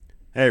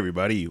Hey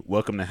everybody,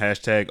 welcome to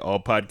Hashtag All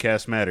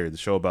Podcasts Matter, the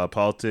show about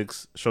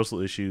politics,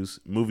 social issues,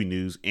 movie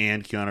news,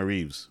 and Keanu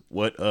Reeves.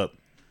 What up?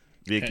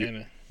 Vic,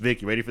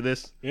 you ready for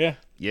this? Yeah.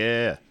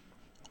 Yeah.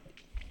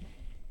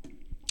 Did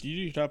you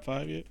do your top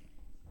 5 yet?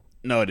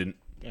 No, I didn't.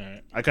 All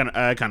right. I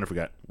kind of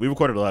forgot. We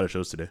recorded a lot of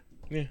shows today.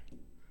 Yeah,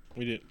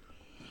 we did.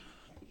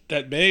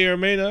 That may or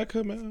may not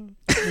come out.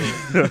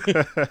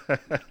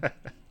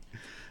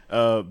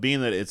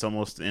 Being that it's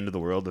almost the end of the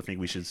world, I think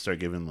we should start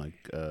giving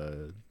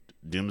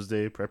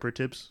doomsday prepper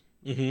tips.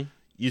 Mm-hmm.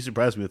 You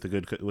surprised me with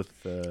You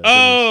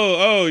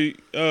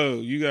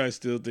guys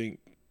still think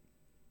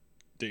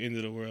the end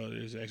of the world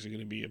is actually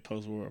going to be a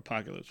post-war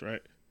apocalypse, right?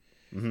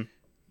 Mm-hmm.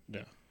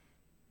 No.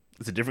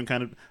 It's a different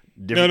kind of.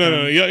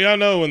 No. Y'all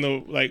know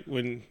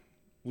when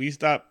we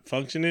stop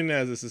functioning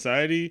as a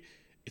society,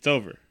 it's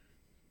over.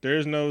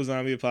 There's no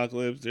zombie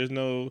apocalypse. There's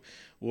no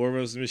war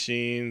versus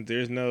machines.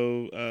 There's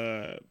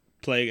no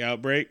plague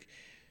outbreak,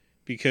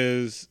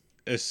 because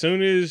as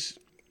soon as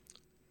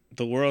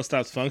the world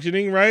stops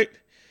functioning right,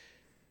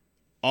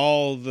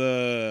 all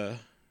the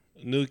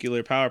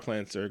nuclear power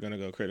plants are going to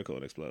go critical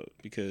and explode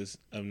because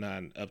of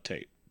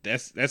non-uptake.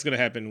 That's going to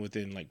happen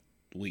within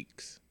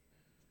weeks.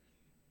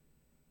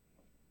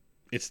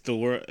 It's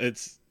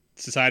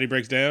society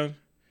breaks down,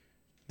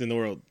 then the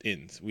world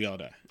ends. We all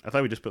die. I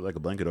thought we just put a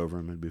blanket over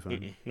them and it'd be fine.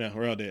 Mm-mm. No,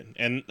 we're all dead.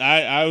 And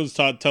I was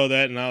told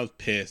that, and I was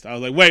pissed. I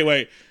was like,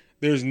 wait,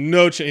 there's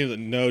no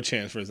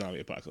chance for a zombie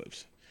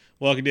apocalypse.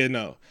 Walking Dead,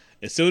 no.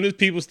 As soon as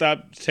people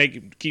stop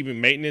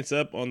keeping maintenance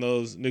up on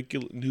those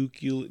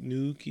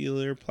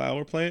nuclear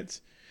power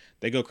plants,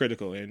 they go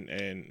critical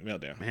and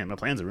melt down. Man, my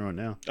plans are ruined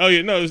now. Oh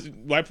yeah, no,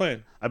 why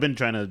plan? I've been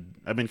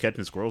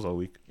catching squirrels all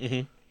week.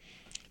 Mm-hmm.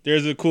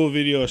 There's a cool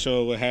video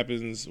show what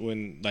happens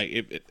when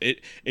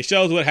it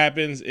shows what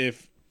happens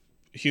if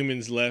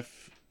humans left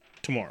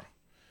tomorrow,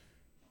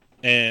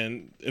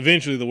 and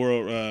eventually the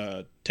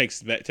world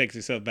takes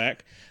itself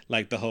back,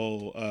 like the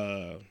whole.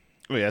 Oh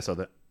yeah, I saw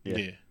that.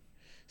 Yeah.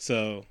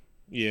 So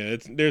yeah,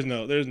 there's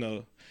no.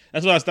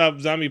 That's why I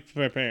stopped zombie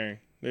preparing.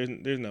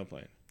 There's no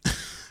plan.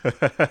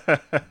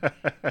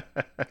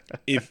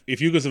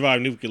 if you could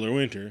survive nuclear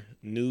winter,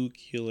 you're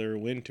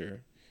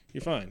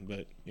fine.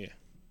 But yeah,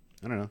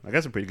 I don't know. I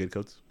got some pretty good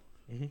coats.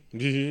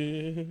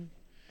 Mm-hmm.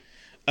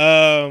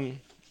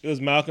 It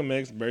was Malcolm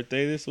X's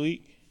birthday this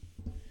week.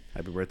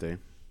 Happy birthday.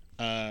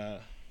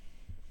 Man.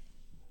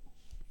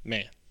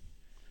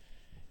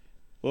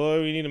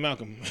 Boy, we need a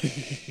Malcolm.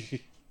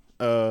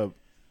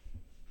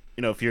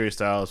 Furious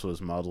Styles was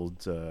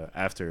modeled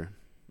after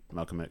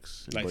Malcolm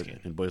X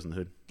in Boys in the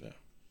Hood.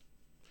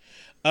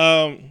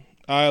 Yeah.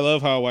 I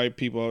love how white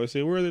people always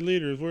say, "Where are the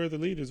leaders? Where are the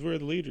leaders? Where are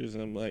the leaders?"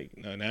 And I'm like,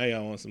 no, now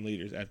y'all want some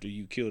leaders after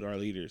you killed our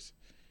leaders.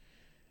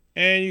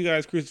 And you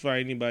guys crucify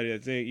anybody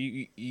that say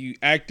you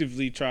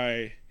actively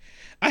try.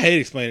 I hate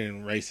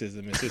explaining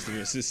racism and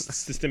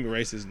systemic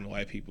racism to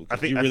white people.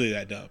 You're really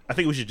that dumb. I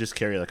think we should just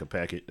carry a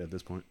packet at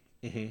this point.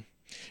 Mm-hmm.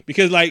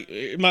 Because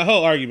my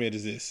whole argument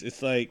is this: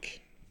 it's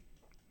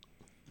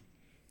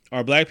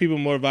are black people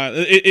more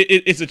violent?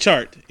 It's a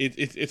chart.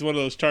 It's one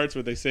of those charts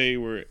where they say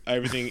where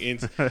everything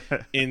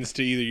ends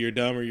to either you're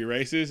dumb or you're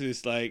racist.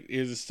 It's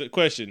here's a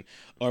question: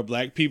 are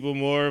black people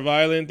more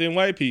violent than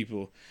white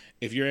people?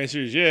 If your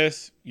answer is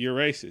yes, you're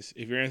racist.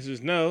 If your answer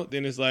is no,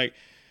 then it's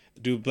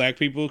do black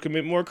people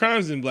commit more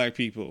crimes than white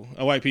people?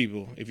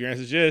 If your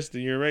answer is yes,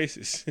 then you're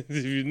racist.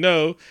 If you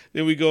no,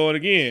 then we go on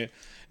again.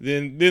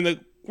 Then the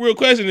real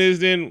question is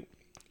then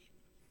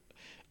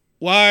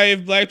why,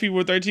 if black people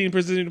are 13%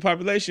 of the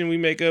population, we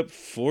make up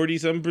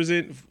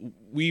 40-something%.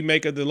 We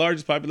make up the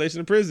largest population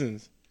of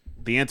prisons.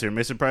 The answer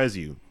may surprise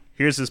you.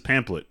 Here's this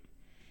pamphlet.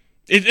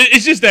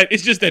 It's just that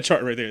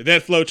chart right there,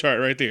 that flow chart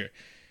right there.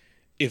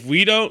 If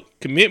we don't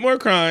commit more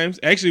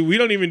crimes, actually, we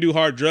don't even do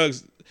hard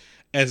drugs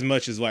as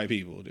much as white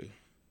people do.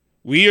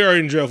 We are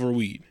in jail for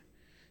weed,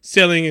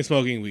 selling and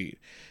smoking weed.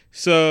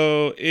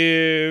 So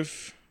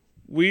if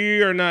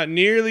we're not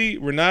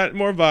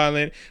more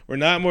violent, we're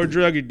not more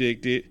drug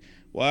addicted,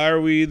 why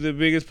are we the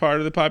biggest part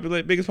of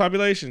the biggest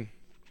population?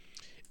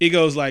 It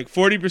goes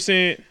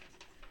 40%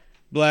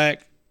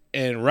 black,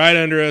 and right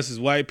under us is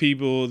white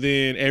people.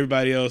 Then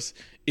everybody else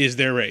is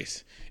their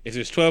race. If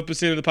there's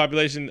 12% of the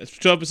population,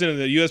 12% of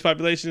the U.S.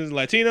 population is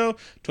Latino,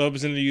 12%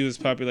 of the U.S.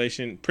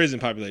 population, prison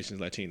population is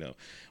Latino.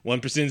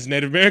 1% is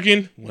Native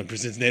American, 1%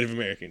 is Native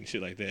American,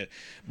 shit like that.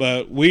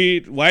 But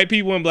white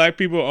people and black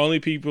people are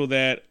only people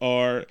that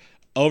are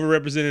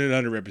overrepresented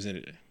and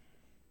underrepresented.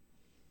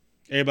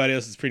 Everybody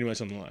else is pretty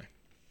much on the line.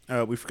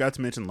 We forgot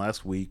to mention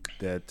last week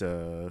that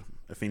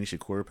Afeni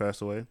Shakur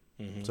passed away.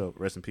 Mm-hmm. So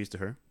rest in peace to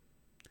her.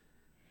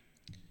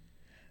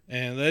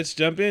 And let's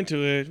jump into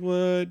it.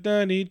 What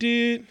Donnie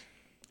did.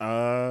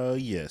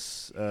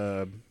 Yes.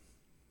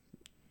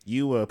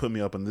 You put me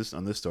up on this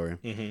story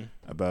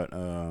about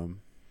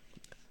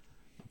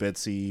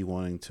Betsy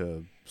wanting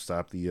to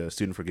stop the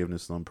student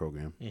forgiveness loan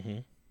program. Mm-hmm.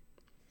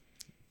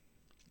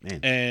 Man.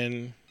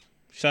 And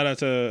shout out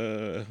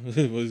to what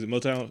is it,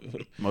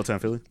 Motown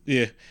Philly?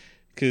 Yeah,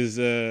 because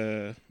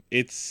it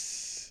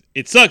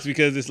sucks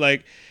because it's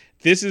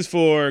This is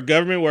for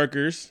government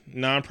workers,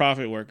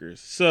 nonprofit workers.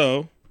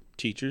 So,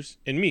 teachers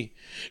and me.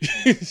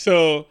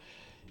 So,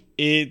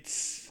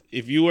 it's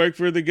if you work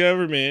for the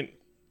government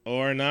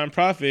or a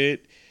nonprofit,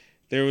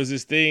 there was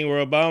this thing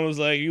where Obama was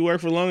like, you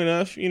work for long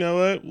enough, you know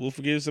what? We'll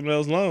forgive some of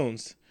those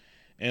loans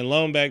and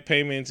loan back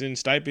payments and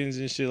stipends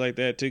and shit like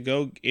that to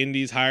go in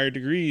these higher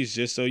degrees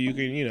just so you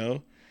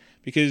can,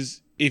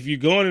 because if you're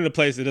going in a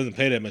place that doesn't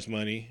pay that much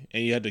money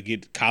and you have to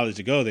get college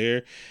to go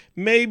there,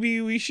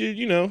 maybe we should,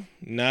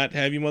 not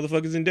have you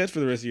motherfuckers in debt for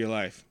the rest of your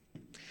life.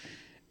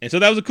 And so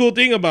that was a cool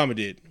thing Obama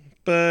did.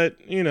 But,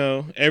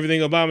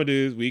 everything Obama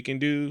does, we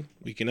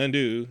can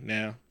undo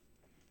now.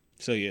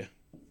 So, yeah.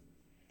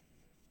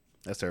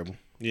 That's terrible.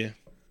 Yeah.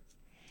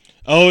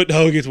 Oh, it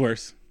gets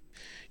worse.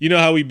 You know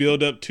how we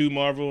build up to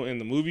Marvel in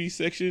the movie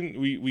section?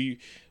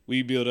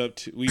 We build up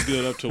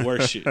to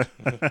worse shit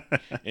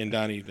in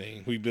Donnie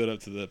thing. We build up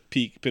to the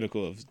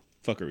pinnacle of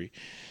fuckery.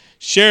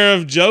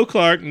 Sheriff Joe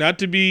Clark, not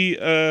to be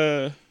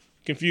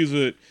confused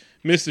with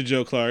Mr.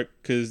 Joe Clark,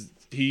 because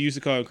he used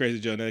to call him Crazy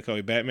Joe, now they call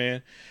him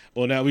Batman.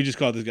 Well, now we just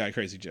call this guy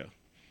Crazy Joe.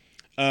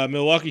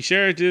 Milwaukee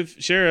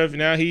sheriff.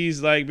 Now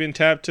he's like been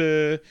tapped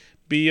to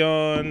be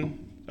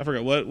on. I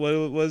forgot what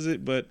was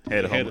it, but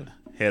head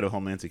of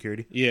Homeland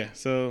Security. Yeah,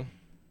 so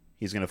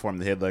he's gonna form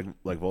the head like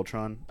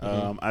Voltron.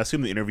 Mm-hmm. I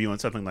assume the interview on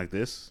something like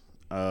this.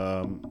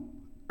 Are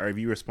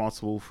you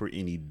responsible for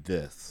any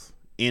deaths,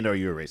 and are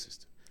you a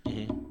racist?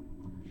 Mm-hmm.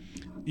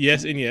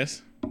 Yes and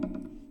yes.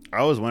 I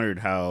always wondered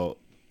how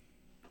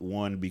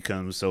one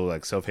becomes so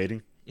like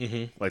self-hating.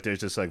 Mm-hmm. Like there's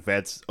just like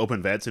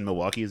open vats in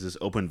Milwaukee is this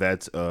open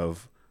vats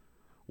of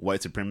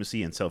white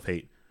supremacy and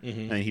self-hate,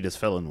 and he just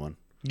fell in one.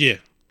 Yeah,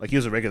 like he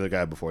was a regular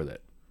guy before that.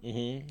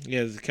 Mm-hmm. He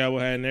has a cowboy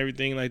hat and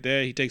everything like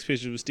that. He takes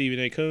pictures with Stephen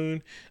A.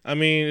 Coon. I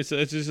mean, it's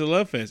just a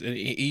love fest, and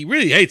he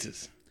really hates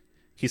us.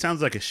 He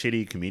sounds like a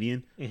shitty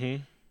comedian.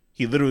 Mm-hmm.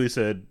 He literally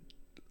said,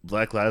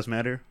 "Black Lives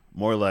Matter,"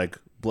 more like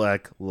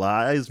 "Black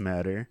Lies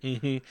Matter."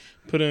 Mm-hmm.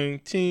 Putting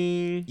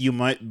ting. You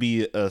might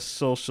be a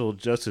social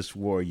justice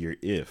warrior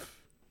if.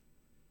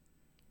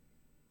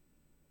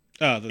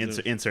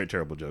 Insert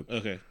terrible joke.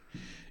 Okay,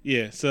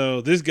 yeah.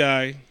 So this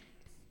guy.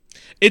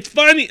 It's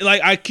funny,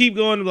 like I keep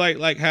going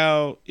like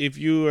how if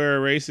you are a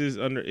racist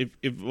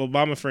if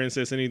Obama friend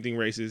says anything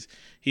racist,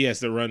 he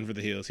has to run for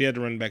the hills. He had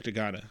to run back to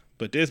Ghana.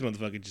 But this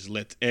motherfucker just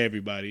lets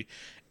anybody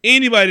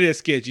that's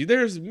sketchy.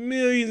 There's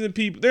millions of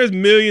people, there's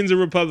millions of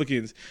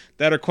Republicans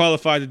that are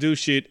qualified to do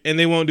shit and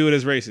they won't do it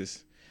as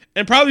racist.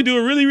 And probably do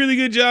a really, really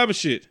good job of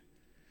shit.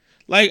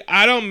 Like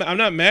I'm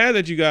not mad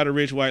that you got a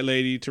rich white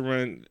lady to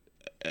run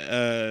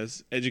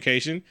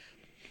education.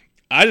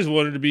 I just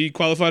wanted to be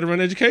qualified to run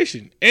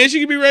education. And she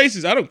could be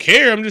racist. I don't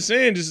care. I'm just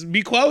saying, just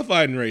be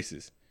qualified and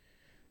racist.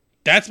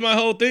 That's my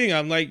whole thing.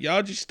 I'm like,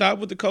 y'all just stop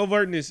with the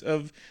covertness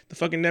of the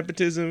fucking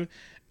nepotism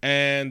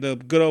and the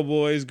good old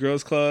boys,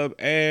 girls club,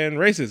 and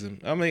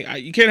racism. I mean,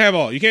 you can't have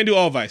all. You can't do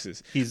all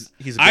vices.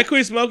 I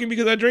quit smoking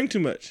because I drink too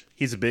much.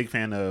 He's a big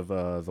fan of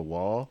The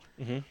Wall.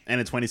 Mm-hmm. And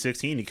in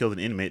 2016, he killed an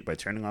inmate by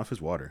turning off his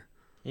water.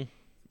 Mm.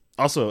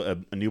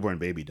 Also, a newborn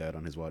baby died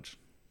on his watch.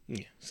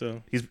 Yeah,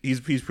 so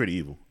he's pretty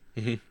evil.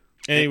 Mm-hmm.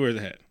 And he wears a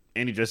hat.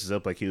 And he dresses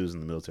up like he was in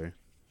the military.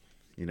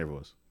 He never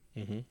was.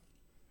 Mm-hmm.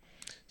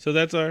 So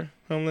that's our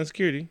Homeland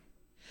Security.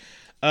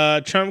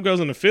 Trump goes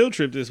on a field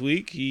trip this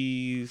week.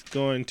 He's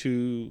going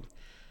to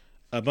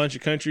a bunch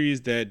of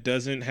countries that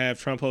doesn't have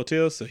Trump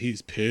hotels, so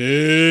he's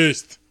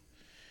pissed.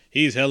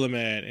 He's hella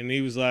mad. And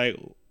he was like,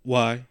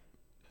 why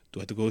do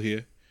I have to go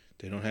here?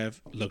 They don't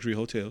have luxury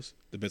hotels,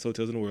 the best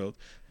hotels in the world.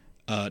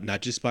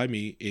 Not just by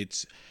me.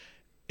 It's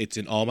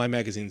in all my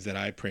magazines that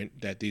I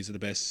print that these are the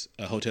best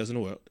hotels in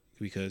the world.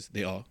 Because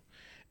they are.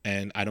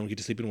 And I don't get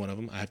to sleep in one of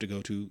them. I have to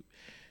go to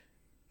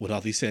with all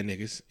these sand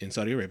niggas in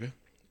Saudi Arabia.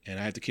 And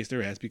I have to kiss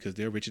their ass because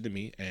they're richer than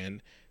me.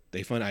 And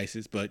they fund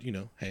ISIS. But,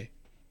 hey.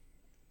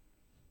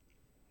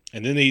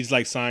 And then he's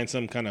like signed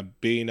some kind of $1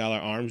 billion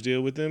arms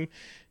deal with them.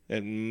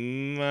 That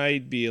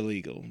might be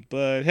illegal.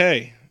 But,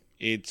 hey.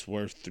 It's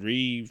worth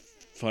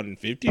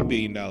 $350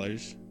 billion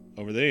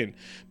over there.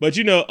 But,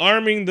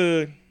 arming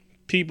the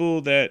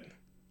people that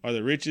are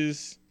the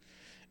richest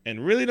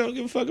and really don't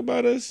give a fuck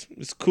about us,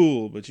 it's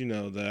cool, but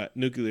the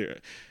nuclear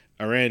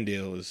Iran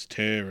deal is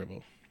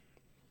terrible.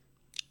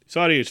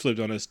 Saudi has flipped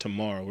on us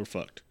tomorrow. We're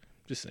fucked.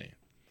 Just saying.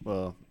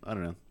 Well, I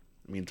don't know.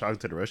 I mean, talking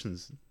to the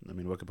Russians,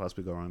 what could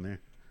possibly go wrong there?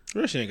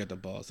 Russia ain't got the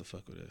balls to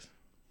fuck with us.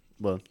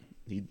 Well,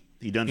 he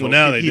done. Well,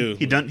 now they do.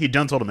 He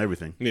done told him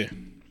everything. Yeah.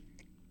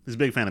 He's a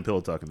big fan of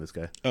pillow talking, this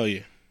guy. Oh,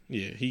 yeah.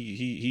 Yeah,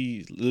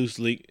 he loose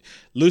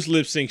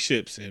lip sync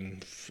ships,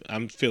 and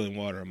I'm feeling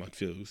water on my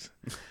fuse.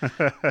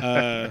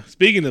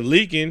 Speaking of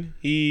leaking,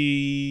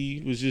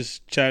 he was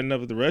just chatting up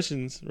with the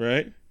Russians,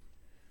 right?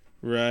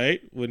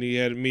 Right, when he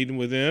had a meeting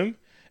with them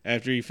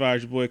after he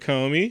fired your boy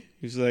Comey.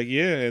 He was like,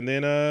 yeah, and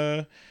then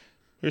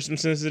here's some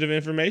sensitive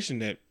information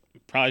that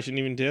probably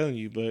shouldn't even tell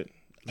you, but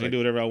I can do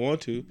whatever I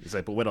want to. He's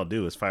like, but what I'll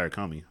do is fire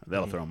Comey.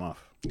 That'll throw him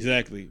off.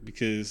 Exactly,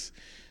 because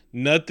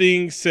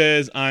nothing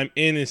says I'm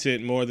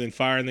innocent more than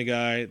firing the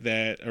guy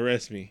that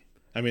arrests me.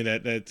 I mean,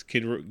 that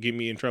can get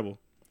me in trouble.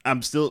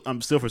 I'm still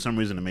for some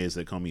reason amazed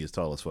that Comey is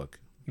tall as fuck.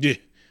 Yeah.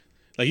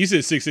 Like you said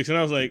 6'6", and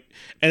I was like,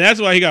 and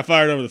that's why he got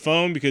fired over the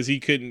phone, because he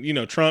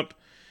couldn't, Trump,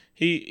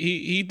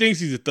 he thinks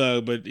he's a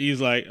thug, but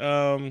he's like,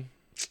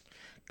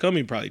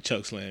 Comey probably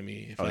chokeslam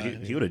me.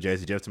 He would have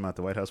Jazzy Jeffed him out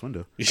the White House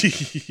window.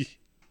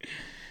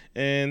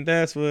 And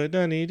that's what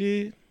Dunny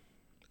did.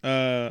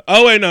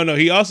 Oh wait, no.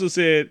 He also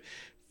said,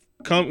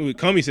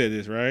 Comey said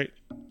this, right?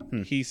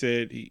 He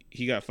said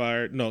he got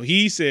fired. No,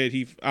 he said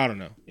I don't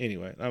know.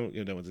 Anyway, I'm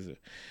done with this.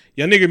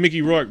 Y'all nigga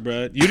Mickey Rourke,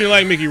 bro. You didn't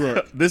like Mickey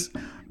Rourke. This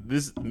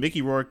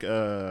Mickey Rourke.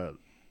 This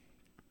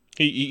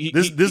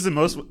is the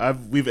most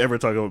we've ever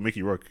talked about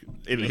Mickey Rourke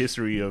in the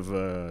history of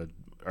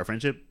our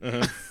friendship.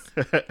 Uh-huh.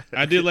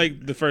 I did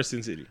like the first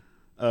Sin City.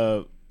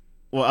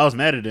 Well, I was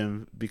mad at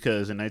him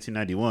because in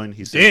 1991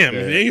 he said, "Damn,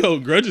 man, you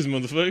hold grudges,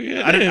 motherfucker."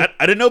 Yeah,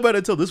 I didn't know about it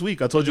until this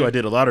week. I told you I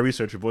did a lot of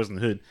research for Boys in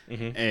the Hood,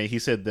 and he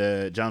said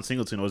that John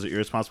Singleton was an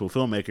irresponsible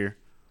filmmaker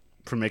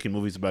for making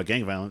movies about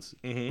gang violence.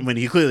 I mean,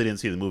 he clearly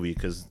didn't see the movie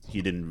because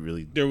he didn't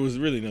really. There was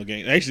really no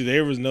gang. Actually,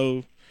 there was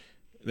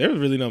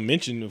really no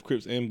mention of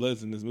Crips and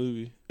Bloods in this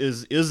movie.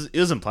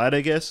 Is implied,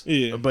 I guess.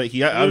 Yeah, but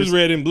it was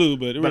red and blue.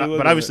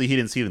 But obviously he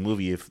didn't see the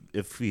movie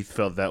if he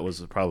felt that was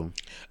a problem.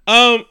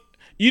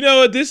 You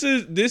know, this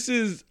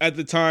is at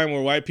the time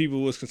where white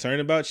people was concerned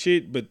about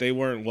shit, but they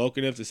weren't woke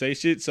enough to say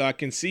shit. So I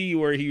can see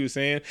where he was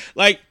saying,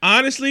 like,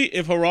 honestly,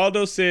 if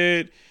Geraldo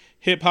said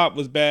hip hop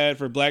was bad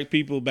for black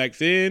people back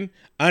then,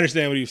 I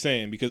understand what he was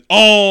saying, because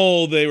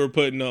all they were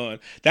putting on,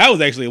 that was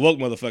actually a woke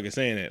motherfucker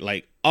saying it.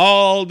 Like,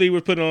 all they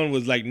were putting on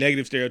was like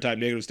negative stereotype.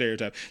 They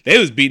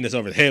was beating us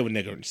over the head with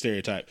negative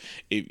stereotype.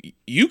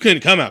 You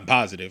couldn't come out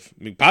positive.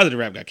 I mean, positive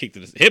rap got kicked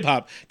to the hip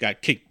hop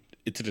got kicked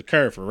to the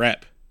curb for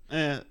rap.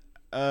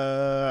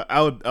 I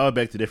would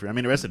beg to differ. I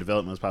mean, Arrested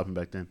Development was popping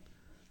back then.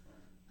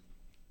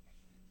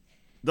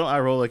 Don't I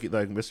roll like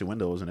Mr.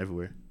 Window wasn't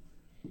everywhere.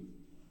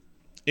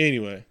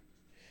 Anyway,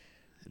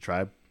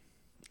 Tribe,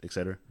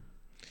 etc.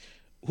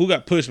 Who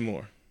got pushed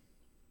more?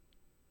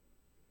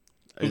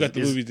 Who got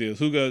the movie deals?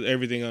 Who got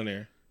everything on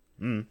there?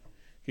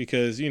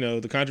 Because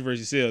the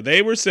controversy sale.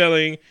 They were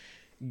selling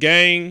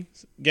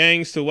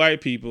gangs to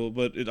white people,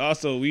 but it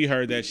also, we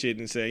heard that shit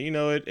and say,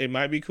 it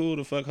might be cool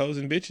to fuck hoes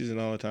and bitches and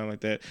all the time like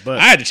that. But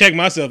I had to check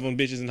myself on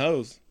bitches and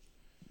hoes.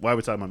 Why are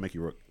we talking about Mickey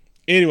Rourke?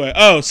 Anyway,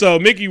 so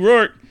Mickey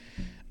Rourke,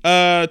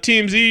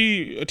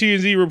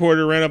 TMZ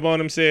reporter ran up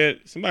on him,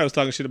 said somebody was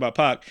talking shit about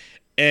Pac,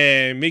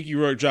 and Mickey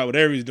Rourke dropped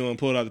whatever he's doing,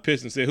 pulled out the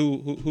pistol and said,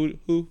 who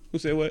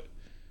said what?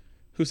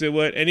 Who said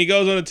what? And he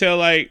goes on to tell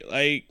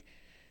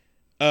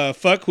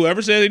fuck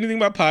whoever says anything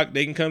about Pac,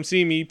 they can come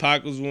see me.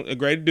 Pac was a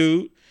great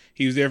dude.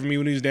 He was there for me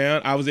when he was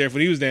down. I was there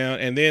when he was down.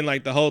 And then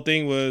the whole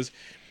thing was,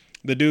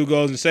 the dude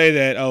goes and say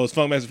that, it's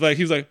Funkmaster Flex.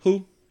 He was like,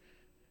 who?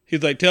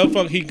 He's like, tell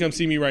Funk he can come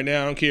see me right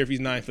now. I don't care if he's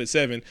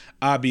 9'7".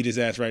 I'll beat his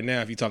ass right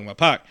now if you're talking about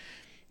Pac.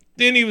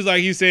 Then he was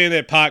saying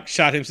that Pac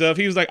shot himself.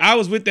 He was like, I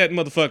was with that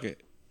motherfucker.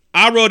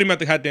 I rode him at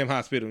the goddamn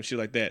hospital and shit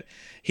like that.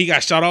 He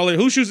got shot all in.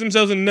 Who shoots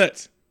themselves in the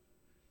nuts?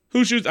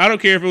 Who shoots? I don't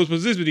care if it was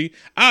publicity.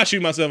 I'll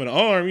shoot myself in the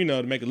arm,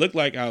 to make it look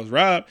like I was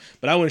robbed.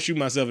 But I wouldn't shoot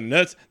myself in the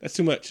nuts. That's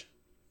too much.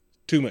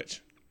 Too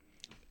much.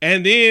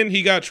 And then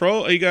he got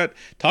trolled. He got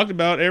talked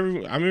about. I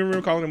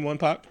remember calling him One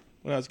Pac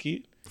when I was a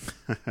kid.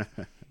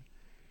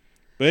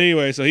 But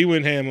anyway, so he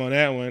went ham on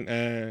that one.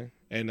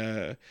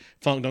 And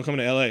Funk don't come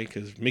to L.A.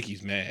 because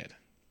Mickey's mad.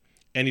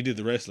 And he did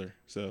The Wrestler.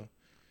 So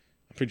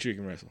I'm pretty sure he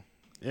can wrestle.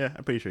 Yeah,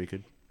 I'm pretty sure he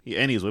could.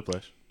 And he's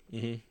Whiplash.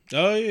 Mm-hmm.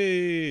 Oh,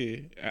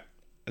 yeah.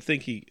 I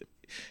think he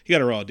got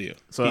a raw deal.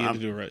 So he had to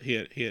do it.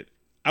 He had.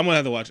 I'm gonna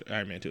have to watch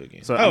Iron Man 2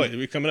 again. So wait,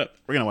 we're coming up.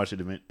 We're gonna watch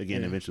it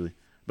again eventually.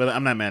 But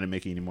I'm not mad at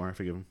Mickey anymore. I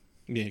forgive him.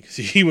 Yeah, because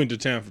he went to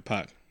town for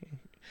Pac.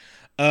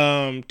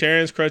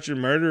 Terrence Crutcher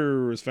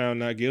murderer was found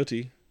not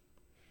guilty,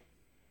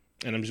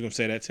 and I'm just gonna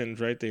say that sentence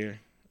right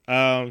there.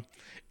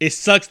 It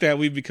sucks that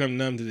we've become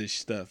numb to this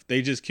stuff.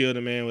 They just killed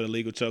a man with a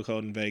legal chokehold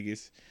in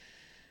Vegas.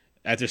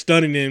 After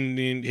stunning him,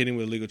 then hit him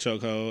with a legal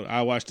chokehold.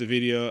 I watched the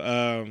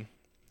video.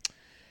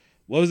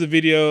 What was the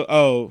video?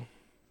 Oh.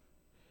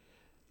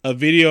 A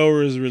video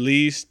was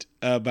released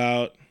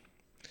about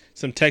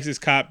some Texas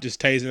cop just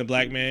tasing a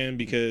black man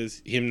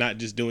because him not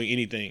just doing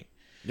anything.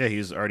 Yeah, he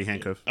was already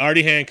handcuffed.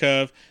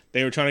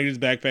 They were trying to get his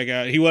backpack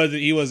out. He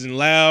wasn't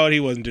loud. He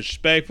wasn't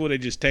disrespectful. They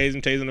just tased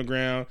him on the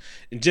ground.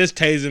 And just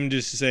tase him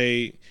just to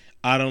say,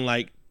 I don't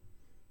like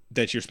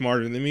that you're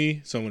smarter than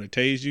me, so I'm going to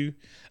tase you.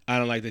 I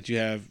don't like that you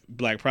have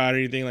black pride or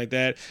anything like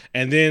that.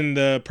 And then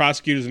the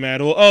prosecutor's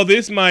mad. Well,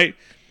 this might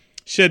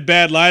shed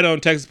bad light on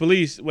Texas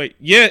police. Wait,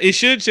 yeah, it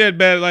should shed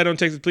bad light on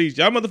Texas police.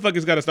 Y'all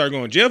motherfuckers got to start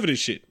going to jail for this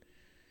shit.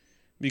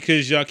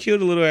 Because y'all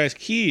killed a little ass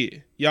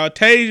kid. Y'all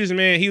tased this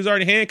man. He was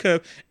already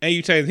handcuffed and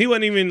you tased him. He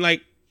wasn't even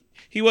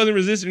he wasn't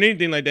resisting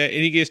anything like that.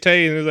 And he gets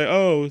tased and it's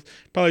like,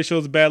 probably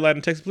shows a bad light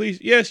on Texas police.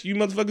 Yes, you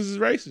motherfuckers is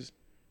racist.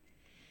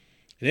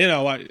 And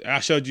then I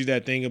showed you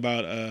that thing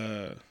about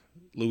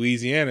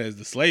Louisiana as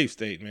the slave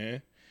state,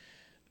 man.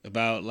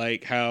 about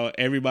like how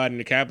everybody in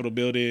the Capitol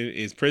building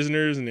is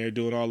prisoners and they're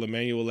doing all the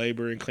manual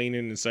labor and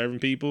cleaning and serving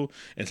people.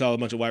 And it's all a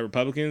bunch of white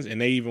Republicans, and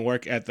they even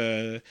work at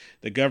the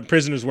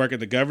prisoners work at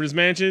the governor's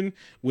mansion,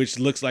 which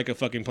looks like a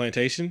fucking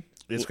plantation.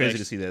 It's crazy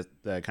to see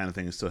that kind of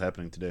thing is still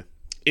happening today.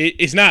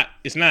 It's not.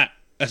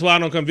 That's why I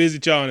don't come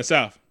visit y'all in the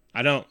South.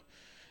 I don't.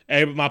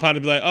 My partner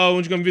be like, "Oh,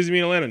 won't you come visit me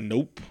in Atlanta?"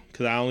 Nope,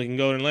 because I only can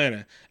go to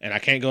Atlanta, and I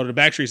can't go to the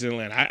back streets in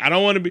Atlanta. I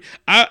don't want to be.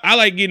 I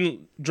like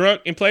getting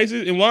drunk in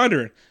places and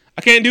wandering.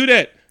 I can't do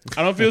that.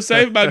 I don't feel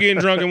safe about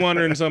getting drunk and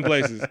wandering in some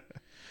places.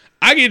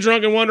 I get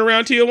drunk and wander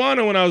around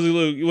Tijuana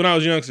when I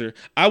was youngster.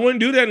 I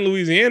wouldn't do that in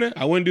Louisiana.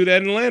 I wouldn't do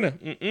that in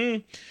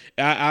Atlanta.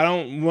 I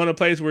don't want a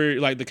place where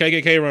like the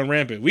KKK run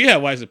rampant. We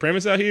have white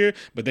supremacists out here,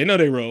 but they know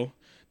they roll.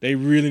 They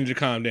really need to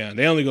calm down.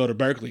 They only go to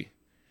Berkeley.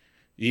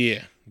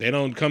 Yeah, they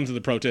don't come to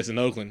the protests in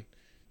Oakland.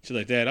 Shit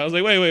like that. I was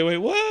like, wait,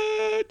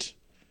 what?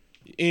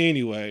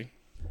 Anyway,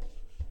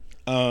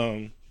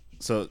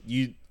 so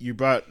you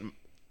brought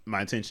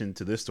my attention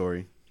to this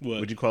story. What?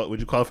 Would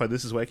you qualify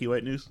this as wacky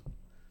white news?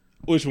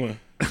 Which one?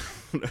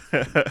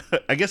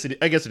 I guess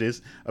it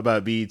is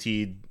about BET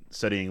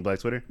studying Black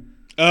Twitter.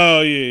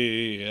 Oh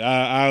yeah.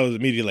 I was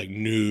immediately like,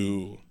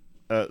 no.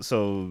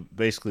 So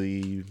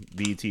basically,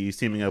 BET is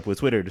teaming up with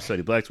Twitter to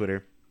study Black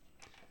Twitter,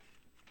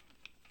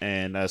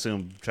 and I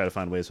assume try to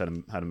find ways how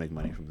to make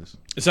money from this.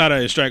 It's how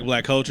to extract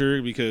Black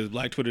culture because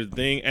Black Twitter is the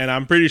thing, and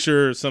I'm pretty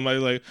sure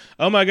somebody's like,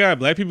 "Oh my God,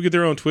 Black people get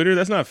their own Twitter?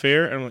 That's not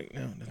fair." And I'm like,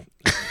 no.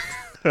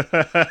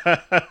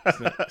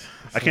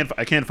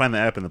 I can't find the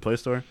app in the Play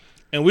Store.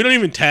 And we don't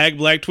even tag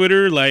Black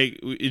Twitter. Like,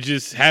 it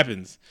just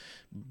happens.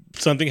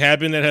 Something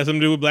happened that has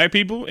something to do with Black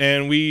people,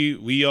 and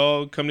we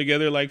all come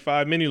together like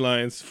 5 mini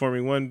lines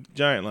forming one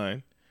giant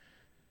line.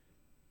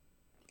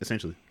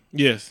 Essentially.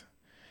 Yes.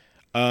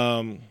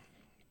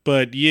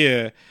 But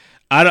yeah,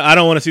 I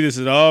don't want to see this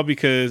at all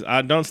because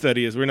I don't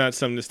study this. We're not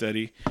something to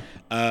study.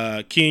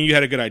 Keen, you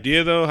had a good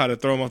idea though, how to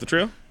throw them off the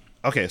trail.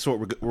 Okay, so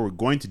what we're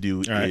going to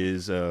do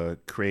is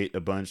create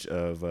a bunch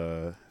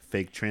of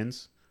fake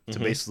trends to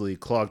basically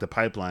clog the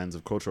pipelines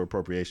of cultural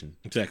appropriation.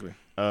 Exactly.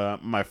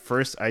 My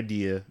first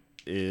idea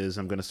is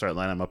I'm going to start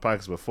lining my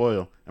pockets with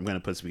foil. I'm going to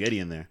put spaghetti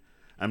in there.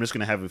 I'm just going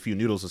to have a few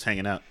noodles just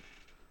hanging out,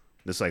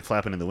 just like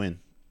flapping in the wind.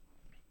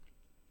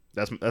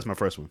 That's my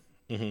first one.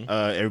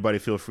 Everybody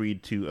feel free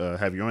to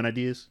have your own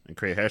ideas and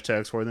create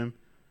hashtags for them.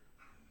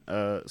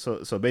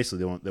 So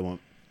basically they won't.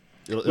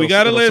 We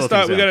gotta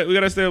stop. We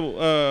gotta stay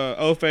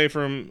Ofe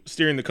from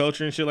steering the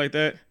culture and shit like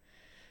that.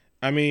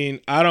 I mean,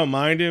 I don't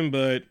mind him,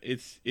 but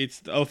it's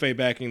the Ofe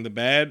backing the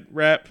bad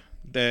rap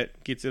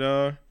that gets it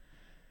all.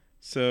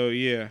 So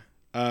yeah.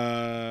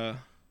 One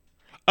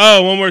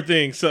more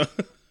thing. So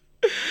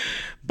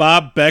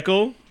Bob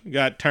Beckel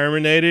got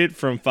terminated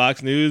from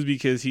Fox News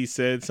because he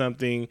said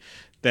something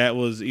that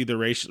was either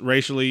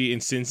racially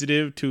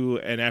insensitive to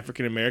an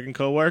African American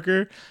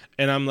coworker,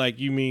 and I'm like,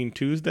 you mean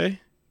Tuesday?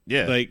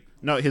 Yeah. Like,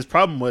 no, his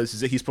problem was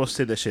that he's supposed to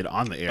say that shit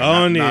on the air.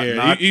 On the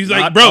air. He's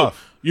like, bro,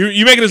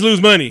 you're making us lose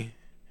money.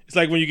 It's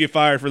like when you get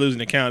fired for losing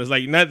an account. It's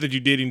like, not that you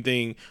did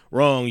anything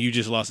wrong, you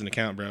just lost an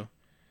account, bro.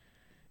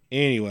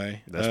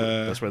 Anyway.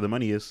 That's where the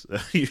money is.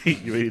 You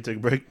ready to take a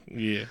break?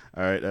 Yeah.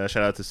 All right.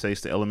 Shout out to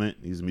Sace the Element.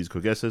 He's a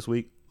musical guest this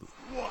week.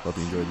 Hope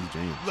you enjoyed these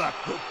jams. Like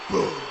the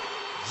bug,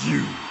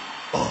 you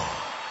are.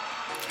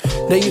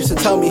 They used to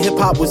tell me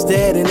hip-hop was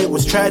dead and it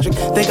was tragic.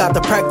 They got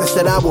the practice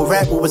that I will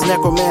rap what was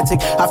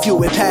necromantic. I fuel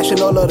with passion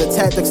all of the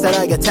tactics that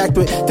I attacked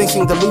with. They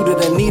seem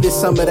diluted and needed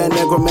some of that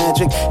negro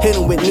magic.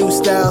 Hitting with new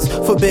styles,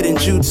 forbidden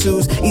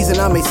jutsus.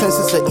 Izanami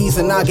senses to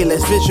Izanagi,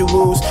 less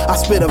visuals. I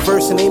spit a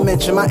verse and they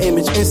mention my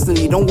image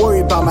instantly. Don't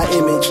worry about my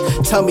image,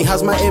 tell me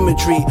how's my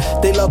imagery.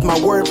 They love my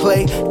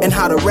wordplay and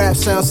how the rap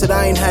sounds. Said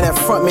I ain't had that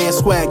frontman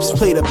swag, just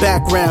play the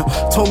background.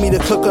 Told me to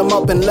cook them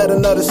up and let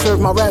another serve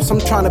my raps. I'm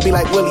trying to be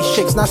like Willie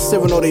Shakes, not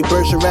Cyrano de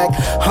Bergerac.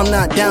 I'm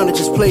not down to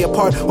just play a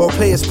part or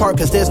play his part,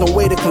 cause there's no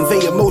way to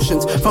convey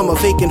emotions from a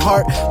vacant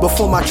heart.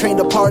 Before my train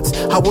departs,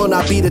 I will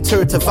not be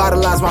deterred to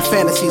vitalize my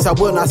fantasies. I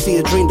will not see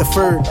a dream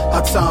deferred. I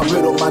time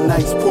riddle my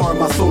nights, pouring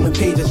my soul in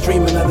pages,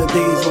 dreaming of the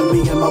days when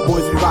me and my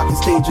boys be rocking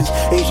stages.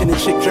 Asian and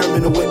chick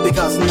German to whip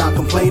because I'm not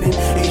complaining.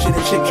 Asian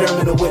and chick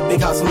German to whip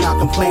because I'm not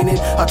complaining.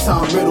 I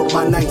time riddle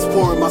my nights,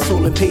 pouring my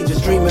soul in pages,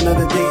 dreaming of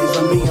the days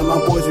when me and my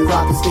boys be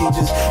rocking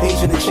stages.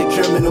 Asian and chick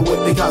German to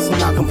whip because I'm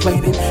not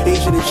complaining.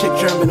 Asian and chick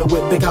German to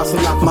whip because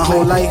I'm not complaining. My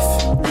whole life,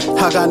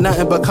 I got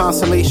nothing but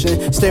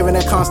consolation. Staring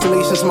at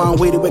constellations, mind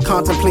weighted with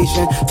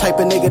contemplation. Type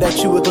of nigga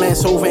that you would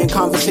glance over in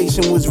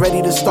conversation. Was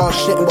ready to start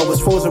shitting but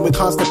was frozen with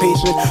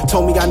constipation.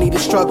 Told me I needed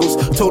struggles,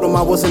 told him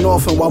I was an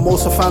orphan. While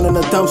most are found in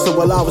a dumpster,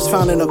 while I was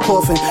found in a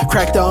coffin.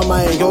 Cracked out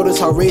my aortas,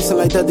 heart racing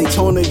like that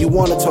Daytona. You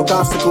wanna talk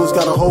obstacles,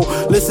 got a whole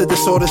list of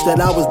disorders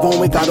that I was born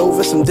with. Got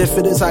over some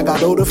diffidence, I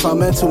got older from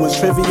mental was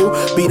trivial.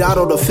 Beat out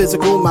all the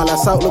physical, my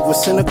last outlook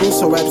was cynical.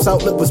 So rap's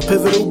outlook was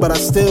pivotal, but I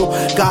still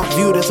got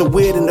viewed as a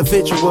weird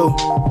individual.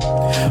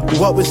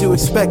 What was you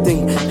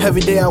expecting?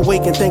 Every day I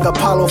wake and thank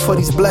Apollo for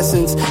these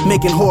blessings.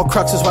 Making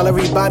horcruxes while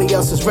everybody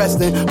else is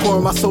resting.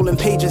 Pouring my soul in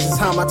pages is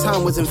how my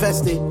time was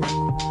invested.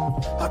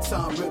 I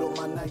time riddle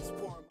my nights.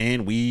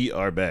 And we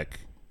are back.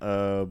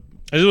 I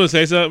just want to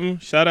say something.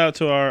 Shout out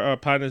to our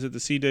partners at the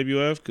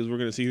CWF because we're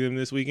going to see them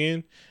this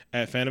weekend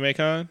at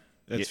FanimeCon.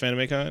 That's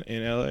FanimeCon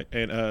in LA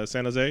and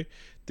San Jose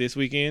this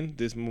weekend,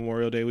 this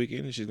Memorial Day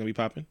weekend. It's just going to be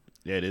popping.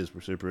 Yeah, it is.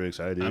 We're super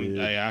excited.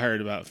 I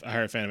heard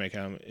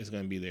FanimeCon is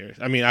going to be there.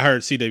 I mean, I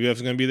heard CWF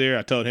is going to be there.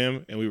 I told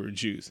him, and we were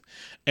Jews.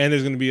 And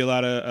there's going to be a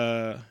lot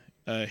of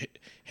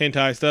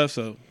hentai stuff,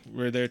 so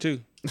we're there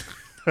too.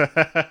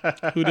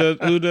 Who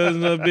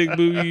doesn't love big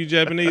booby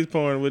Japanese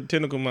porn with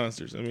tentacle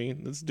monsters? I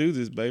mean, let's do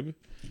this, baby.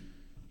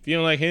 If you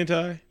don't like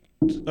hentai,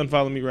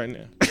 unfollow me right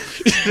now.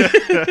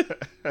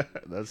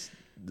 That's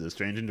the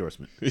strange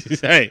endorsement.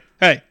 hey.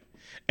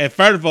 And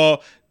first of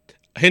all,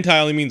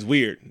 hentai only means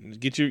weird.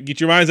 Get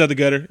your minds out the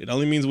gutter. It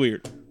only means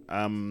weird.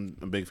 I'm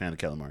a big fan of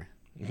calamari.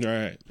 All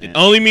right. It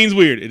only means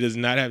weird. It does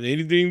not have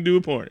anything to do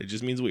with porn. It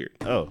just means weird.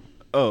 Oh,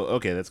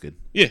 okay, that's good.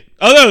 Yeah.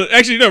 Oh no,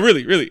 actually, no,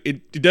 really.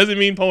 It doesn't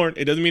mean porn.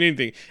 It doesn't mean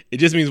anything. It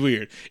just means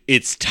weird.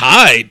 It's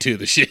tied to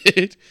the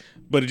shit,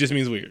 but it just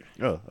means weird.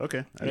 Oh,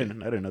 okay. I didn't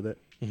know that.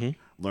 Mm-hmm.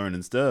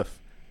 Learning stuff.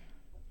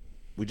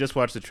 We just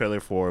watched the trailer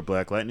for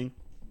Black Lightning.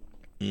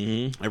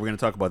 Mm-hmm. And we're going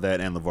to talk about that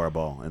and LeVar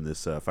Ball in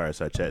this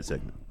Fireside Chat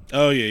segment.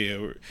 Oh,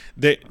 yeah.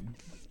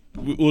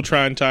 We'll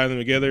try and tie them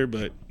together,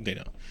 but they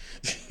don't.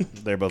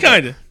 They're both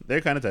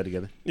They're kind of tied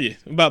together. Yeah,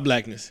 about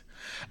blackness.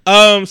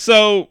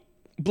 So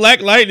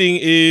Black Lightning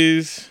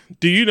is...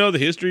 Do you know the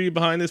history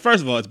behind this?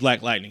 First of all, it's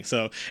Black Lightning.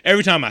 So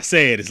every time I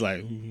say it, it's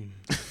like...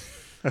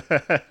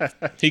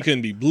 He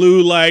couldn't be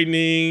blue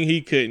lightning.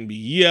 He couldn't be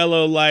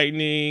yellow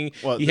lightning.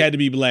 Well, he had to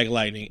be Black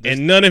Lightning,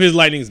 and none of his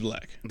lightning is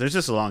black. There's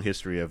just a long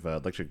history of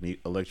electric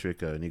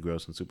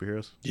Negroes and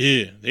superheroes.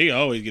 Yeah, they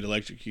always get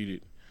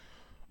electrocuted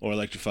or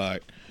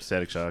electrified,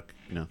 Static Shock,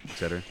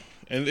 etc.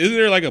 And isn't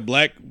there like a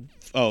black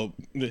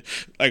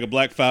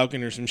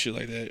Falcon or some shit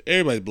like that?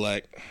 Everybody's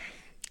black.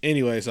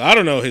 Anyway, so I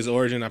don't know his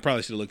origin. I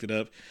probably should have looked it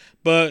up,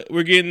 but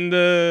we're getting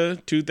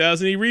the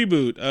 2000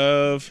 reboot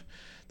of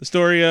the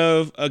story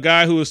of a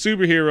guy who was a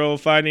superhero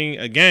fighting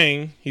a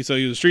gang. He was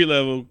a street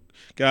level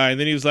guy, and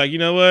then he was like, you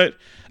know what?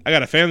 I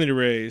got a family to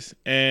raise,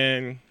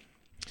 and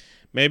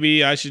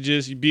maybe I should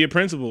just be a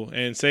principal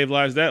and save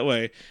lives that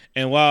way.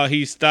 And while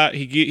he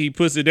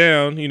puts it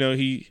down.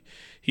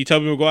 He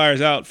Tobey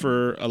Maguire's out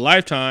for a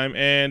lifetime,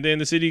 and then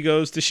the city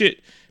goes to shit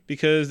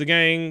because the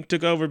gang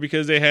took over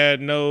because they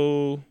had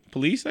no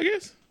police, I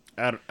guess.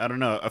 I don't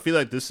know. I feel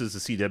like this is the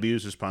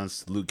CW's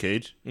response to Luke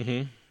Cage.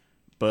 Mm-hmm.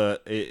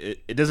 But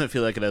it doesn't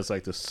feel like it has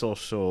like the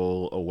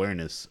social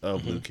awareness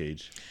of Luke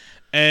Cage.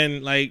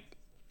 And like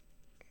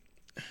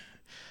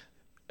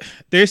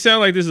they sound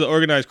like this is an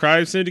organized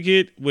crime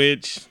syndicate,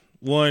 which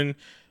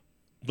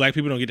black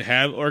people don't get to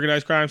have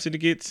organized crime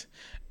syndicates.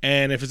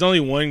 And if it's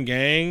only one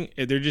gang,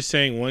 if they're just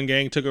saying one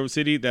gang took over the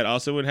city, that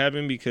also would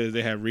happen because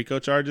they have RICO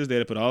charges. They had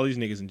to put all these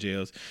niggas in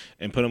jails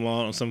and put them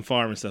all on some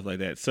farm and stuff like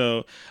that.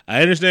 So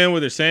I understand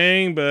what they're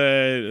saying, but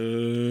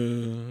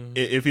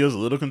it feels a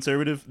little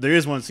conservative. There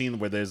is one scene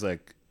where there's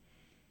like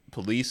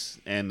police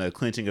and a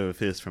clenching of a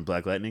fist from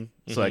Black Lightning.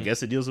 So I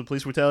guess it deals with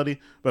police brutality.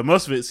 But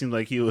most of it seemed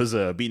like he was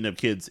beating up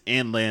kids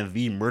and laying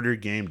the murder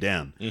game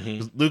down.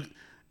 Luke,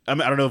 I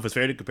don't know if it's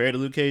fair to compare it to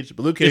Luke Cage,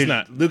 but Luke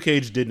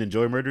Cage didn't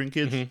enjoy murdering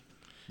kids.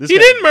 He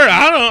didn't murder.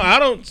 I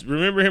don't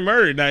remember him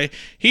murdering. Now,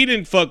 he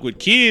didn't fuck with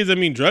kids. I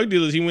mean, drug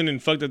dealers, he went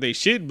and fucked up their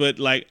shit. But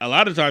like a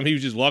lot of times, he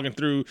was just walking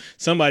through.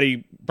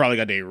 Somebody probably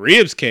got their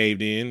ribs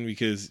caved in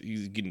because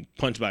he's getting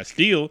punched by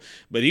steel.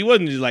 But he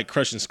wasn't just like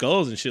crushing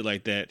skulls and shit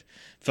like that.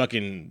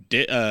 Fucking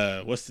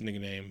what's the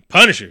nigga name?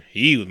 Punisher.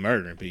 He was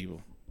murdering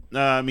people.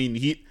 I mean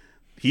he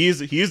is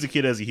the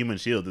kid as a human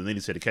shield, and then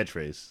he said a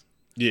catchphrase.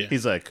 Yeah,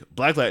 he's like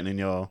Black Lightning,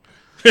 y'all.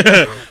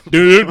 Now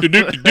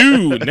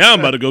I'm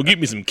about to go get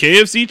me some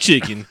KFC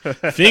chicken,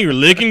 finger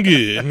licking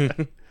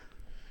good,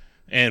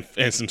 and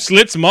some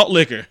Schlitz malt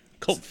liquor,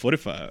 Colt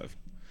 45.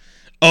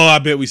 Oh, I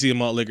bet we see a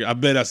malt liquor. I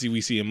bet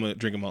we see him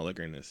drinking malt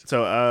liquor in this.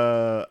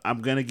 So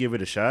I'm gonna give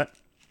it a shot.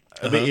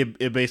 I mean,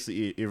 it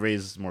basically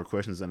raises more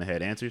questions than it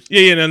had answers.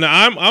 Yeah. No.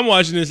 I'm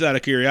watching this out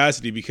of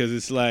curiosity because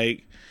it's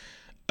like,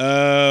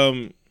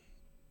 because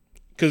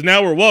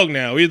now we're woke.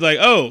 Now he's like,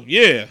 oh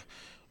yeah.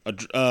 A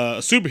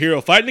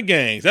superhero fighting the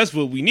gangs. That's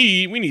what we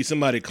need. We need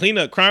somebody to clean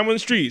up crime on the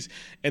streets.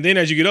 And then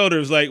as you get older,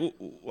 it's like,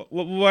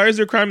 why is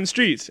there crime in the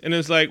streets? And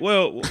it's like,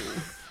 well,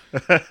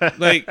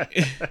 like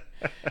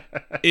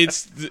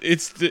it's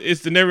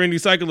the never ending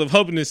cycle of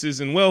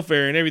hopelessness and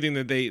welfare and everything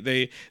that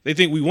they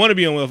think we want to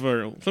be on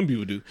welfare. Some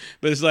people do,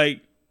 but it's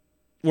like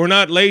we're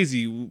not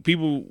lazy.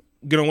 People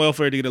get on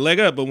welfare to get a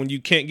leg up, but when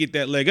you can't get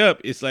that leg up,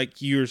 it's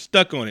like you're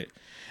stuck on it.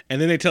 And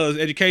then they tell us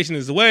education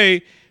is the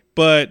way.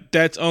 But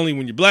that's only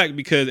when you're black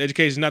because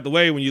education is not the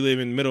way when you live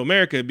in middle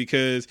America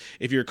because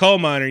if you're a coal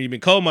miner and you've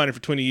been coal mining for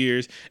 20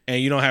 years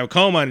and you don't have a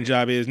coal mining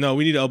job we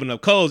need to open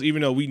up coals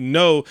even though we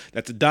know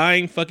that's a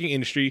dying fucking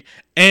industry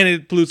and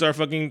it pollutes our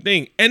fucking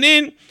thing. And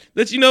then,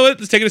 let's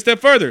take it a step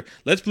further.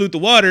 Let's pollute the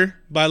water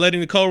by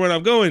letting the coal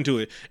runoff go into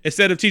it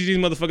instead of teaching these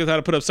motherfuckers how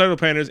to put up solar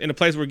panels in a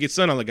place where it gets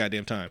sun all the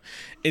goddamn time.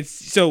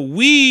 So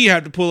we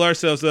have to pull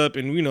ourselves up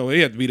and, we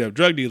have to beat up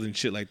drug dealers and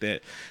shit like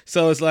that.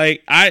 So it's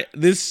like,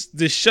 this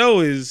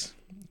show is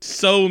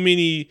so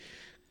many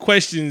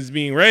questions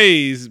being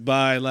raised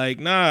by like,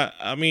 nah,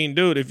 I mean,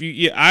 dude, if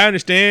you, I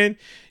understand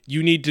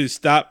you need to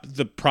stop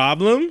the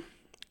problem.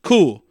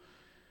 Cool.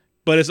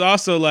 But it's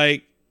also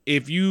like,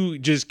 if you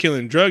just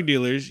killing drug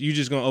dealers, you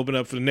just going to open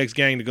up for the next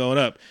gang to going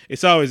up.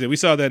 It's always that. We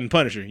saw that in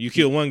Punisher. You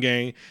kill one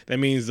gang, that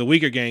means the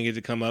weaker gang gets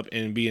to come up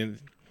and be in,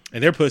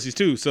 and they're pussies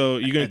too. So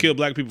you're going to kill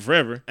black people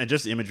forever. And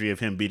just the imagery of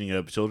him beating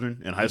up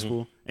children in high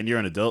school, and you're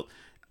an adult.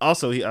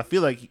 Also, I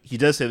feel like he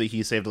does say that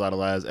he saved a lot of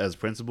lives as a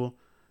principal.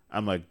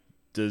 I'm like,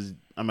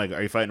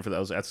 are you fighting for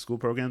those after school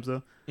programs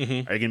though?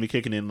 Mm-hmm. Are you gonna be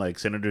kicking in like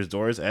senators'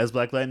 doors as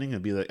Black Lightning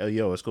and be like, oh,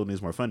 yo, our school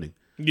needs more funding?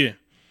 Yeah.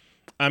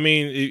 I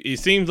mean, it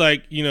seems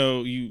like, you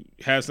know, you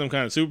have some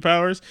kind of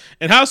superpowers.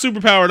 And how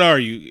superpowered are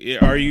you?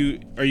 Are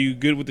you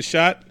good with the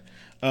shot?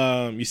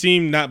 You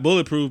seem not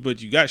bulletproof,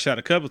 but you got shot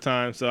a couple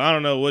times. So I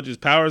don't know what his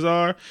powers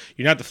are.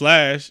 You're not the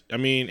Flash. I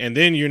mean, and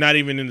then you're not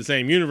even in the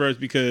same universe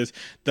because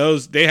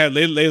they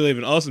live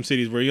in awesome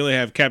cities where you only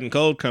have Captain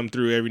Cold come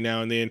through every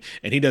now and then,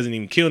 and he doesn't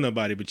even kill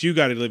nobody. But you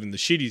got to live in the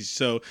shitties.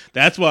 So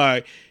that's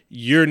why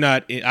you're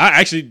not.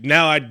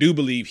 I do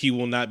believe he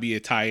will not be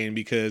a tie-in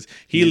because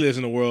he lives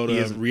in a world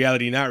of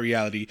reality, not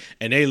reality,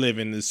 and they live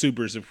in the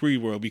super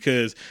supreme world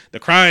because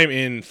the crime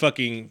in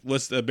fucking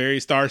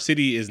Barry Star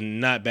City is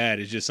not bad.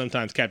 It's just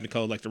sometimes Captain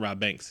Cold likes to rob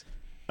banks.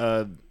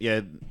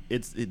 Yeah,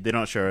 they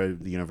don't share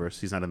the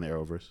universe. He's not in the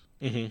Arrowverse.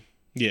 Mm-hmm.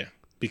 Yeah,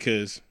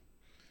 because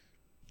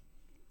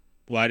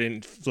why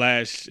didn't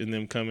Flash and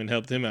them come and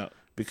help him out?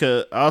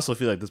 Because I also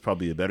feel like this is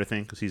probably a better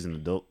thing because he's an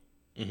adult,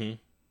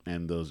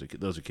 and those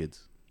are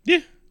kids.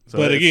 Yeah, so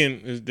but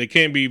again, they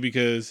can't be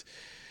because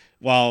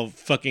while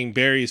fucking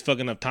Barry's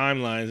fucking up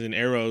timelines and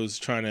Arrow's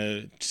trying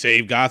to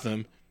save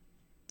Gotham,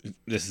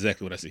 this is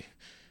exactly what I see.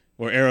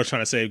 Where Arrow's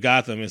trying to save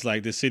Gotham, it's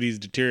like the city's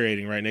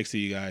deteriorating right next to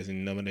you guys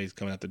and nobody's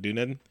coming out to do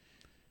nothing.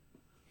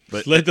 But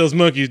just let those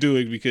monkeys do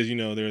it because, you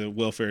know, they're the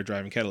welfare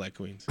driving Cadillac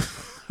queens.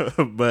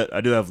 But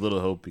I do have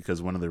little hope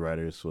because one of the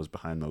writers was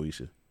behind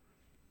Moesha.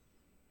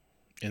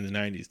 In the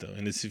 90s, though.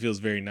 And this feels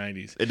very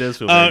 90s. It does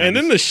feel very 90s. And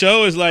then the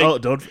show is like... Oh,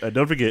 don't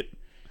forget...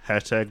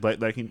 Hashtag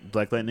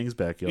Black Lightning is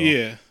back, y'all.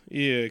 Yeah,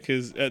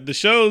 because the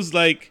show's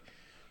like,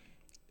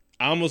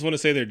 I almost want to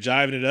say they're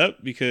jiving it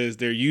up because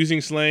they're using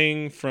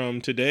slang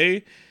from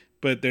today,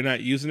 but they're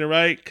not using it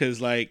right because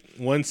like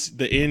once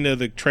the end of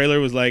the trailer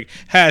was like,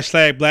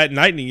 hashtag Black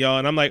Lightning, y'all.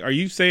 And I'm like, are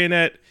you saying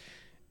that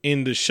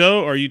in the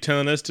show or are you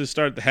telling us to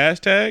start the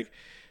hashtag?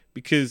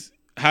 Because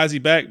how's he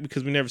back?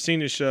 Because we never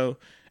seen this show.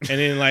 And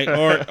then like,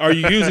 or are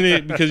you using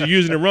it because you're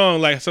using it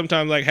wrong? Like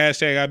sometimes like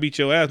hashtag I beat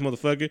your ass,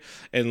 motherfucker.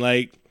 And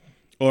like,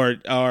 or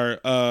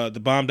the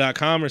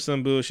bomb.com or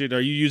some bullshit.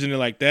 Are you using it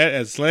like that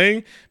as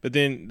slang? But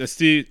then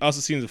the also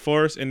seems a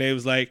force, and they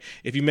was like,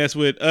 if you mess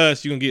with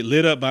us, you're going to get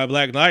lit up by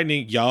Black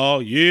Lightning.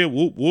 Y'all, yeah,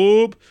 whoop,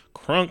 whoop,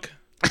 crunk.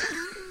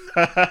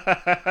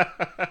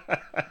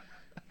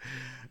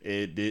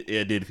 It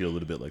did feel a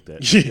little bit like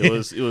that. Yeah.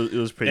 It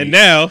was pretty. And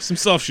now, some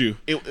soft shoe.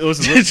 It was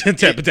a little,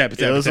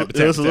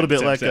 it was a little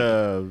bit like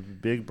a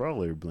Big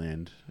Brawler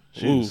blend.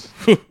 Ooh.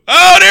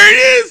 Oh, there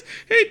it is.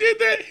 He did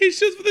that. He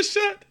shoots for the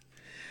shot.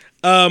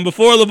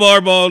 Before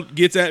LeVar Ball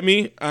gets at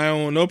me, I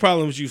don't want no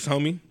problem with you,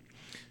 homie.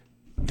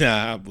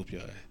 Nah, I'll whoop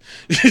your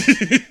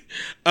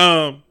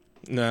ass.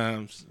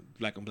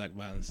 Black on black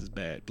violence is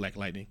bad. Black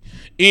Lightning.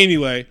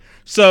 Anyway,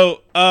 so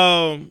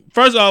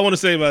first of all, I want to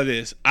say about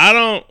this. I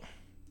don't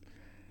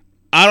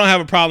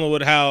have a problem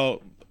with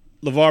how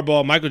LeVar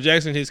Ball, Michael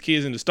Jackson, his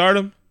kids into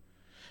stardom.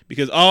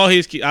 Because all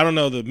his kids, I don't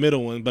know the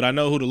middle one, but I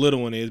know who the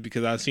little one is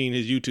because I've seen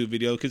his YouTube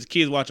video because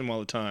kids watch him all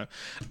the time.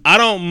 I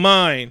don't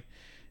mind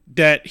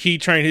that he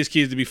trained his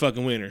kids to be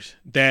fucking winners.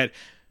 That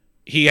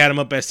he had them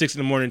up at 6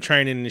 a.m.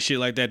 training and shit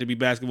like that to be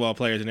basketball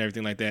players and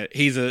everything like that.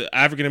 He's an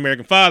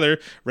African-American father,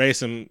 raised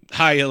some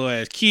high yellow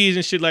ass kids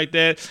and shit like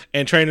that,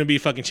 and trained them to be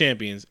fucking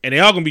champions. And they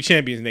all gonna be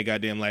champions in their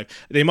goddamn life.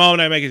 They might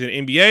not make it to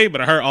the NBA, but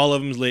I heard all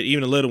of them's lit,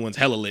 even the little ones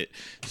hella lit.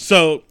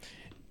 So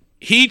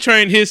he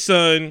trained his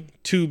son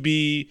to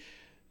be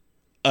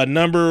a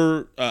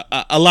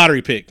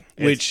lottery pick,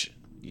 which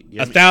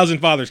 1,000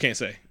 fathers can't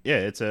say.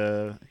 Yeah,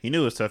 he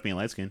knew it was tough being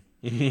light skinned.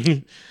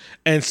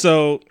 And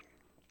so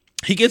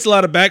he gets a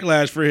lot of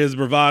backlash for his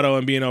bravado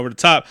and being over the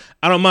top.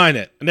 I don't mind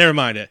that. I never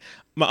mind that.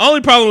 My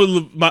only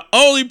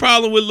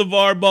problem with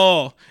LeVar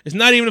Ball is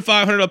not even a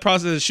 $500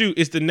 process to shoot.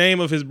 It's the name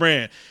of his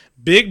brand.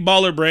 Big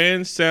Baller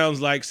Brand sounds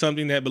like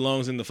something that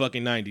belongs in the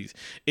fucking 90s.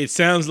 It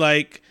sounds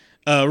like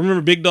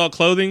remember Big Dog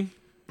Clothing,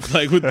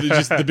 like with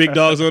just the big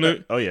dogs on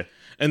it. Oh yeah.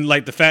 And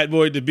like the Fat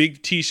Boy, the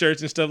big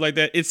T-shirts and stuff like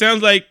that. It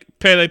sounds like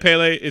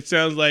Pele. It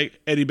sounds like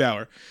Eddie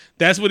Bauer.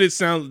 That's what it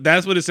sounds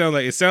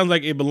like. It sounds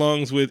like it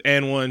belongs with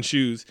And1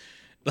 shoes.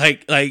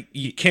 Like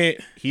you can't.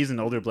 He's an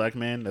older black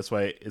man. That's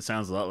why it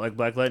sounds a lot like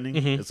Black Lightning.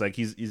 Mm-hmm. It's like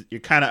you're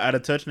kind of out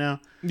of touch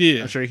now.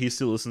 Yeah, I'm sure he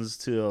still listens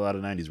to a lot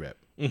of '90s rap.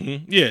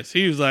 Mm-hmm. Yes,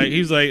 he was like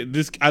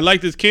this. I like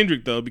this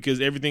Kendrick though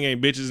because everything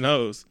ain't bitches and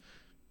hoes.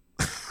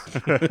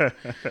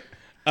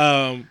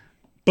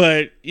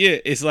 But yeah,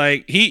 it's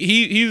like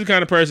he's the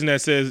kind of person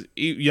that says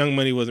Young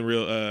Money wasn't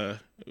real.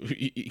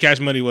 Cash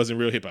Money wasn't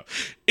real hip hop.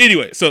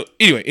 Anyway.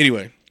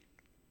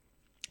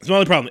 It's my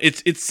only problem.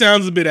 It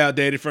sounds a bit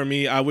outdated for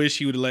me. I wish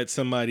he would have let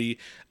somebody.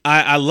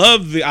 I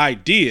love the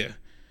idea.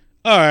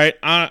 All right,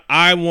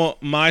 I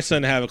want my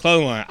son to have a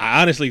clothing line.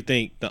 I honestly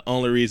think the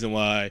only reason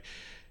why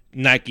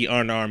Nike,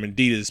 Under Armour, and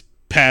Adidas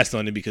passed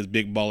on it because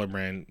Big Baller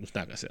Brand was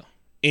not gonna sell.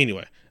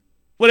 Anyway,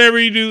 whatever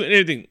you do,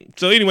 anything.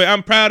 So anyway,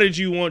 I'm proud that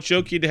you want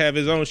your kid to have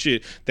his own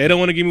shit. They don't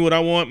want to give me what I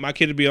want. My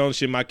kid to be on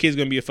shit. My kid's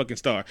gonna be a fucking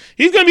star.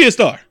 He's gonna be a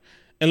star.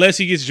 Unless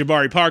he gets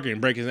Jabari Parker and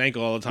break his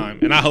ankle all the time.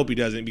 And I hope he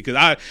doesn't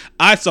because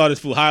I saw this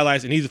fool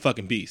highlights and he's a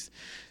fucking beast.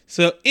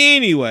 So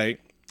anyway,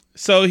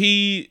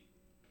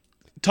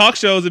 talk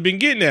shows have been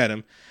getting at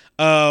him.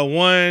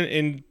 One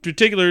in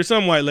particular,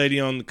 some white lady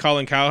on the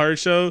Colin Cowherd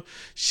show,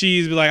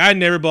 she's like, I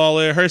never ball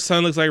it. Her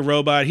son looks like a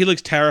robot. He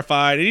looks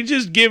terrified. And he's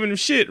just giving him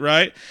shit,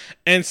 right?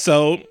 And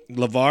so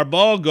LeVar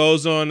Ball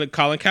goes on the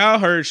Colin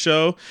Cowherd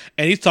show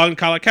and he's talking to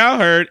Colin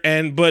Cowherd.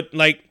 But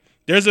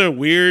there's a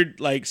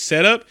weird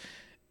setup.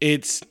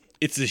 It's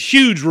a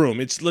huge room.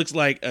 It looks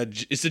like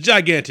it's a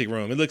gigantic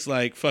room. It looks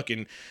like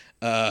fucking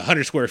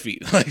 100 square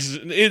feet.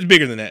 It's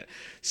bigger than that.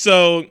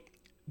 So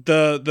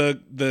the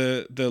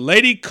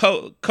lady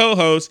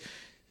co-host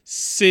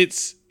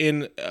sits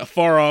in a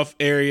far off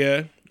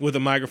area with a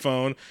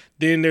microphone.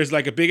 Then there's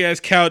a big ass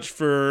couch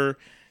for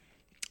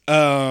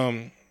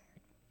the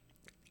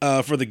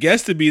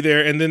guests to be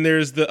there, and then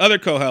there's the other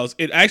co-host.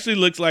 It actually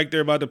looks like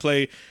they're about to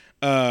play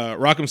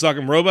Rock'em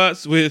Sock'em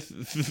Robots with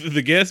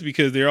the guests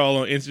because they're all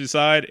on each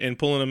side and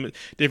pulling them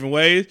different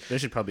ways. They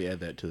should probably add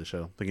that to the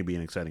show. I think it'd be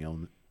an exciting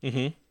element.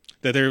 Mm-hmm.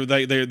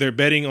 That they're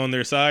betting on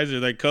their sides.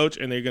 They're coach,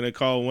 and they're gonna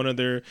call one of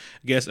their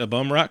guests a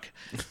bum rock.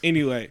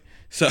 Anyway,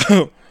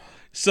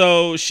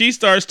 so she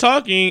starts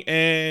talking,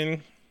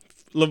 and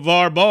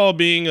LeVar Ball,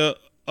 being a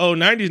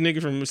 90s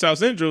nigga from South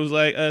Central, was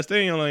like,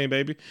 "Stay in your lane,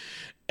 baby."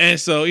 And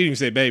so he didn't even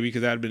say baby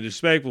because that'd been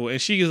disrespectful. And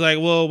she was like,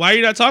 "Well, why are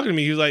you not talking to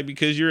me?" He was like,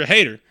 "Because you're a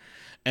hater.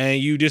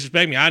 And you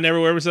disrespect me. I never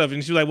wear my stuff."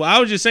 And she was like, "Well, I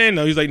was just saying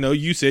though." He's like, "No,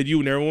 you said you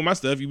would never wear my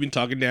stuff. You've been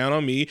talking down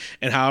on me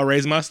and how I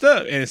raise my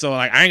stuff." And so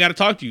I ain't got to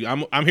talk to you.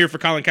 I'm here for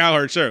Colin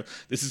Cowherd's show.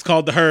 This is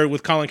called The Herd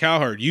with Colin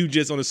Cowherd. You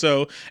just on the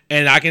show,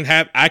 and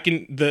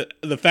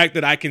the fact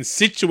that I can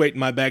situate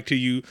my back to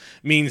you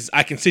means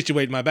I can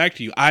situate my back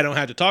to you. I don't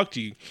have to talk to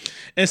you.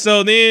 And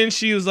so then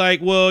she was like,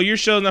 "Well, your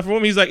show's not for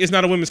women." He's like, "It's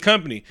not a women's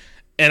company."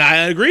 And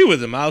I agree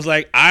with him. I was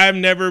like, I've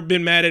never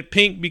been mad at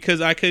Pink because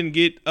I couldn't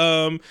get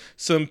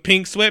some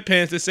pink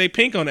sweatpants that say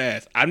pink on the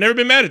ass. I've never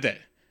been mad at that.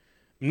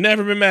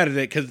 Never been mad at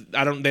that because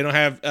they don't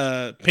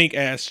have pink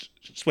ass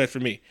sweat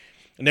for me.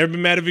 I've never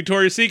been mad at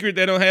Victoria's Secret.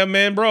 They don't have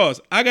man bras.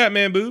 I got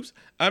man boobs.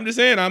 I'm just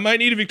saying I might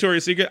need a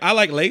Victoria's Secret. I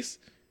like lace.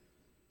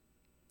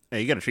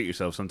 Hey, you got to treat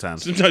yourself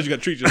sometimes. Sometimes you got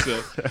to treat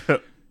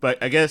yourself.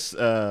 But I guess he's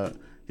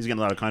getting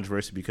a lot of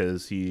controversy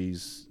because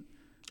he's...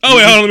 Oh,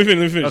 wait, hold on. Let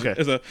me finish.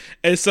 Okay.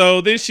 And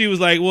so then she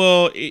was like,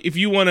 well, if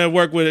you want to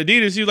work with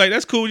Adidas, he was like,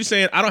 that's cool. You're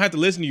saying I don't have to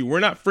listen to you.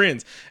 We're not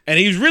friends. And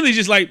he was really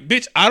just like,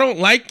 bitch, I don't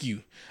like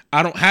you.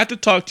 I don't have to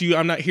talk to you.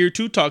 I'm not here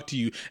to talk to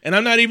you. And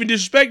I'm not even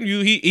disrespecting you.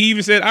 He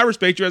even said, I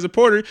respect you as a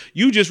reporter.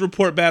 You just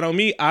report bad on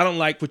me. I don't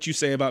like what you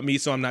say about me,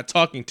 so I'm not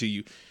talking to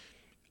you.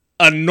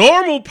 A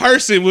normal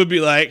person would be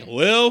like,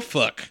 well,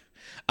 fuck.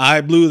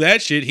 I blew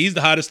that shit. He's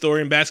the hottest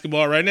story in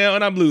basketball right now,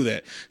 and I blew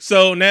that.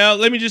 So now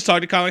let me just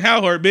talk to Colin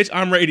Cowherd. Bitch,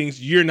 I'm ratings.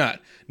 You're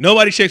not.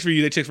 Nobody checks for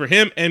you. They check for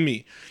him and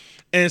me.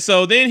 And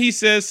so then he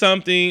says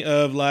something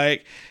of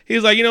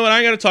he's like, you know what? I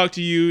ain't got to talk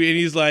to you. And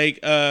he's like,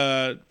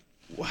 how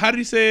did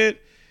he say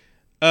it?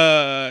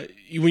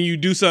 When you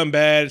do something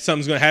bad,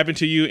 something's going to happen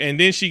to you. And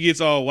then she gets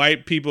all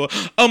white people.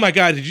 Oh my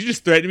God, did you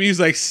just threaten me? He's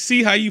like,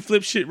 see how you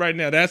flip shit right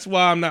now. That's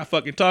why I'm not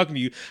fucking talking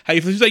to you. How you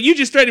flip? He's like, you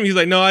just threatened me. He's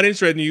like, no, I didn't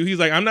threaten you. He's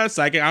like, I'm not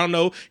psychic. I don't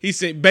know. He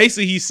said,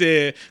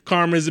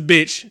 karma is a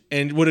bitch.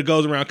 And what it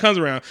goes around comes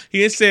around. He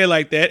didn't say it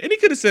like that. And he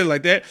could have said it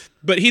like that.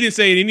 But he didn't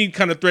say it in any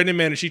kind of threatening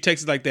manner. She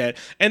texts it like that.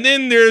 And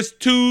then there's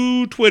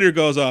Twitter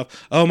goes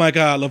off. Oh my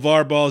God,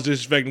 LeVar Ball is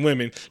disrespecting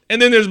women.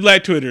 And then there's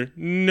Black Twitter.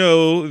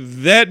 No,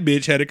 that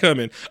bitch had it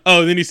coming.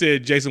 Oh, and then he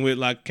said Jason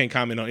Whitlock can't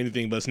comment on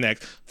anything but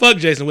snacks. Fuck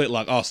Jason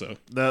Whitlock also.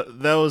 That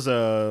was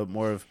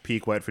more of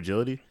peak white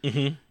fragility.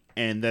 Mm-hmm.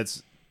 And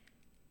that's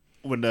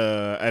when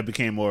I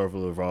became more of a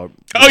LeVar.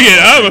 Oh yeah,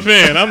 I'm a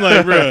fan. I'm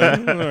like, bro,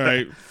 all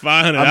right,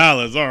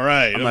 $500, all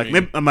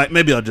right.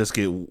 Maybe I'll just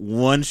get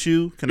one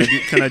shoe. Can I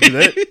do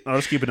that? I'll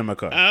just keep it in my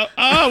car.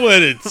 I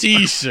want a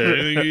T-shirt.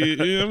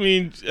 I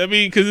mean,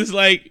 because it's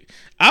like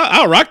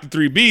I'll rock the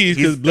 3Bs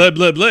because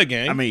blood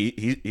gang. I mean,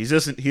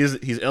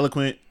 he's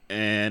eloquent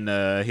and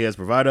he has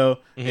bravado,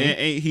 and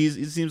he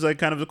seems like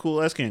kind of a cool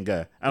Alaskan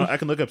guy. I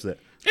can look up to that.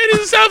 And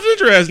he's a South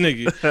Central ass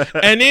nigga.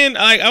 And then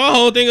my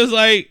whole thing was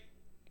like,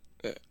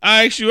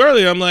 I asked you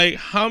earlier, I'm like,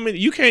 how many?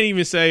 You can't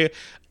even say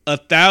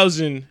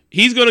 1,000.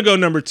 He's going to go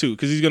number 2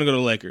 because he's going to go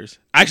to Lakers.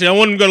 Actually, I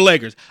want him to go to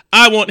Lakers.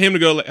 I want him to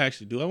go.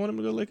 Actually, do I want him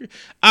to go to Lakers?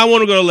 I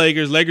want him to go to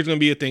Lakers. Lakers going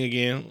to be a thing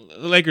again.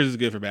 Lakers is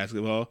good for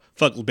basketball.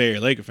 Fuck Barry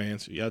Laker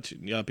fans. Y'all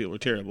people are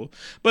terrible.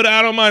 But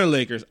I don't mind the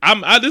Lakers.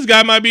 This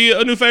guy might be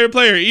a new favorite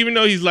player, even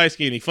though he's light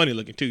skinned. He's funny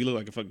looking too. He look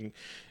like a fucking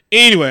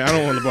Anyway, I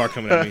don't want LeVar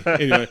coming at me.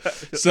 Anyway,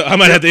 so I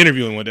might have to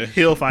interview him one day.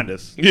 He'll find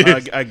us.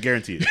 Yes. I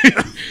guarantee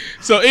it.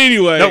 So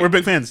anyway, No, we're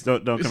big fans.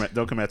 Don't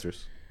come after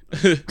us.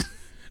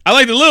 I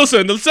like the little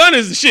son. The son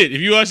is the shit. If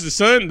you watch the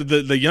son,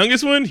 the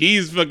youngest one,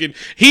 he's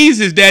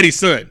his daddy's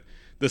son.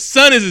 The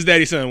son is his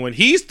daddy's son. When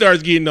he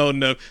starts getting old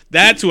enough,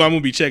 that's who I'm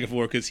gonna be checking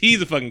for because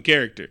he's a fucking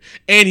character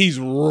and he's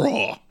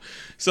raw.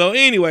 So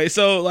anyway,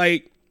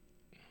 like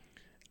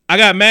I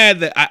got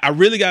mad that I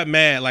really got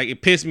mad. Like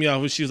it pissed me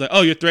off when she was like,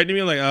 "Oh, you're threatening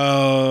me." I'm like,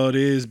 "Oh,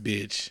 this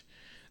bitch."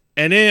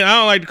 And then I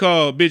don't like to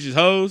call bitches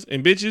hoes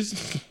and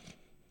bitches.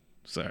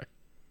 Sorry,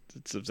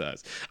 it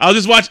subsides. I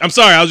was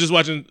just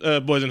watching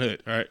Boys in the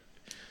Hood. All right.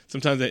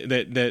 Sometimes that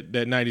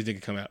 90s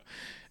nigga come out.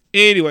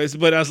 Anyways,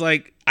 but I was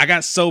like, I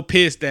got so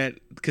pissed that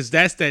because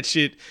that's that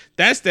shit.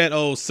 That's that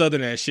old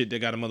southern ass shit that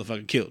got a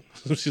motherfucker killed.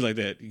 Some shit like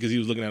that because he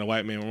was looking at a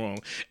white man wrong,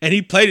 and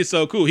he played it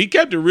so cool. He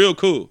kept it real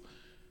cool,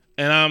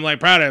 and I'm like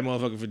proud of that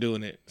motherfucker for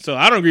doing it. So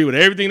I don't agree with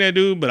everything that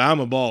dude, but I'm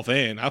a Ball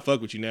fan. I fuck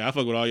with you now. I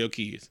fuck with all your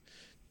kids.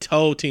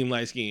 Toe team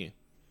light skin.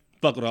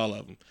 Fuck with all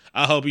of them.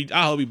 I hope he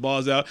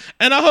balls out,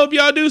 and I hope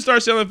y'all do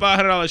start selling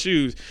 $500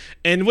 shoes.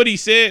 And what he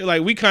said,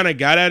 like we kind of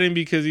got at him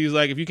because he was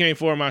like, if you can't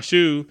afford my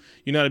shoe,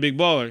 you're not a big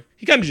baller.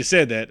 He kind of just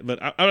said that, but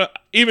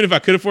even if I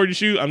could afford your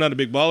shoe, I'm not a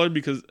big baller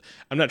because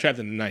I'm not trapped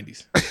in the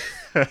 90s.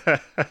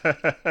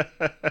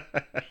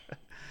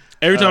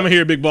 Every time I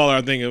hear a big baller,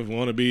 I think of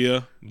 "Wanna Be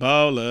a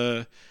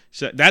Baller."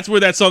 That's where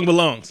that song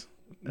belongs.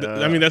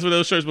 I mean, that's where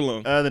those shirts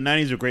belong. The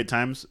 90s were great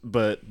times,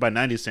 but by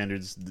 90s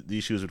standards,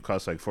 these shoes would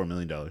cost like $4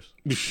 million.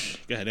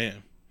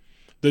 Goddamn.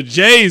 The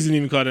Jays didn't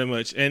even cost that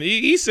much. And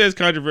he says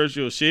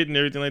controversial shit and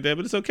everything like that,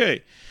 but it's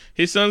okay.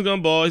 His son's going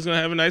to ball. He's going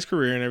to have a nice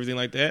career and everything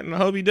like that, and I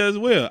hope he does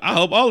well. I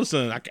hope all the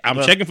sons. I'm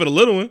checking for the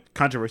little one.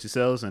 Controversy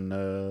sells, and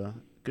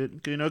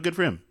good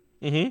for him.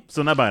 Mm-hmm.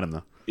 Still not buying them,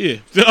 though. Yeah.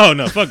 Oh,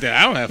 no, fuck that.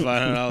 I don't have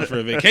 $500 for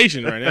a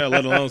vacation right now,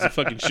 let alone some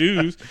fucking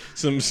shoes,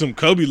 some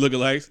Kobe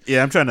lookalikes.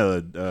 Yeah, I'm trying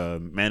to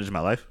manage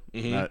my life,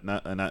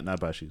 not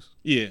buy shoes.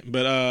 Yeah,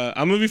 but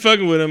I'm going to be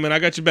fucking with him, and I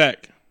got your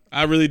back.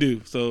 I really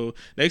do. So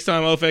next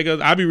time Ofe goes,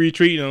 I'll be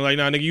retweeting. I'm like,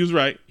 nah, nigga, you was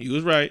right. You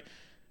was right.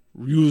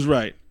 You was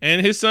right.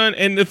 And his son,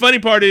 and the funny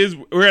part is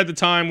we're at the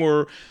time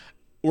where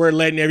we're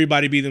letting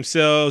everybody be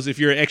themselves. If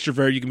you're an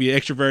extrovert, you can be an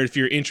extrovert. If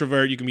you're an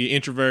introvert, you can be an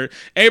introvert.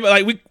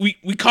 Everybody, like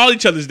we call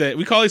each other's that.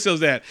 We call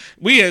ourselves that.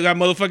 We got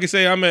motherfuckers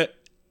say I'm an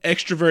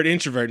extrovert,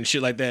 introvert, and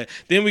shit like that.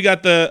 Then we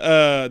got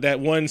the that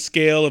one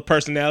scale of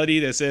personality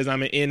that says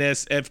I'm an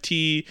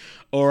NSFT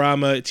or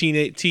I'm a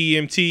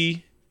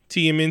TMT,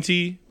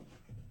 TMNT,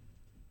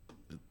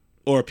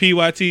 or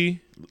PYT.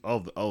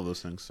 All of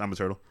those things. I'm a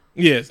turtle.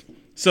 Yes.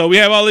 So we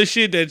have all this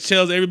shit that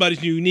tells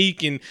everybody's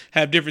unique and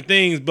have different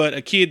things, but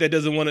a kid that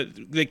doesn't want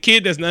to, the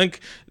kid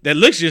that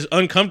looks just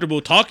uncomfortable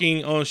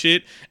talking on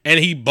shit, and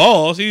he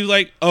balls. He's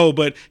like, oh,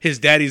 but his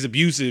daddy's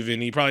abusive,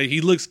 and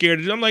he looks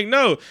scared. I'm like,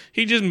 no,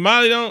 he just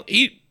mildly don't.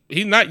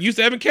 He's not used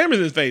to having cameras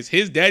in his face.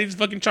 His daddy's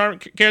fucking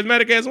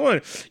charismatic ass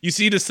one. You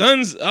see the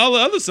sons, all the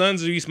other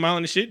sons are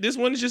smiling and shit. This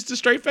one is just a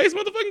straight face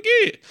motherfucking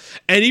kid.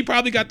 And he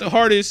probably got the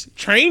hardest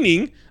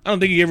training. I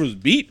don't think he ever was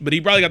beat, but he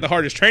probably got the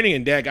hardest training,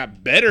 and dad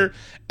got better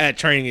at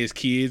training his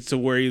kids to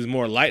where he was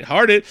more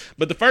lighthearted.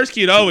 But the first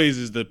kid always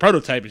is the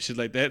prototype and shit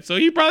like that. So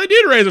he probably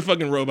did raise a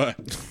fucking robot.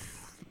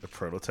 The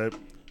prototype?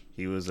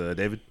 He was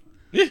David?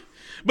 Yeah.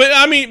 But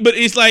I mean, but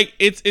it's like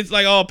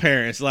like all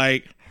parents.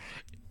 Like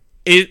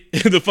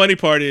the funny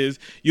part is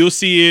you'll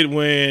see it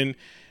when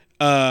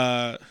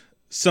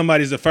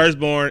somebody's the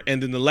firstborn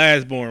and then the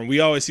lastborn. We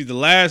always see the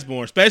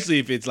lastborn, especially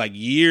if it's like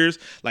years,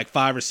 like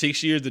 5 or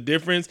 6 years, the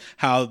difference,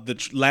 how the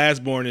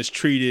lastborn is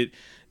treated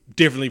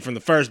differently from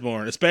the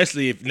firstborn,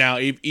 especially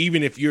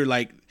even if you're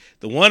like,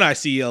 the one I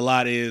see a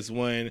lot is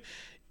when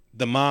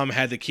the mom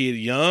had the kid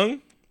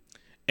young,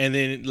 and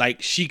then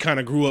like she kind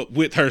of grew up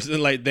with her,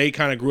 like they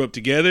kind of grew up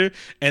together,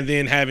 and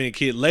then having a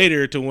kid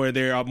later to where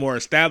they're more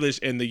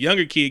established, and the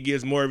younger kid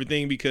gets more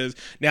everything because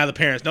now the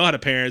parents know how to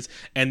parents,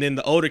 and then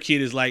the older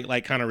kid is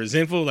like kind of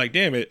resentful, like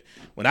damn it,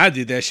 when I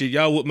did that shit,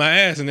 y'all whooped my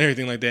ass and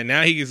everything like that.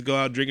 Now he gets to go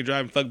out, drink and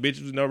drive and fuck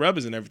bitches with no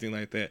rubbers and everything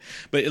like that.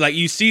 But like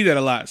you see that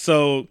a lot.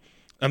 So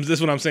this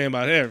is what I'm saying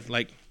about her.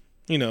 Like,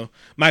 you know,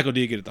 Michael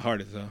did get it the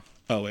hardest though.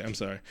 Oh wait, I'm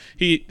sorry.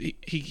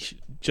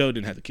 Joe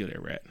didn't have to kill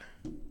that rat.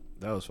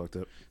 That was fucked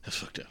up. That's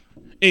fucked up.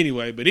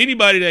 Anyway, but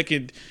anybody that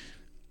could,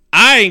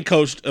 I ain't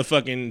coached a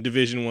fucking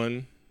Division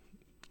I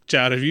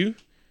child. Have you?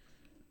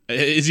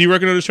 Is he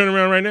working on his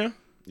turnaround right now?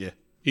 Yeah.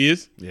 He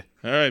is? Yeah.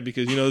 All right,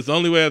 because you know it's the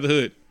only way out of the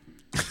hood.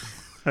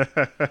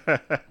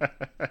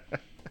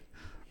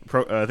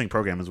 I think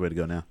programming's the way to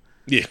go now.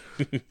 Yeah.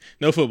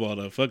 No football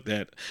though. Fuck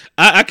that.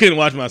 I couldn't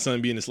watch my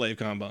son be in the slave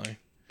combine.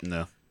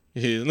 No.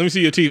 Yeah, let me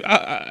see your teeth.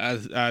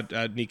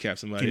 I kneecap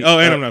somebody. And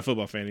I'm not a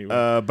football fan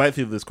anymore. Bite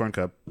through this corn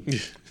cup.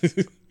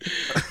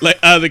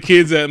 Like the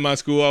kids at my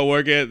school I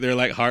work at, they're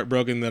like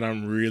heartbroken that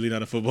I'm really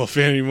not a football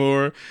fan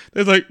anymore.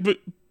 They're like,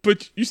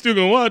 but you still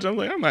gonna watch? I'm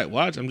like, I might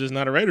watch. I'm just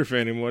not a Raider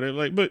fan anymore. They're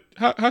like, but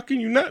how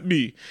can you not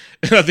be?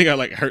 And I think I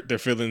like hurt their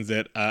feelings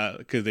that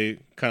because they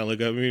kind of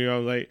look up at me. I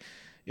was like,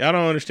 Y'all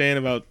don't understand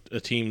about a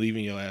team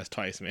leaving your ass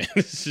twice, man.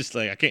 It's just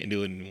like I can't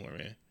do it anymore,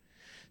 man.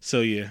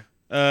 So yeah,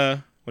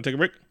 want to take a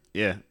break?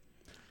 Yeah,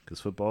 because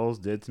football's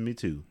dead to me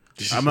too.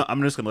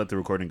 I'm just gonna let the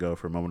recording go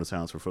for a moment of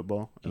silence for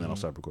football, and then I'll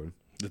stop recording.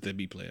 Let that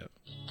beat play out.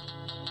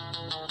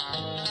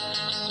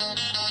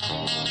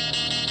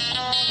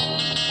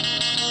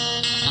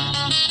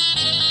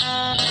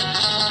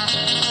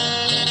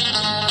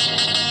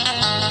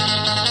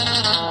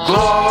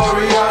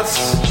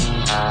 Glorious,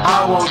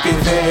 I won't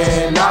give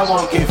in, I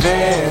won't give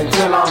in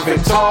till I'm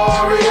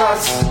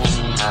victorious.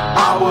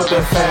 I will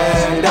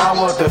defend,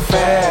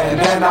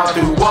 and I'll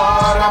do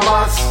what I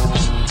must.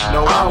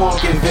 No, I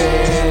won't give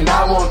in,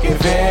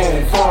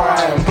 for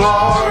I am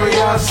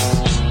glorious.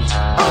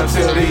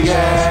 Until the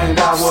end,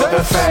 I will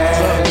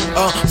defend.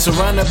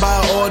 Surrounded by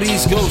all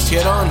these ghosts,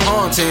 yet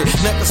unhaunted.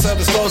 Necklace of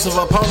explosive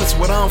opponents,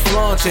 what I'm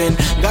flaunting.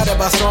 Guided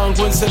by strong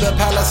winds to the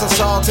palace of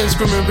Sultan.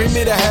 Screaming, bring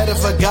me the head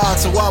of a god,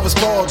 so I was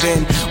called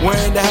in. Where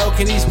in the hell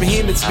can these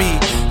behemoths be?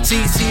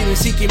 Teasing,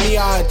 seeking me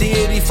our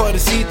deity for the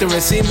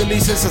seethering. Seemingly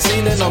since I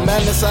seen it, no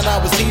madness, and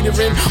I was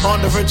teetering.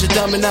 On the verge of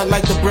dumbing out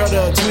like the brother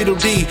of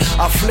Tweedledee.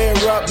 I flare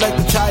up like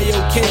the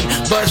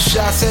Kaioken. Bust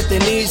shots at the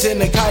knees and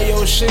the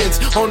Kaio shins.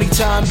 Only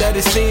time that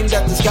it seemed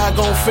that this guy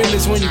gon'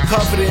 finish when you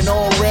covered in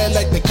all red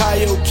like the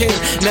Kaioken.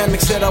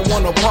 Namek said I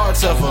want no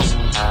parts of him.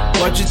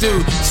 What'd you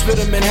do? Split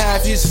him in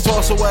half, use his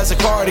torso as a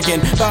cardigan.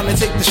 Bound to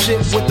take the ship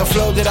with the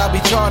flow that I be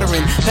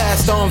chartering.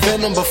 Passed on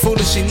venom, but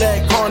foolishly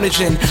let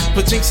carnage in.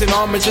 Put jinx in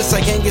armor just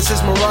like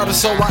Angus's marauder.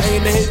 So I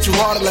aim to hit you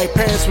harder like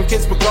parents when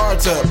kids put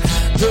guards up.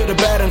 Good or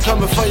bad, I'm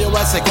coming for your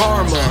ass like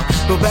karma.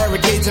 Build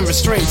barricades and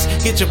restraints,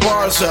 get your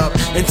bars up.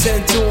 And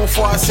 10 to them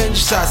before I send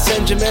you shots.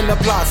 Send your men the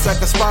plots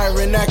like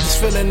aspiring actors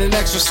filling in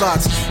extra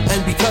slots.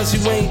 And because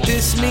you ain't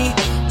this me,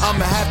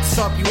 I'ma have to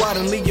stomp you out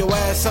and leave your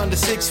ass under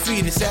 6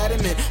 feet. It's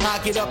adamant. I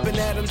get up and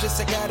at them just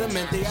like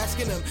adamant. They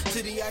asking them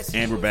to the ice.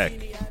 And we're back.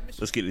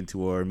 Let's get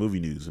into our movie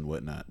news and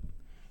whatnot.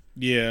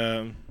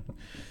 Yeah.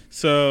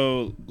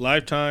 So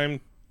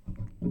Lifetime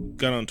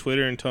got on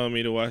Twitter and told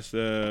me to watch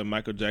the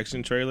Michael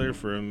Jackson trailer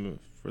for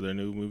their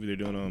new movie they're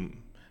doing on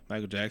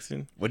Michael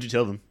Jackson. What'd you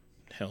tell them?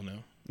 Hell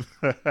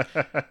no.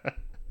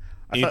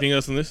 Anything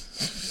else on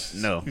this?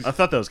 No, I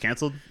thought that was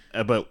canceled,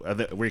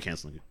 but we're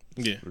canceling it.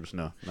 Yeah, we're just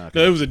no,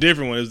 it was a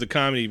different one. It was the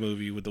comedy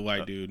movie with the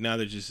white dude. Now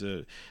they're just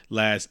a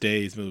Last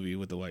Days movie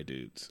with the white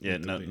dudes. Yeah,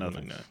 no,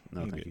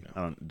 thank you.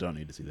 I don't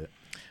need to see that.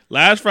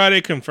 Last Friday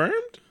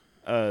confirmed.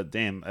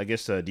 Damn. I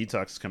guess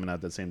Detox is coming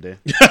out that same day.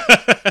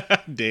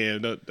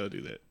 Damn, don't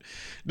do that.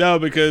 No,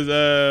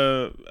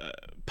 because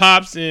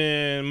Pops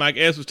and Mike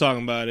S was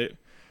talking about it,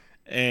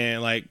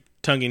 and like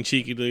tongue in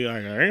cheekily,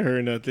 like I ain't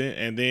heard nothing.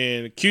 And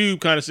then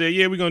Cube kind of said,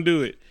 "Yeah, we're gonna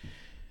do it."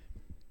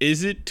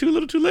 Is it too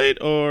little, too late,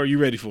 or are you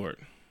ready for it?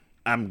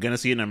 I'm gonna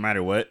see it no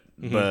matter what,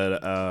 but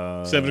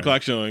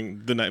 7:00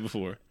 showing the night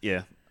before.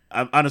 Yeah,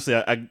 honestly,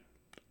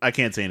 I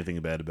can't say anything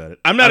bad about it.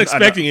 I'm not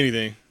expecting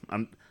anything.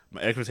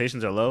 My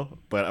expectations are low,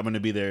 but I'm gonna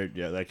be there.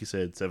 Yeah, like you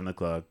said,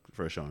 7:00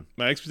 for a showing.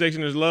 My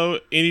expectation is low.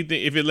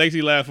 Anything if it makes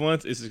you laugh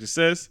once, it's a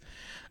success.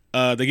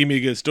 They give me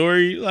a good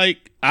story.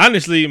 Like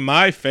honestly,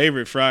 my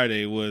favorite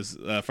Friday was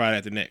Friday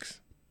After Next.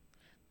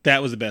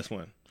 That was the best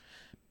one.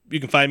 You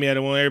can fight me at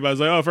it one. Everybody's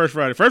like, "Oh, First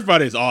Friday." First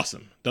Friday is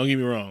awesome. Don't get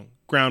me wrong.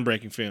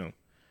 Groundbreaking film.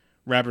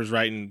 Rappers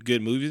writing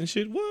good movies and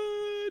shit.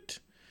 What?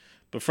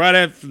 But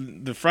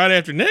the Friday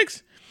After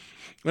Next,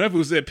 when that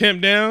fool said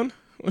 "pimp down,"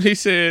 when he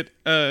said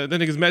that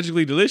nigga's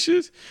magically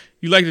delicious.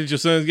 You like that your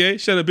son's gay?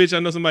 Shut up, bitch. I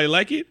know somebody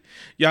like it.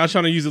 Y'all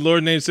trying to use the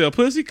Lord's name to sell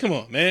pussy? Come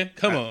on, man.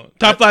 Come on.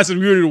 Top 5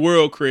 celebrity of the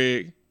world,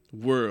 Craig.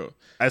 World.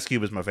 Ice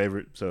Cube is my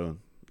favorite, so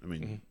I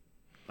mean,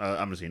 I'm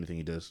gonna see anything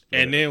he does.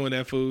 And then when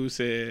that fool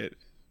said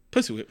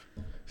 "pussy whip,"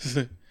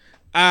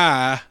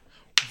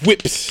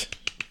 whips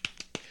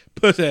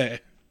pussy.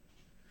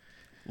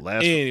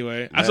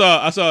 Anyway, I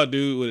saw a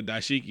dude with a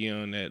dashiki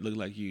on that looked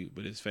like you,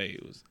 but his fade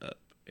was up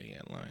and he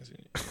had lines in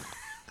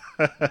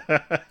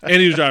it.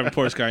 And he was driving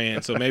Porsche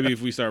Cayenne, so maybe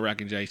if we start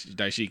rocking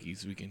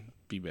dashikis, we can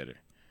be better.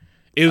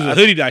 It was a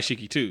hoodie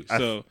dashiki too,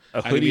 so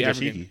a hoodie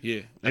dashiki.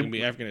 Yeah, I can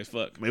be African as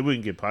fuck. Maybe we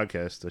can get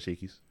podcast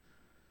dashikis.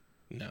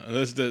 No,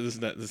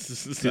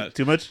 that's not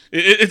too much.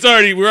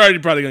 We're already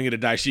probably gonna get a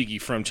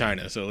dashiki from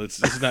China, so let's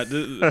not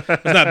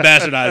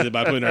bastardize it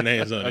by putting our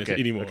names on it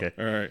anymore. Okay.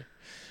 All right,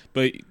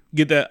 but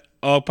get that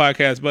all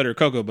podcast butter,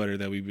 cocoa butter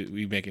that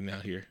we making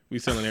out here. We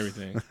selling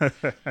everything.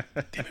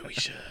 Damn it, we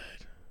should.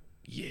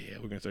 Yeah,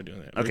 we're gonna start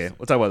doing that. Okay,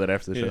 we'll talk about that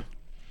after the show.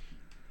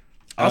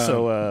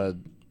 Also,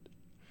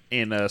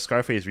 in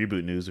Scarface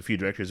reboot news, a few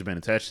directors have been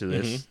attached to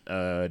this.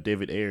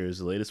 David Ayer is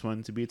the latest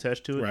one to be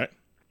attached to it. Right.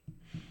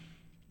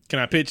 Can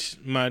I pitch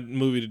my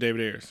movie to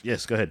David Ayers?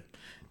 Yes, go ahead.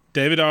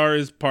 David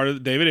Ayers is part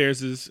of David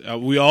Ayers is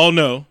we all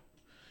know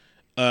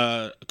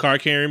a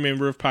card carrying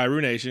member of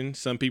Pyru Nation.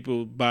 Some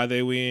people buy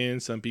their way in,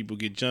 some people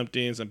get jumped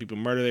in, some people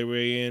murder their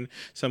way in,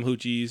 some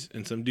hoochies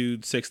and some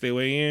dudes sex their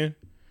way in.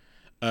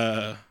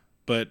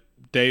 But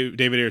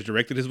David Ayers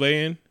directed his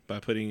way in by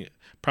putting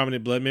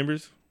prominent blood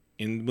members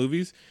in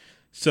movies.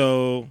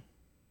 So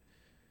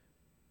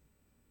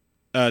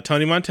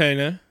Tony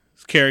Montana's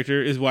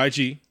character is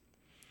YG.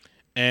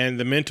 And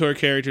the mentor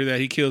character that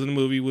he kills in the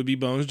movie would be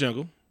Bones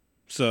Jungle.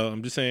 So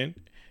I'm just saying.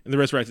 And the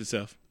rest writes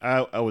itself.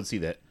 I would see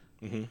that.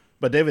 Mm-hmm.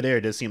 But David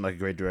Ayer does seem like a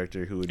great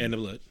director who would And the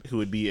blood. Who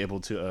would be able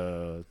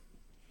to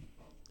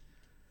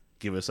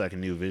give us like a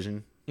new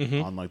vision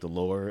on like the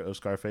lore of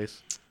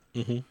Scarface.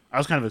 Mm-hmm. I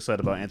was kind of excited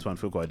about Antoine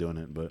Fuqua doing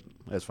it, but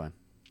that's fine.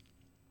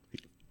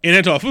 In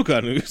Antoine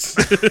Fuqua news,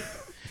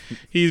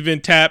 he's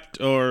been tapped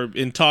or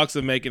in talks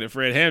of making a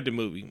Fred Hampton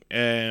movie.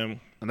 And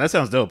that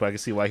sounds dope. I can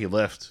see why he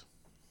left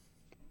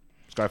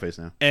Scarface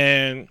now.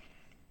 And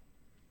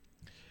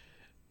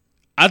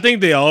I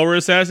think they all were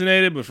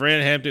assassinated, but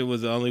Fred Hampton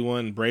was the only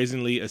one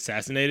brazenly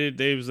assassinated.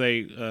 They was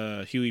like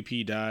Huey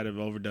P. died of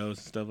overdose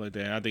and stuff like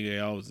that. I think they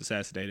all was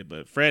assassinated,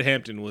 but Fred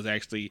Hampton was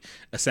actually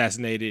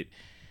assassinated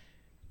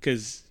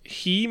because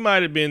he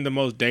might have been the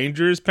most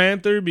dangerous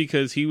Panther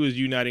because he was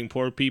uniting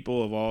poor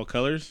people of all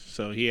colors.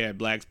 So he had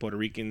blacks, Puerto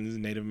Ricans,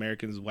 Native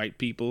Americans, white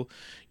people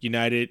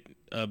united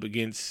up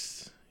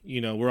against,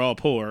 we're all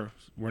poor.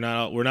 We're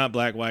not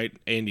black, white,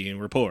 Indian.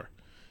 We're poor.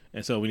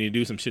 And so we need to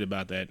do some shit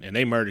about that. And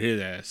they murdered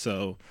his ass.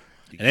 And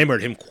they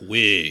murdered him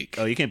quick.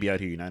 Oh, you can't be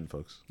out here uniting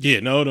folks. Yeah,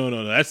 no.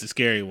 That's the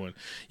scary one.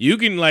 You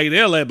can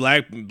they'll let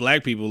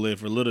black people live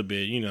for a little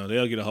bit.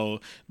 They'll get a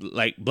whole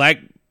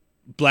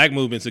black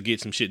movements will get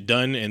some shit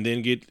done and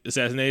then get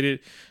assassinated.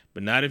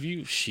 But not if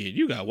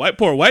you got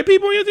poor white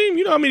people on your team.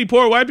 You know how many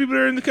poor white people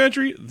are in the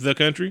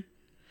country?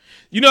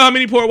 You know how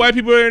many poor white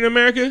people are in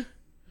America?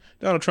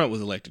 Donald Trump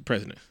was elected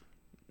president.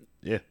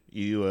 Yeah,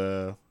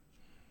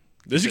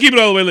 Let's just keep it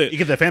all the way lit. You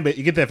get that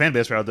fan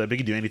base route up, they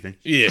can do anything.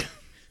 Yeah,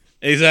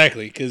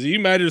 exactly. Because you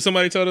imagine if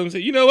somebody told them, say,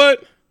 you know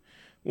what?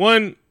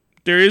 One,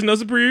 there is no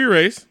superior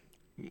race.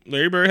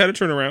 Larry Bird had a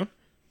turnaround.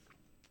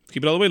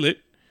 Keep it all the way lit.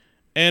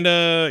 And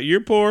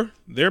you're poor.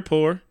 They're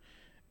poor.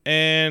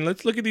 And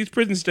let's look at these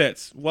prison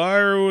stats. Why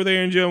are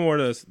they in jail more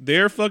than us?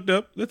 They're fucked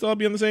up. Let's all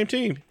be on the same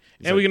team.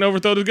 And we can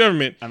overthrow this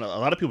government. I know a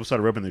lot of people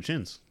started rubbing their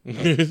chins.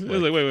 It was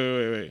like,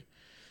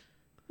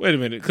 wait a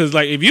minute. Because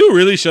if you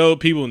really show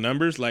people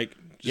numbers,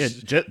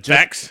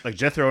 facts, like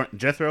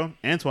Jethro,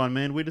 Antoine,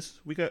 man, we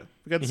got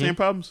the same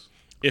problems.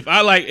 If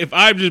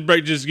I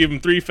just give them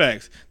 3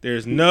 facts,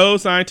 there's no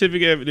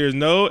scientific evidence, there's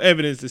no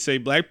evidence to say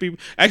black people.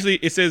 Actually,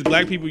 it says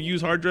black people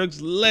use hard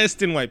drugs less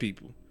than white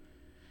people,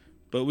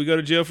 but we go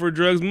to jail for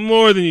drugs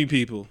more than you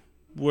people.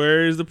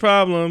 Where is the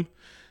problem?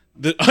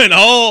 And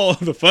all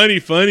the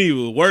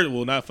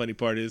not funny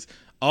part is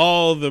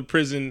all the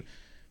prison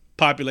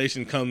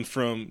population comes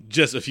from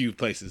just a few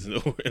places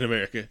in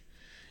America.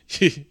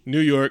 New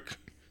York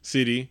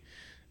City,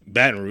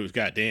 Baton Rouge,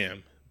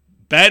 goddamn.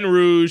 Baton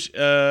Rouge,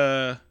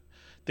 I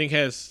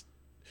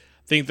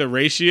think the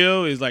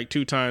ratio is like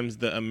 2 times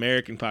the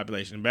American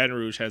population. Baton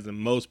Rouge has the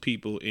most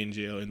people in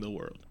jail in the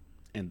world.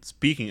 And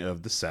speaking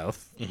of the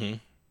South,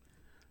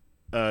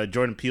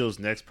 Jordan Peele's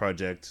next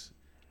project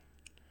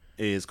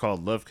is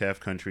called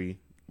Lovecraft Country,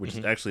 which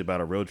is actually about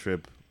a road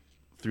trip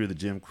through the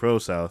Jim Crow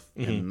South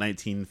in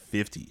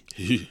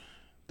 1950.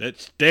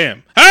 That's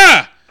damn.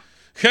 Ah!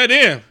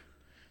 Goddamn.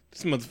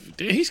 This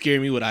motherfucker, he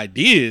scared me with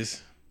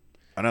ideas.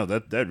 I know,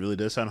 that really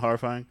does sound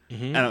horrifying.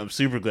 And I'm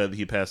super glad that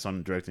he passed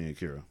on directing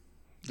Akira.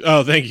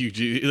 Oh, thank you,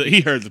 G.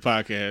 He heard the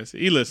podcast.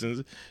 He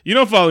listens. You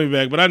don't follow me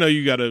back, but I know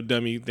you got a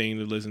dummy thing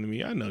to listen to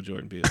me. I know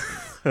Jordan Peele.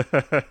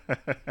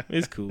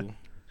 It's cool.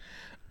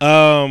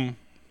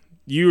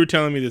 You were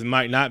telling me this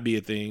might not be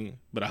a thing,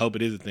 but I hope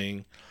it is a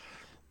thing.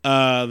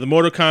 The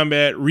Mortal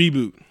Kombat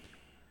reboot.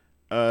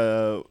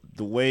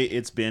 The way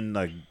it's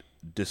been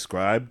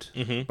described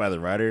by the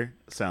writer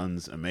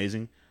sounds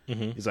amazing.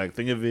 He's like,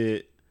 think of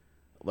it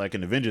like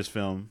an Avengers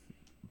film,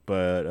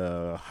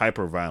 but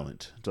hyper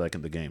violent, like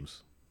in the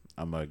games.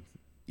 I'm like,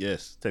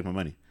 yes, take my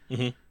money.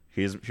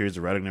 Here's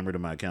the routing number to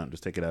my account.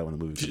 Just take it out when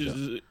the movie comes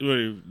out.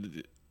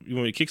 You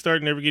want me to kickstart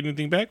and never get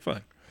anything back?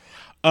 Fine.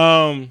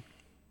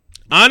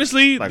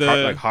 Honestly,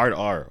 hard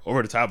R,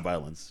 over the top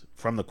violence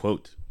from the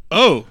quote.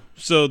 Oh,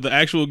 so the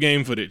actual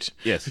game footage.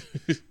 Yes.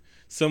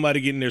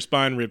 Somebody getting their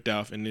spine ripped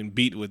off and then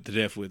beat to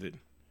death with it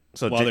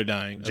while they're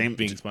dying of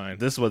being spine.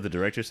 This is what the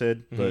director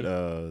said,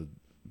 but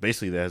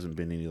basically there hasn't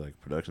been any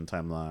production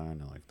timeline.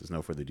 There's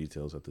no further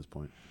details at this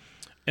point.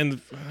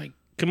 And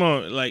come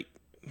on,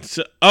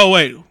 oh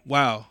wait,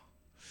 wow,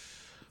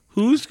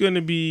 who's going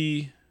to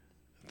be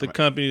the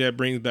company that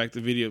brings back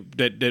the video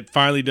that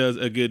finally does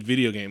a good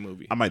video game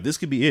movie? I'm like, this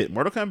could be it.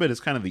 Mortal Kombat is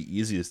kind of the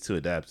easiest to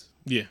adapt.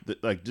 Yeah,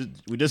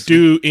 we just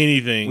do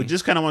anything. We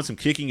just kind of want some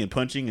kicking and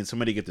punching and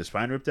somebody get their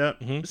spine ripped out.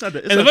 It's not.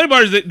 The funny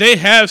part is that they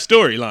have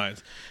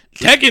storylines.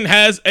 Tekken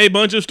has a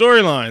bunch of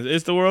storylines.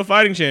 It's the World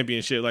Fighting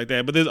Championship like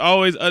that, but there's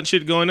always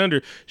shit going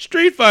under.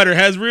 Street Fighter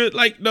has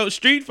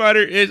Street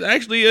Fighter is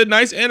actually a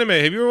nice anime.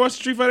 Have you ever watched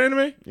Street Fighter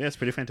anime? Yeah, it's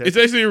pretty fantastic. It's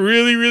actually a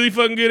really, really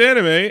fucking good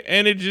anime,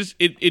 and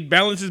it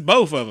balances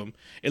both of them.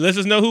 It lets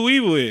us know who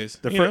evil is.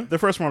 The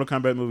first Mortal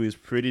Kombat movie is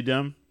pretty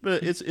dumb,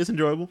 but it's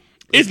enjoyable.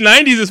 It's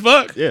 90s as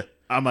fuck. Yeah.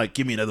 I'm like,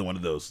 give me another one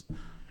of those.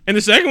 And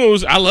the second one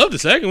I love the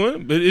second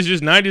one, but it's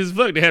just 90s as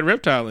fuck. They had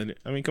Reptile in it.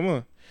 I mean, come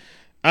on.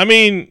 I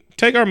mean,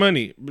 take our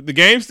money. The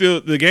game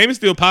is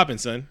still popping,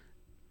 son.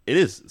 It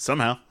is,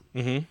 somehow.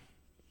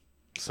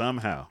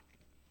 Somehow.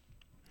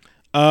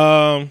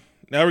 Now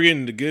we're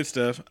getting to good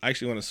stuff. I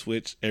actually want to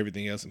switch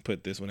everything else and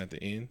put this one at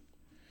the end.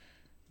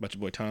 About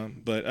your boy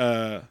Tom.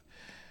 But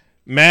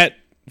Matt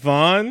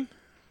Vaughn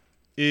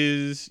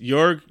is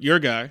your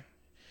guy.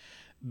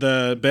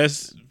 The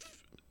best,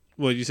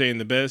 what you saying,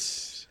 the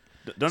best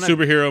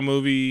superhero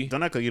movie.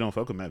 Don't act like you don't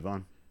fuck with Matt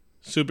Vaughn.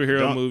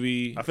 Superhero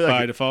movie I feel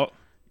like by default.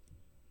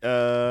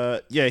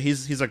 Yeah,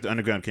 he's like the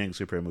underground king of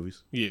superhero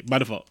movies. Yeah, by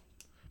default.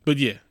 But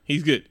yeah,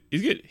 he's good.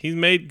 He's good. He's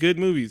made good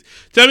movies.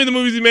 Tell me the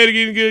movies he made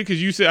again good,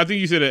 because I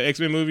think you said an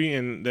X-Men movie,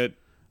 and that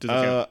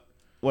doesn't count.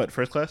 What,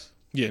 First Class?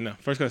 Yeah, no,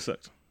 First Class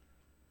sucks.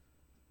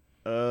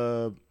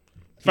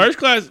 First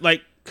Class,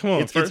 like, come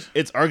on.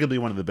 It's arguably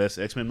one of the best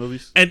X-Men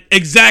movies. And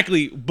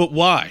exactly, but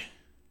why?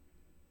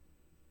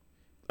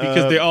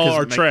 Because they all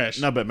are trash.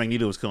 No, but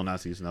Magneto was killing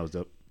Nazis, and that was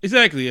dope.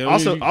 Exactly.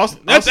 That's a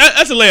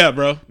layup,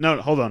 bro.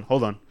 No, hold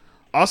on.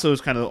 Also,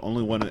 it's kind of the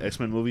only one of the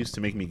X-Men movies to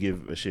make me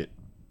give a shit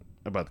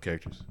about the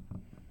characters.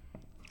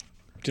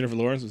 Jennifer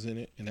Lawrence was in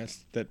it, and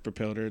that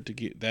propelled her to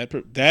get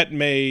that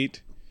made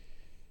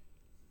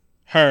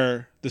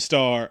her the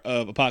star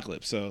of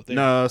Apocalypse. So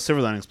no,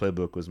 Silver Linings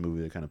Playbook was a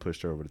movie that kind of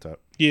pushed her over the top.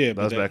 Yeah,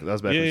 that was back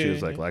when she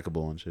was like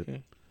likable and shit. Yeah.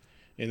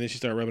 And then she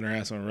started rubbing her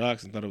ass on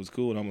rocks and thought it was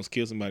cool and almost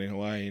killed somebody in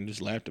Hawaii and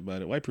just laughed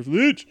about it. White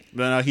privilege.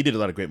 But no, he did a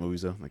lot of great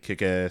movies though, like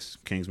Kick-Ass,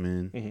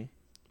 Kingsman. Mm-hmm.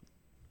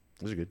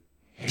 Those are good.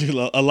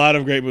 A lot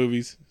of great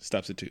movies.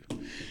 Stops at 2.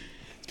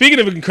 Speaking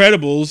of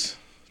Incredibles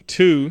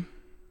 2.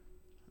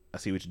 I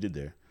see what you did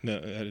there. No,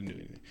 I didn't do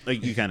anything.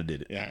 Like, you kind of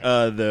did it.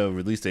 Yeah. The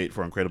release date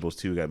for Incredibles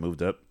 2 got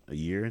moved up a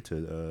year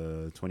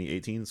to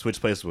 2018. Switched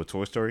places with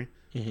Toy Story.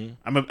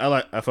 Mm-hmm.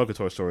 I fuck with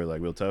Toy Story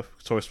like real tough.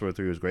 Toy Story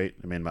 3 was great.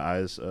 It made my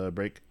eyes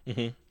break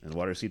and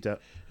water seeped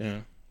out.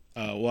 Yeah,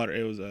 water.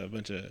 It was a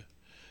bunch of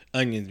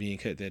onions being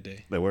cut that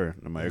day. They were.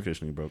 And my air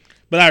conditioning broke.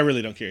 But I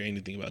really don't care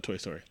anything about Toy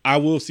Story. I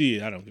will see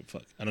it. I don't give a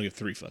fuck. I don't give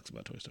 3 fucks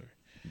about Toy Story.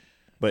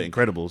 But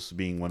Incredibles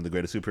being one of the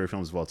greatest superhero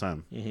films of all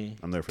time,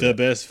 I'm there for the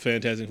best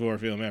Fantastic Four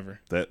film ever.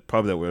 That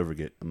we'll ever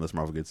get, unless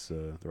Marvel gets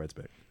the rights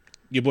back.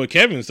 Your boy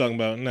Kevin was talking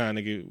about, nah,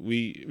 nigga,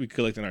 we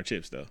collecting our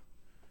chips though.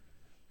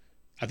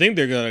 I think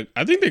they're gonna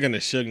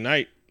Suge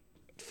Knight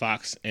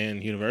Fox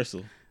and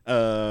Universal.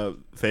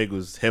 Fag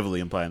was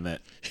heavily implying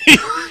that.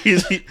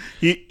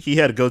 he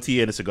had a goatee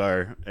and a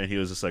cigar, and he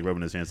was just like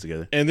rubbing his hands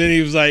together. And then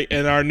he was like,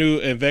 and our new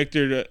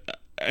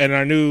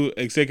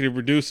executive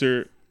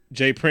producer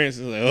Jay Prince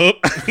is like, oh.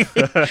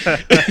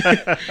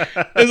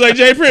 It's like,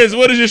 Jay Prince,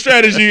 what is your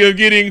strategy of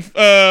getting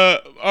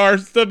our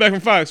stuff back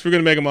from Fox? We're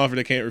gonna make them offer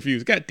they can't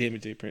refuse. God damn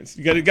it, Jay Prince,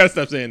 you gotta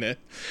stop saying that.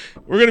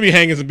 We're gonna be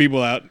hanging some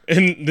people out,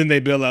 and then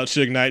they bail out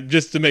Suge Knight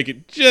just to make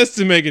it a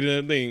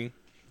thing,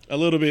 a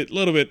little bit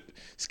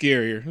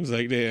scarier. It's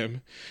like,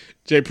 damn,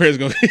 Jay Prince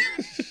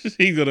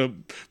he's gonna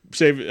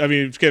shave. I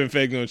mean, Kevin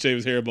Feige gonna shave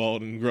his hair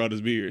bald and grow out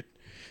his beard.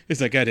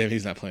 It's like, goddamn,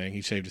 he's not playing.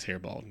 He shaved his hair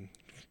bald and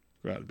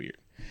grew out a beard.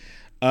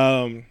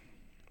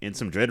 In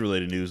some Dredd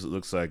related news, it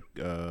looks like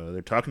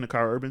they're talking to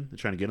Carl Urban. They're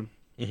trying to get him.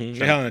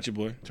 They're howling at your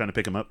boy. Trying to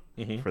pick him up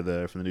for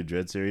the new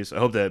Dredd series. I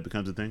hope that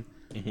becomes a thing.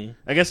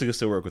 I guess it could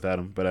still work without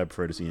him, but I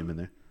prefer to see him in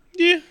there.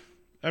 Yeah.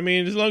 I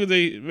mean, as long as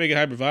they make it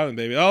hyper violent,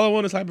 baby. All I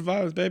want is hyper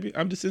violence, baby.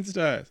 I'm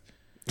desensitized.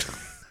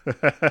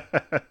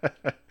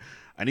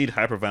 I need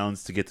hyper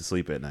violence to get to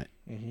sleep at night.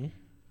 And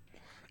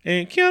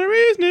Keanu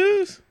Reeves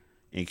news.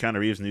 In Keanu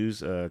Reeves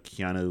news,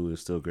 Keanu is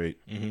still great.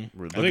 I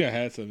think I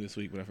had some this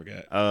week, but I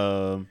forgot.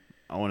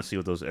 I want to see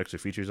what those extra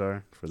features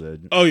are for the.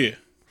 Oh yeah.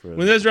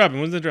 When's that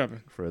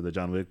dropping? For the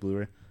John Wick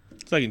Blu-ray.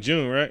 It's like in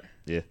June, right?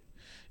 Yeah.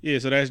 Yeah,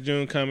 so that's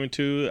June coming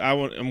too.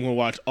 I'm gonna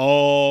watch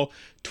all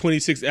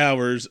 26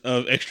 hours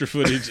of extra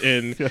footage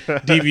and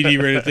DVD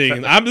rented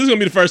thing. This is gonna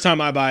be the first time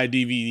I buy a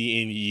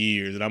DVD in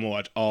years, and I'm gonna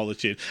watch all the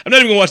shit. I'm not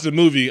even gonna watch the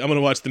movie. I'm gonna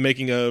watch the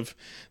making of,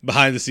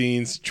 behind the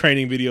scenes,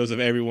 training videos of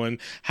everyone.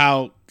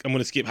 I'm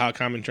gonna skip how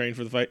Common trained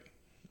for the fight.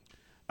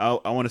 I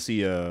want to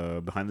see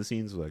behind the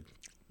scenes, like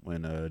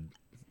when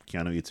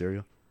Keanu eats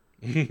cereal.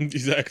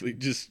 Exactly,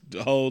 just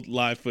the whole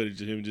live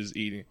footage of him just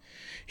eating.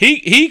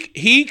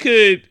 He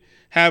could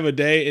have a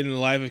day in the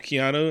life of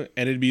Keanu,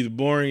 and it'd be the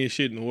boringest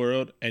shit in the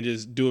world, and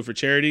just do it for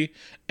charity.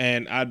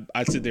 And I'd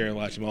sit there and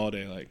watch him all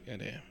day, like, God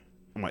damn.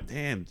 I'm like,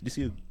 damn, did you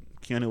see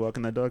Keanu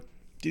walking that dog?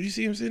 Did you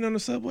see him sitting on the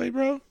subway,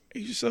 bro?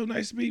 He's just so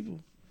nice to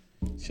people.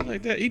 Shit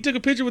like that. He took a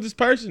picture with this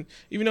person,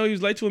 even though he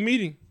was late to a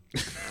meeting.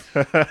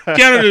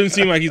 Keanu doesn't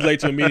seem like he's late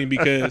to a meeting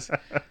because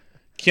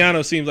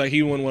Keanu seems like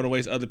he wouldn't want to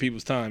waste other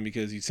people's time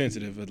because he's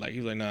sensitive. But like,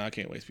 he's like, nah, I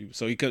can't waste people.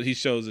 So he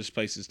shows his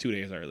places 2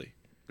 days early.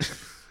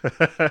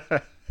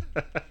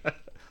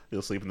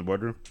 He'll sleep in the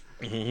boardroom.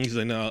 He's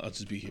like, no, I'll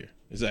just be here.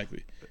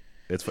 Exactly.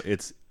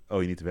 It's. Oh,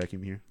 you need to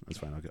vacuum here? That's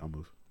fine. I'll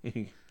move.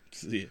 Yeah.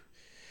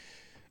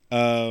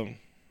 Keanu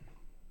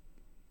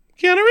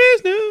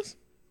Reeves news.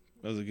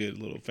 That was a good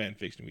little fan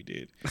fiction we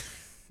did.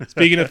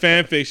 Speaking of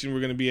fan fiction,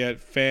 we're going to be at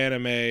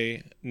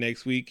Fanime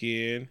next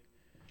weekend.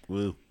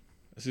 Woo.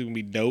 This is going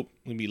to be dope.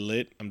 Going to be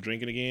lit. I'm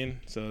drinking again,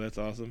 so that's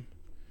awesome.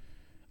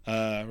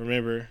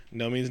 Remember,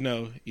 no means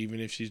no, even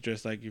if she's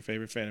dressed like your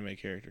favorite anime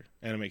character.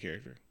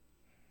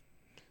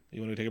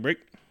 You want to take a break?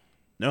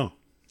 No.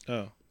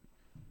 Oh.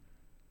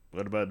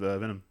 What about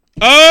Venom?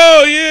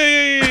 Oh,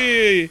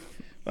 yeah.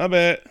 My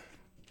bad.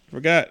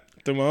 Forgot.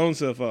 Threw my own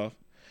self off.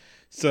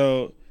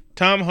 So,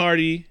 Tom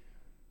Hardy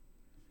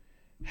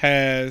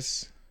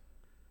has...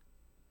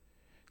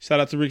 Shout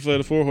out to Ric Flair,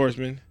 the Four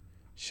Horsemen,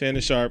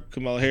 Shannon Sharp,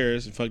 Kamala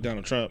Harris, and fuck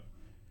Donald Trump.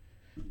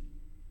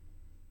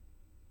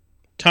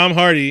 Tom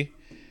Hardy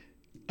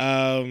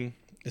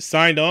is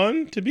signed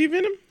on to be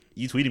Venom?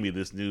 You tweeted me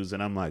this news,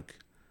 and I'm like...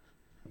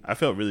 I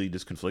felt really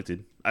just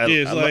conflicted. I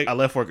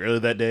left work early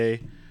that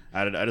day.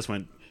 I just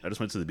went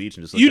to the beach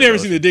and just... You never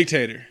seen The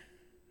Dictator?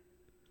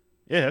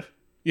 Yeah.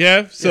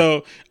 Yeah?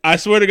 So, I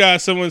swear to God,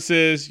 someone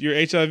says, you're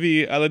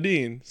HIV,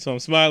 Aladdin. So I'm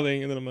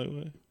smiling, and then I'm like,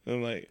 what? And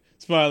I'm like,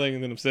 smiling,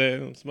 and then I'm sad,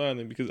 and I'm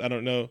smiling because I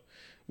don't know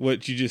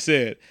what you just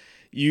said.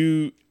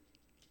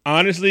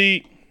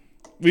 Honestly,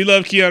 we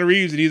love Keanu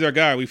Reeves, and he's our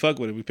guy. We fuck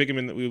with him. We'll pick him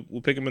in the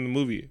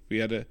movie.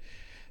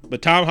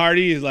 But Tom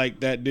Hardy is like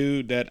that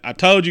dude that I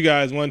told you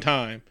guys one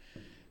time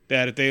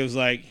that if they was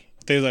like,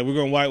 we're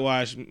going to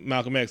whitewash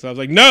Malcolm X. I was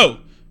like, no!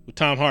 With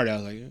Tom Hardy, I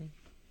was like,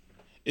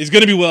 it's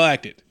going to be well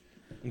acted.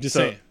 I'm just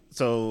saying.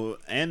 So,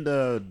 and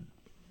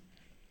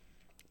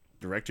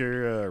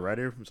director,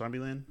 writer from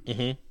Zombieland.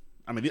 Mm-hmm.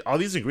 I mean, all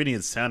these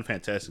ingredients sound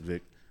fantastic,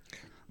 Vic.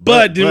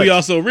 But we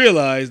also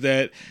realize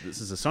that this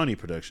is a Sony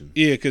production.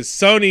 Yeah, because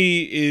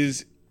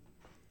Sony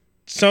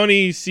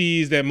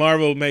sees that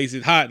Marvel makes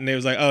it hot, and they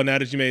was like, oh, now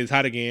that you made it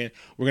hot again,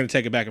 we're going to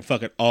take it back and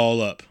fuck it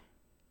all up.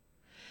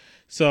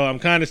 So I'm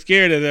kind of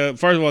scared that,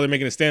 first of all, they're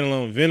making a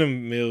standalone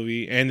Venom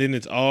movie, and then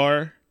it's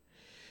R.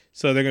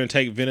 So they're going to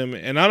take Venom.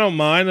 And I don't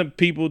mind the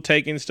people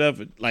taking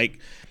stuff like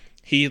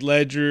Heath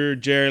Ledger,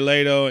 Jared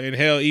Leto, and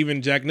hell,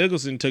 even Jack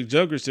Nicholson took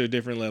Jokers to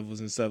different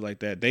levels and stuff like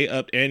that. They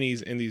upped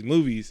antes in these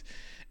movies,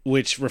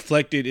 which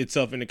reflected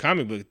itself in the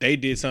comic book. They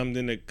did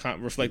something that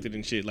reflected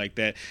in shit like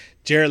that.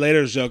 Jared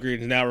Leto's Joker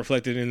is now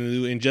reflected in the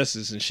new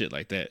Injustice and shit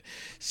like that.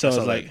 So it's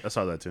like... I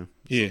saw that too.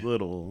 Yeah. It's a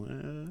little...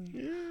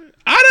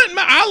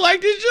 I like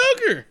this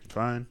Joker.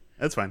 Fine.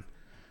 That's fine.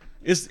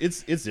 It's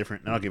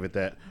different, and I'll give it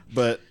that.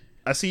 But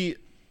I see...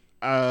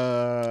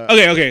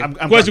 Okay.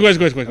 Question.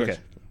 Okay.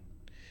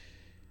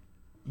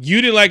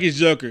 You didn't like his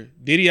Joker.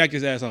 Did he act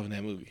his ass off in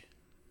that movie?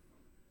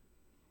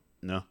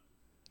 No.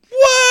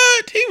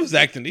 What? He was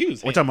acting. We're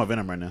talking about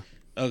Venom right now.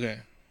 Okay.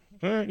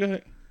 All right, go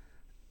ahead.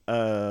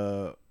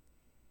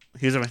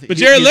 But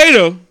Jared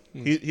Leto,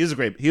 he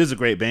was a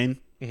great Bane.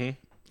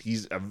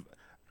 Mm-hmm.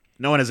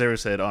 No one has ever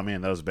said, "Oh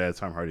man, that was a bad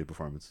Tom Hardy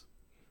performance."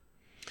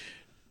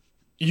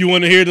 You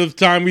want to hear the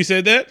time we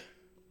said that?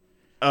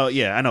 Oh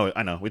yeah, I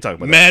know. We talked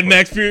about Mad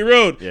Max Fury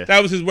Road. Yeah.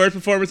 That was his worst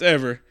performance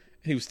ever.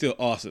 He was still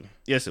awesome.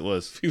 Yes, it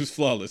was. He was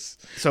flawless.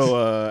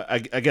 So I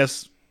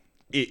guess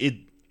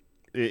it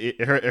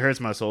hurts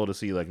my soul to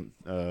see like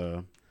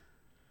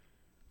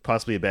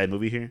possibly a bad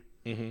movie here.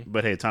 Mm-hmm.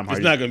 But hey, Tom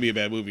Hardy. It's not going to be a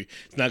bad movie.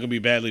 It's not going to be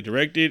badly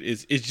directed.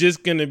 It's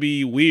just going to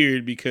be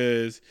weird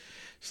because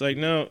it's like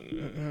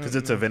because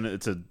it's a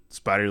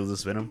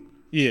spiderless Venom.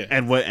 Yeah.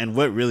 And what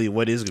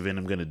is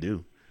Venom going to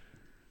do?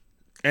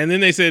 And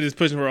then they said it's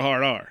pushing for a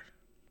hard R.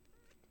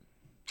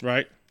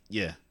 Right?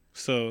 Yeah.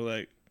 So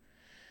like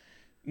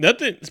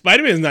nothing.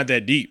 Spider-Man is not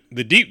that deep.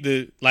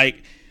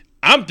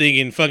 I'm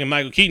thinking fucking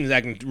Michael Keaton's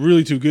acting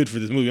really too good for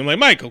this movie. I'm like,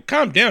 Michael,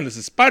 calm down. This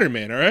is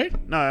Spider-Man, all right?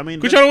 No, I mean...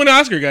 Quit trying to win an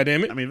Oscar,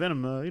 goddammit. I mean,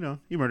 Venom,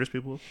 he murders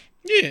people.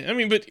 Yeah, I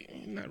mean, but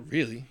not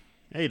really.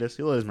 Yeah, he does.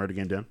 He let his murder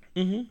game down.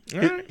 Mm-hmm.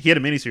 All right. He had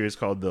a miniseries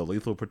called The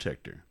Lethal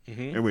Protector.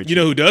 Mm-hmm. You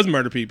know who does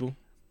murder people?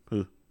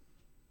 Who?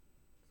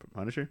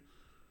 Punisher?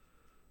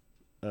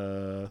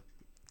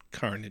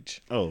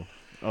 Carnage. Oh,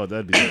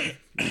 that'd be...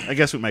 I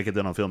guess we might get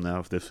that on film now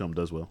if this film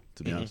does well,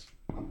 to be honest.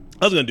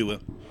 I was going to do well.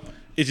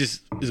 It's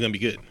going to be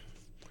good.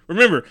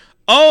 Remember,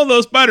 all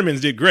those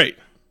Spider-Mans did great.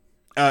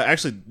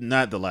 Actually,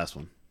 not the last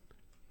one.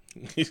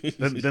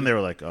 then they were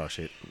like, "Oh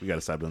shit, we got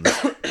to stop doing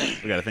this.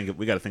 We got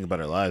to think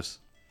about our lives."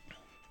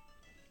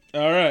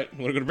 All right,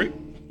 want to go to break?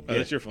 Oh, Yeah.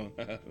 That's your phone.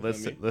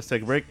 Let's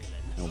take a break,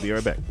 and we'll be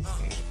right back.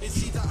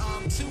 It's either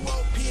I'm too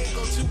OP and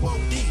go too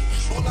OD.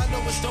 All I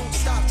know is don't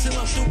stop till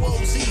I'm through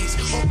OZs.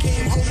 Okay,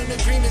 I'm holding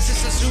agreements,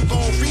 this is who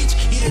gon' reach.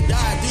 Either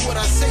die, do what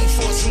I say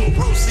for a smooth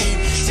proceed.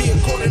 See,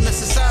 according to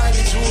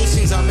society's rules,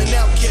 seems I'm an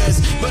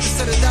outcast. But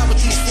instead of die with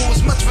these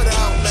fools, much for the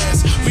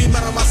outlast.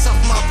 Remember myself,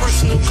 my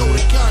personal code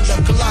of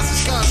conduct.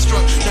 Colossus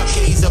construct, now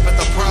gaze up at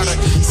the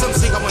product. Some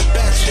think I went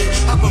bad shit,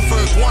 I prefer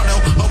guano.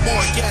 Or more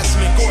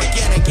orgasmic,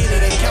 organic, in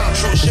it and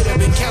control. Should have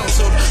been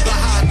counseled. The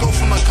high go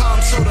from a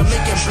console to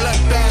making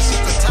blood baths just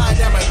to tie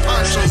down my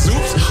ponchos.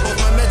 Oops, off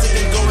my meds have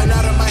been going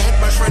out of my head,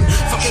 my friend.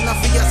 Fucking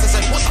off yes, it's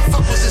like, what the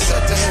fuck was it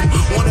said to him?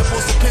 Wanted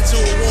post a pin to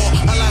a wall,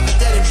 alive and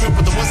dead in print,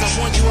 but the ones that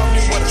warned you of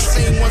me were the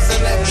same ones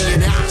that left me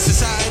in it.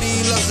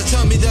 Society loves to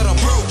tell me that I'm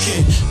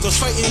broken. Those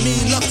fighting me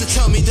love to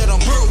tell me that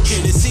I'm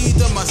broken. It's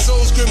either my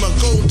soul's grim or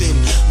golden,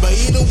 but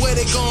either way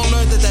they gon'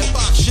 learn that that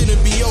box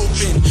shouldn't be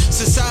open.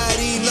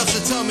 Society loves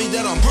to tell me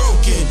that I'm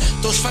broken.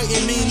 Those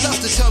fighting me love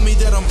to tell me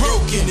that I'm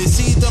broken.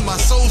 It's either my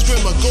soul's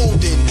grim or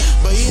golden,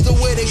 but either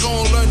way they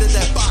gon' learn that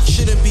that box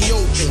shouldn't be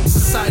open.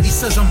 Society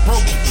says I'm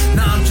broken,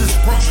 nah I'm just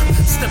broke.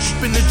 Step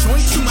up in the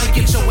joint, you might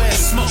get your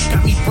ass smoked.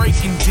 Got me broke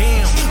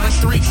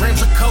 3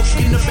 grams of coke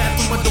in the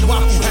bathroom of the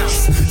Waffle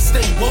House.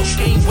 Stay woke,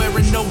 ain't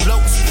wearing no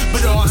locs,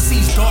 but all I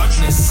see's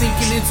darkness.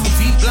 Sinking into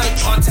deep like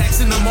Artax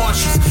in the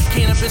marshes.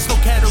 Cannabis, no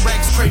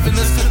cataracts, craving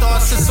this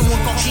catharsis.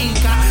 Someone called King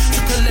got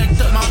to collect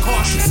up my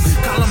carcass.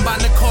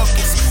 Columbine the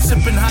carcass,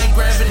 sipping high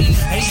gravity.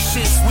 Ain't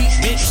shit sweet,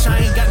 bitch, I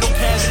ain't got no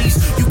cavities.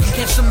 You can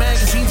catch the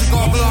magazines and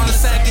gobble on the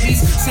sack of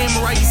these.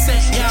 Samurai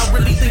set, yeah, I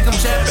really think I'm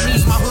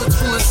Japanese. My hood's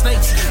full of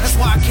snakes, that's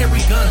why I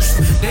carry guns.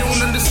 They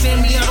don't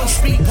understand me, I don't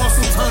speak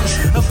parcel tongue.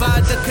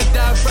 Avada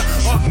Kedavra,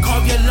 or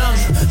carve your lung.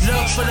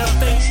 Love for the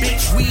fake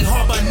bitch, we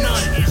harbor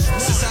none.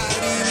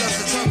 Society loves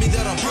to tell me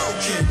that I'm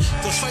broken.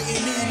 Those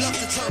fighting me love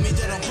to tell me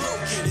that I'm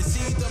broken. It's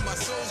either my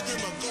soul's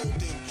grim or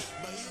golden.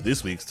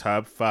 This week's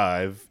top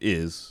 5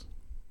 is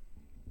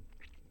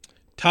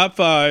Top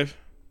 5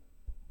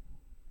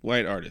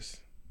 white artists.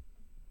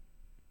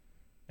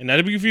 And not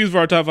to be confused for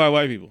our top 5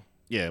 white people.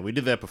 Yeah, we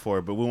did that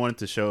before, but we wanted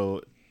to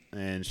show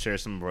and share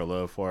some of our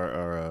love for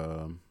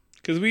our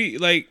because we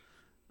like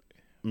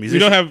musicians. we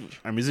don't have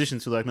our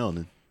musicians who like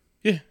melanin.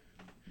 Yeah,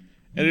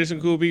 and there's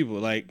some cool people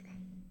like,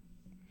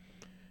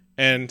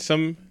 and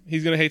some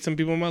he's gonna hate some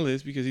people on my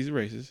list because he's a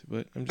racist.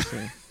 But I'm just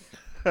saying.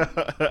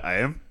 I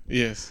am.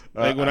 Yes,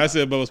 like when I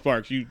said Bubba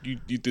Sparks, you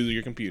threw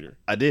your computer.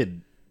 I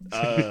did.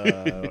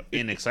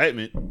 In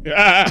excitement. You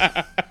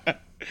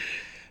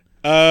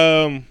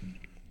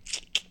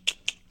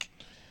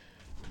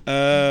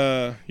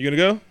gonna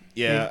go?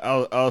 Yeah,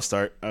 I'll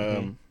start.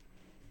 This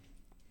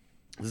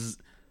is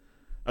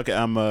okay.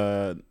 I'm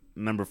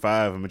number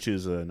 5. I'm gonna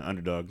choose an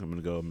underdog. I'm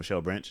gonna go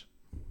Michelle Branch.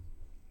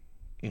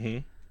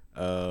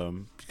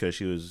 Because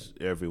she was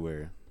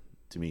everywhere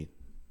to me.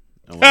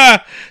 Oh,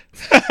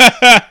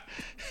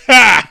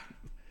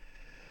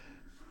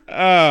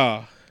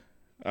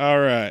 all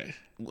right.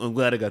 I'm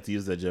glad I got to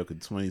use that joke in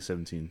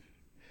 2017.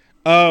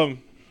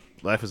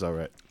 Life is all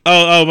right.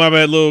 Oh, my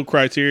bad. Little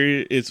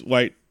criteria. It's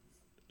white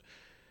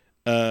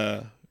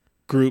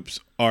groups,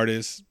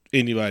 artists,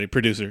 anybody,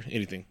 producer,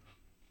 anything.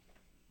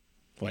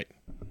 White.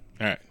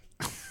 All right.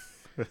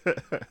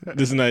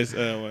 This is a nice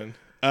one.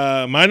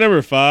 My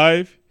number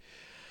 5,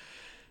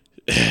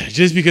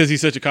 just because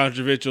he's such a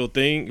controversial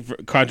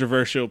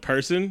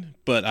person,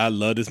 but I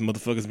love this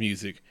motherfucker's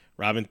music.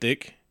 Robin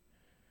Thicke.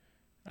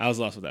 I was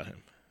lost without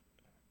him.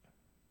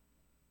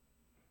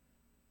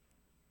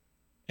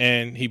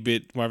 And he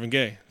bit Marvin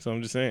Gaye. So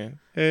I'm just saying,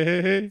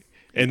 hey.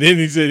 And then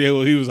he said, yeah,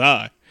 well, he was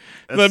high.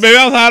 Like, baby,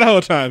 I was high the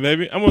whole time,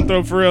 baby. I'm going to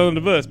throw Pharrell in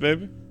the bus,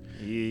 baby.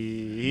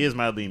 He is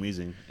mildly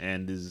amusing,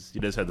 and he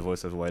does have the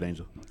voice of a white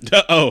angel.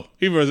 Oh,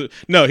 he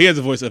has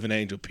the voice of an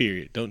angel,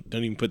 period. Don't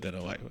even put that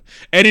on white.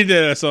 And he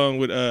did a song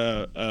with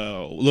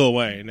Lil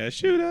Wayne. That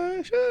shoot.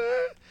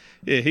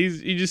 Yeah,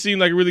 he just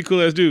seemed like a really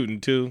cool ass dude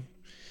until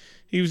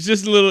he was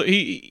just a little.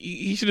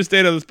 He should have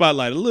stayed on the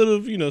spotlight a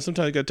little. You know,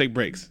 sometimes you got to take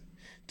breaks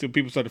till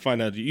people start to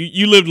find out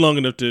you lived long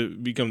enough to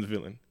become the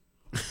villain.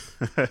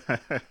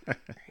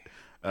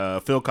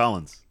 Phil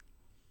Collins.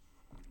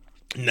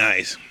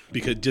 Nice,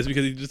 because he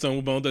did a song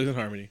with Bone Thugs and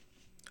Harmony.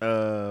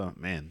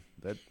 Man,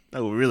 I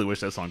really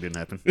wish that song didn't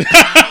happen.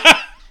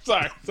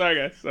 sorry,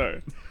 guys,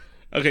 sorry.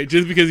 Okay,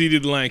 just because he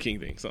did the Lion King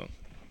thing song.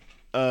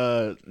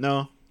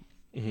 No.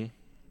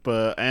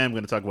 But I am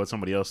going to talk about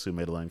somebody else who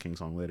made a Lion King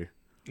song later.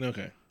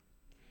 Okay.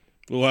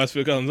 Well, why is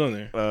Phil Collins on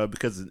there?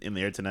 Because In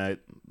the Air Tonight,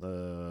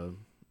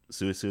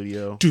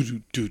 Suicidio.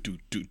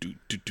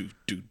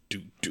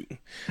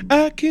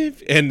 I can.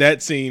 And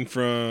that scene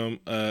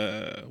from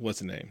what's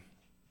the name?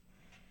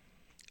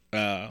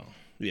 Yeah.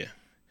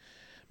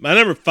 My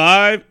number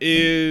 5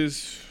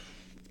 is.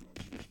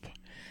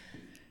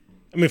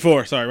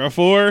 4. Sorry, my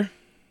 4.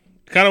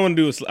 Kind of want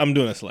to do. I'm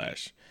doing a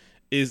slash.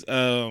 Is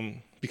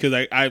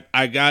because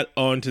I got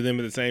onto them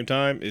at the same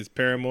time. Is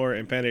Paramore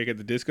and Panic at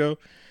the Disco.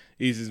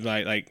 These is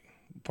like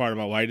part of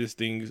my whitest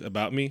things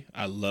about me.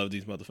 I love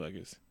these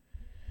motherfuckers.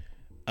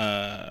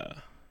 But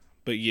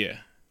yeah,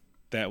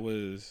 that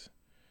was.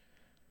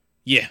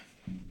 Yeah,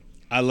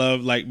 I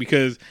love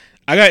because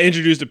I got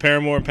introduced to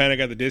Paramore and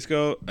Panic at the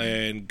Disco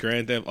and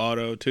Grand Theft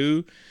Auto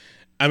 2.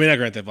 I mean, not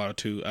Grand Theft Auto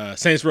 2,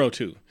 Saints Row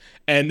 2.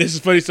 And this is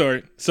a funny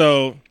story.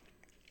 So,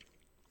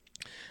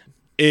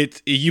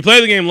 you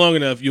play the game long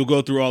enough, you'll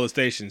go through all the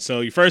stations.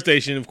 So, your first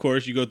station, of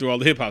course, you go through all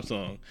the hip-hop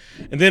songs.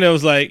 And then I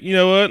was like, you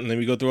know what? And then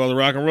we go through all the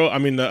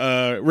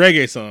the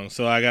reggae songs.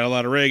 So, I got a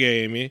lot of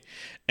reggae in me.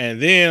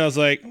 And then I was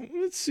like,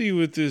 let's see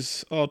what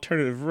this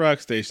alternative rock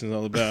station is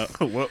all about.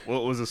 What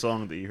was the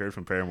song that you heard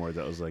from Paramore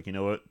that was like, you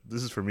know what?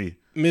 This is for me.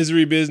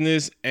 Misery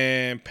Business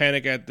and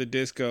Panic at the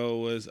Disco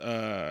was,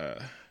 God,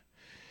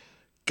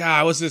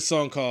 what's this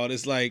song called?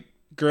 It's like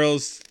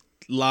girls'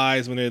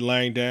 lies when they're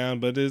lying down,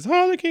 but it's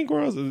Harlequin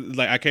Girls.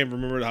 Like, I can't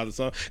remember how the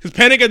song, because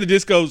Panic at the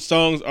Disco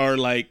songs are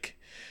like,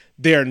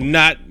 they're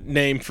not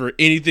named for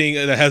anything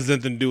that has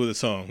nothing to do with the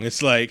song.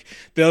 It's like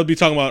they'll be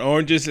talking about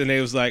oranges, and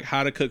they was like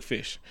how to cook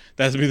fish.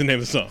 That's be the name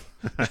of the song.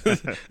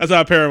 That's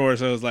how Paramore.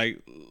 So it was like,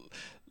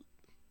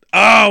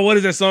 oh, what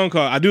is that song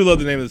called? I do love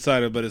the name of the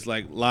title, but it's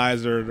like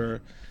lies are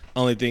the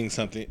only thing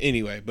something.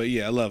 Anyway, but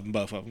yeah, I love them,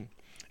 both of them,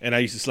 and I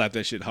used to slap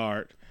that shit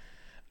hard.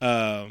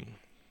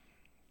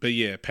 But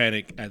yeah,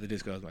 Panic at the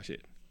Disco is my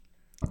shit.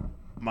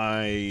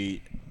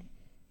 My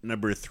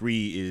number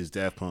 3 is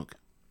Daft Punk.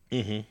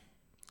 Mm-hmm.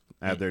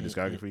 I have their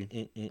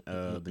discography.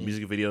 The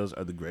music videos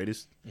are the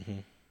greatest.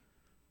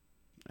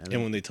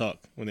 And when they talk,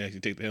 when they actually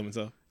take the helmets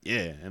off.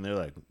 Yeah, and they're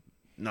like,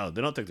 no,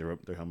 they don't take their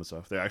helmets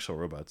off. They're actual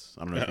robots.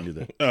 I don't know if you knew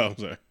that. Oh, I'm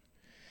sorry.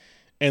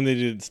 And they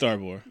did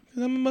Starboy.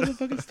 I'm a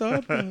motherfucking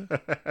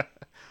Starboy.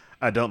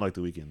 I don't like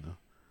The Weeknd though.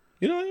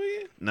 You know what I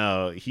mean?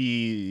 No,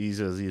 he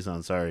says he's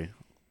on Sorry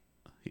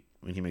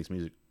when he makes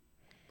music.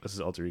 That's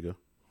his alter ego.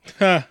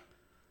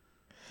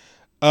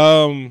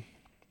 Because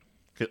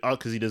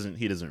he doesn't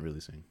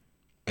really sing.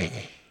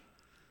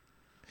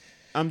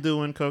 I'm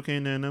doing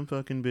cocaine and I'm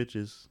fucking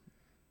bitches.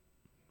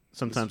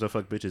 Sometimes I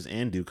fuck bitches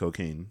and do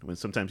cocaine. When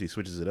sometimes he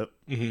switches it up.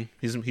 Mm-hmm.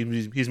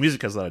 His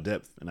music has a lot of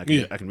depth, and I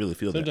can really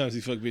feel sometimes that. Sometimes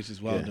he fuck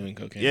bitches while doing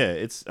cocaine.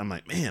 Yeah, I'm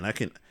like, man,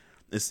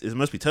 it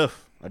must be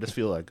tough. I just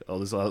feel like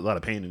there's a lot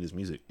of pain in his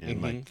music,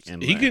 and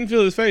he couldn't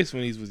feel his face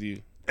when he's with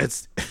you. And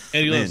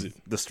he loves it.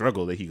 The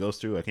struggle that he goes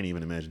through, I can't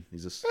even imagine.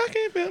 He's just I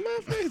can't feel my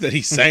face. That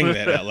he sang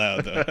that out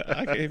loud though.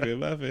 I can't feel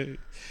my face.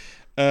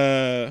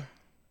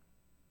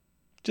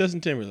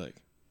 Justin Timberlake.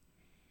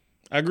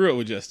 I grew up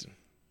with Justin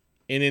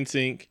in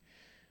NSYNC.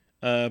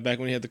 Back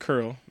when he had the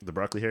curl, the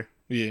broccoli hair.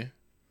 Yeah,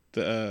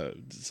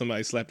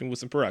 somebody slapped him with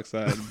some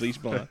peroxide,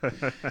 bleach blonde.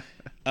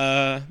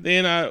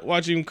 Then I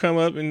watched him come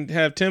up and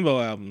have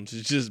Timbo albums,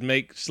 just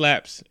make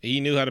slaps.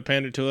 He knew how to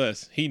pander to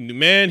us. He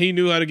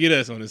knew how to get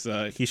us on his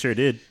side. He sure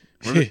did.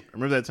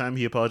 Remember that time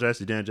he apologized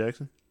to Janet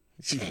Jackson?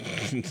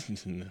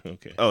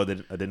 Okay. Oh,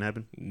 that didn't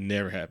happen?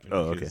 Never happened.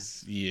 Oh, okay.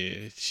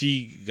 Yeah,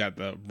 she got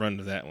the run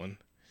of that one.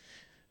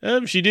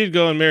 She did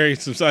go and marry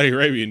some Saudi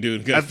Arabian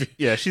dude. She's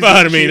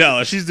 $500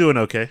 million. She's doing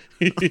okay.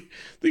 I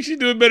think she's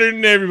doing better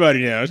than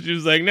everybody now. She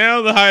was like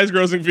now the highest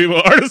grossing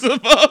female artist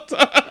of all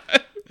time.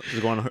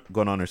 She's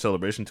going on her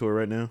celebration tour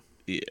right now.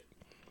 Yeah,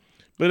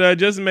 but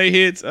Justin made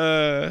hits. He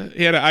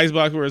had an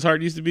icebox where his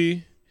heart used to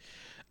be.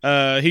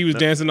 He was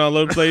dancing all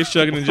over the place,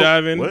 shucking and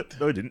jiving. What?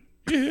 No, he didn't.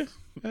 Yeah.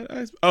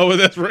 Oh,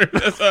 that's right.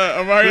 That's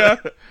Mario.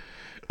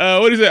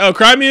 What do you say? Oh,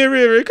 Cry Me a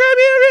River. Cry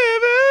Me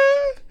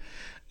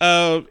a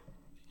River.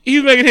 He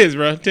was making hits,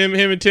 bro. Him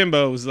and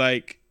Timbo was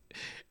like,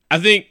 I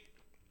think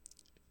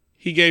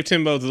he gave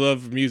Timbo the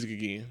love for music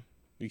again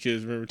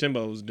because remember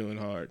Timbo was doing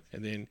hard,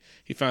 and then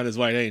he found his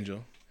white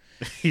angel.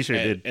 He sure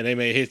did, and they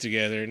made hits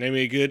together, and they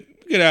made good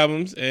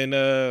albums. And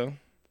I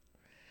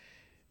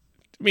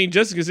mean,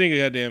 Justin can sing a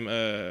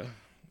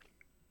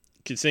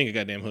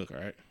goddamn hook, all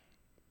right?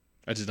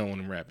 I just don't want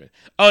him rapping.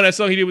 Oh, that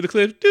song he did with the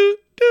Clips, do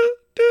do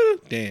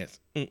do dance.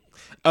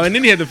 Oh, and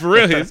then he had the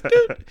Pharrell hits.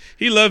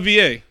 He loved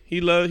VA. He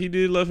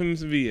did love him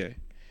some VA.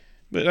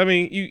 But I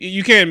mean,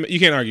 you can't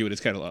argue with his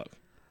catalog.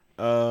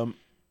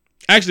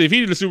 Actually, if he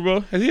did the Super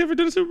Bowl, has he ever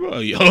done a Super Bowl? Oh,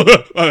 yeah.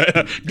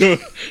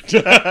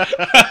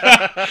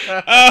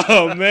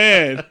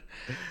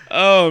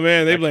 Oh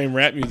man, they blame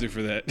rap music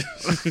for that.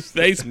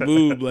 They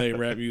smooth blame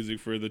rap music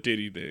for the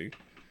titty thing.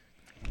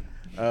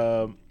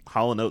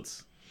 Hall &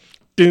 Oates.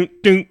 Well,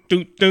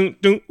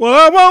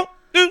 I won't.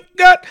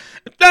 Got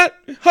that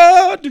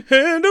hard to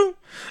handle,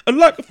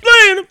 like a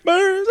flame that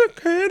burns a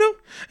candle,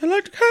 and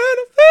like the kind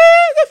of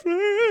thing that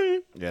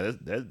flame. Yeah,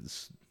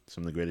 that's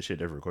some of the greatest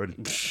shit ever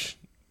recorded.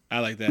 I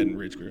like that in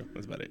Rich Girl.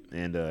 That's about it.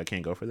 And I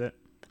Can't Go For That.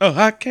 Oh,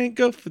 I can't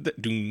go for that.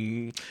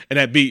 And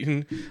that beat.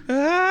 Anything.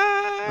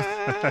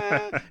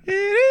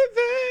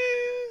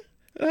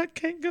 I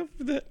can't go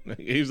for that.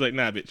 He was like,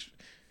 nah, bitch.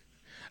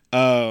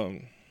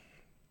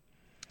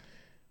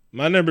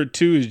 My number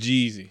 2 is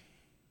Jeezy.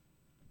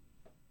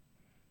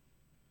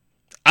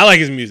 I like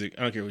his music.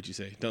 I don't care what you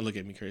say. Don't look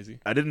at me crazy.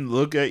 I didn't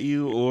look at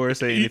you or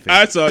say anything.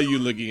 I saw you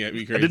looking at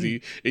me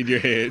crazy in your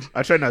head.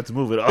 I tried not to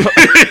move at all.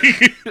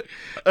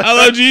 I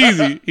love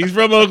Jeezy. He's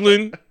from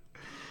Oakland.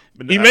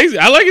 I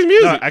like his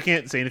music. No, I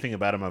can't say anything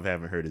about him. I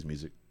haven't heard his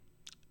music.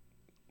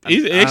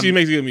 He actually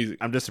makes good music.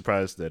 I'm just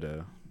surprised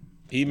that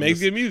he makes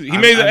good music. He's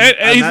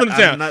from the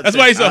town. That's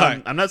why he's so high.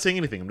 I'm not saying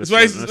anything. That's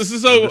why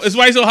he's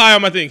so high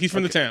on my thing. He's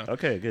from the town.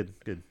 Okay, good.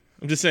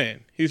 I'm just saying.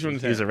 He's from the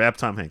town. He's a rap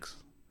Tom Hanks.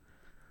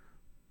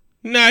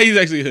 Nah, he's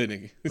actually a hood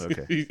nigga.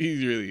 Okay.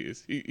 he really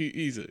is.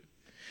 He's hood.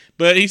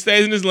 But he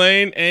stays in his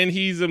lane, and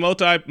he's a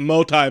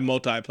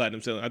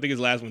multi-platinum seller. I think his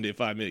last one did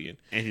 5 million.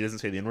 And he doesn't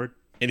say the N-word?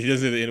 And he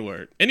doesn't say the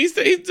N-word. And he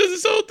does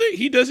his whole thing.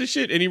 He does his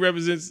shit, and he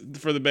represents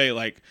for the Bay,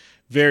 like,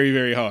 very,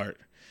 very hard.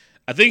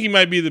 I think he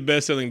might be the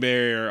best-selling Bay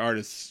Area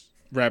artist,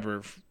 rapper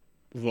of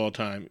all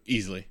time,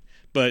 easily.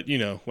 But,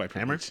 white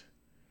privilege.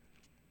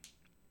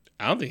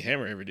 I don't think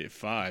Hammer ever did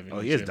 5.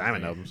 Oh, he has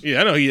Diamond albums. Yeah,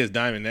 I know he has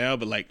Diamond now,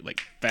 but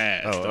like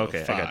fast. Oh,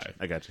 okay. 5.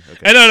 I got you.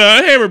 Okay. And no,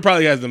 Hammer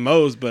probably has the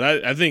most, but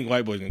I think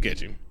White Boy's gonna catch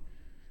him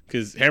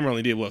because Hammer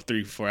only did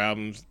 3-4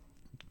 albums.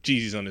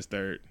 Jeezy's on his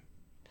 3rd,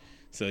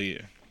 so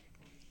yeah.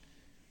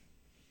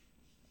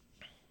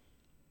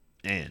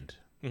 And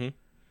I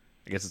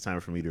guess it's time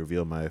for me to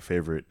reveal my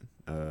favorite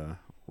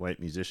white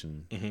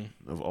musician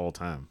of all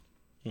time.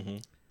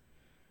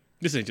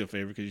 This ain't your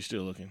favorite because you're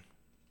still looking.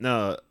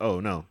 No. Oh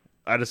no.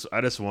 I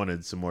just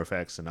wanted some more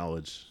facts and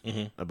knowledge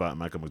about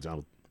Michael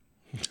McDonald.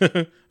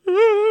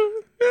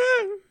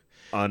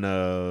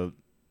 On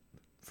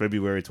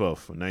February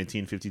 12th,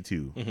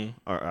 1952,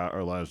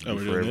 our lives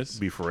will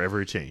be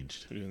forever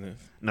changed. We're doing this.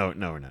 No,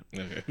 we're not.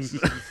 Okay.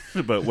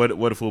 But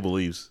what a fool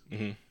believes.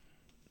 Mhm.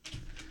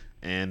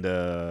 And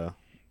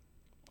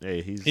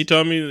hey, he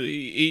told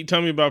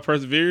me about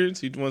perseverance.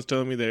 He once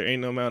told me there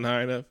ain't no mountain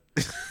high enough.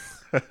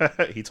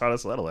 he taught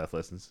us a lot of life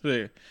lessons.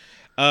 There.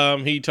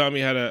 He taught me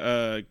how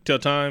to tell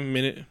time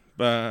minute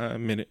by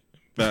minute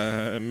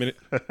by minute.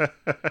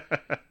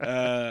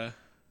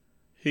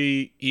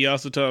 He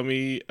also taught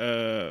me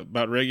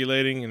about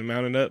regulating and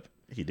mounting up.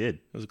 He did.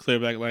 It was a clear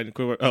black light and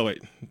quiver. Oh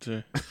wait,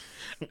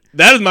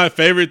 that is my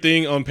favorite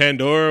thing on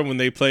Pandora when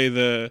they play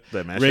the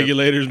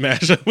Regulators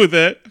mashup with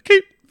that. I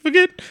can't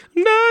forget,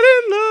 I'm not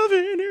in love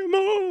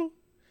anymore.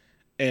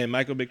 And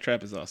Michael Big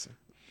Trap is awesome.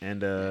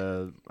 And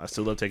I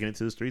still love taking it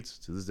to the streets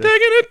to this day. Taking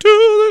it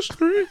to the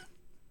street,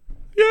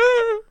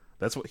 yeah.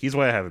 He's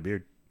why I have a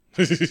beard.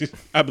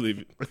 I believe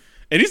it.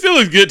 And he still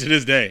looks good to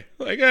this day.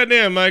 Like,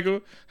 goddamn,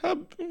 Michael,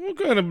 what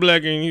kind of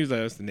black are you? He's like,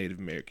 that's the Native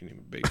American in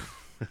my baby.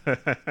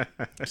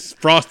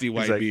 Frosty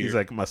white beard. He's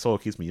like, my soul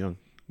keeps me young.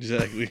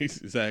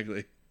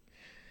 Exactly.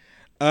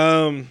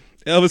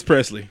 Elvis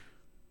Presley.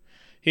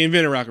 He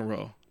invented rock and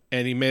roll,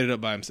 and he made it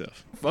up by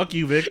himself. Fuck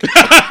you, Vic.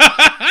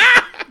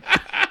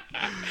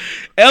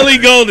 Ellie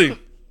Goulding.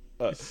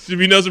 Should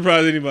be no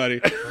surprise to anybody.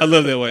 I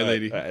love that white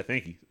lady.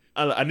 Thank you.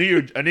 I knew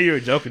you were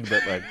joking,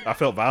 but like I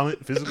felt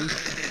violent physically.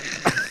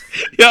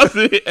 Y'all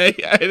see? Hey,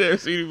 I ain't never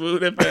seen him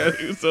move that fast.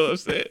 He was so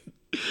upset.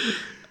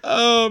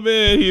 Oh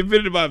man, he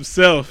invented it by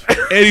himself,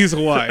 and he's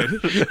Hawaiian.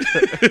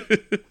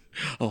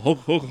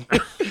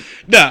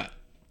 Nah,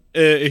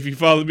 if you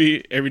follow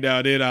me every now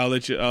and then,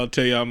 I'll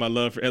tell y'all my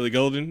love for Ellie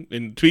Goulding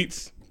in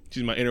tweets.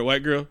 She's my inner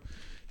white girl.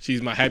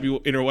 She's my happy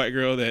inner white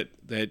girl that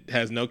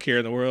has no care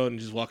in the world and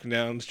just walking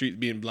down the street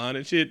being blonde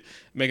and shit,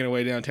 making her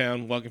way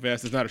downtown, walking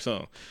fast. It's not her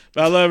song,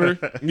 but I love her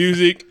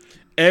music.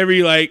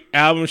 Every like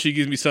album, she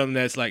gives me something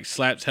that's like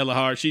slaps hella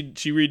hard. She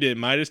redid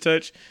Midas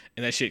Touch,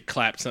 and that shit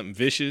clapped something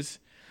vicious.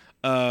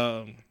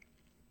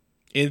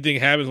 Anything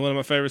Happens, one of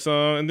my favorite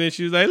songs. And then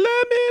she was like,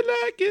 "Let me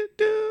like you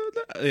do."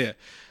 Yeah,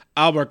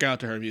 I'll work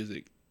out to her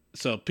music.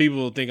 So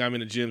people think I'm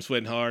in the gym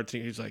sweating hard.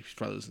 Think he's like, she's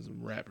probably listening to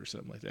some rap or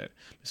something like that.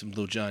 Some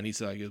Lil Jon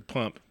Eastside like a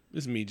pump.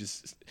 This is me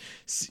just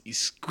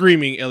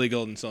screaming Ellie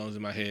Goulding songs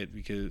in my head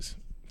because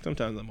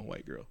sometimes I'm a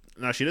white girl.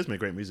 No, she does make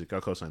great music.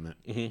 I'll co-sign that.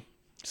 Mm-hmm.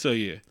 So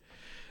yeah,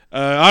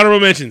 honorable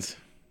mentions.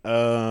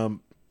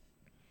 Surprised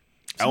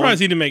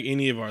he didn't make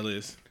any of our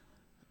lists.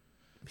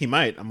 He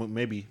might.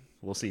 Maybe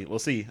we'll see.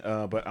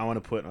 But I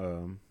want to put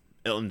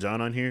Elton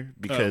John on here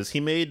because he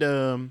made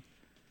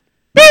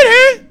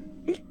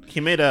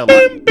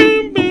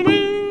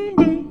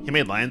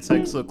Lion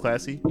Sex look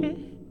classy,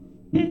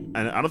 and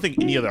I don't think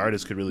any other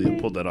artist could really have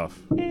pulled that off.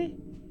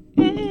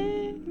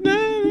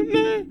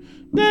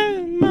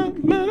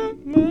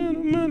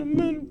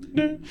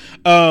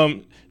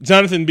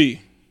 Jonathan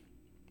B.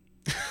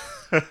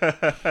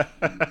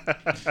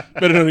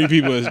 Better known to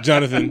people as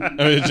John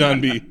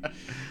B.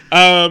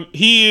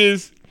 He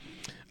is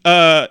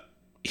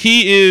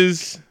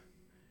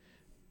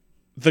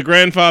the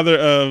grandfather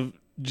of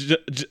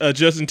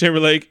Justin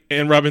Timberlake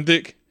and Robin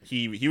Thicke.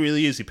 He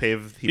really is. He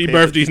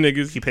birthed these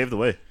niggas. He paved the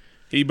way.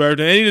 He birthed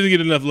them, and he doesn't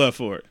get enough love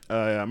for it.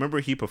 I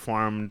remember he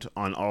performed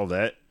on All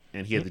That,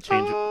 and he had to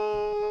change it.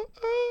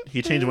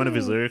 He changed one of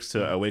his lyrics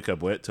to "I wake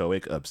up wet" to "I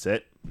wake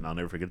upset," and I'll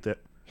never forget that.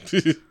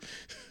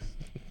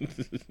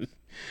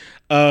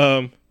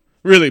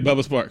 Really,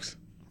 Bubba Sparks.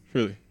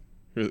 Really,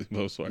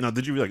 Bubba Sparks. No,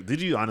 did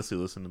you honestly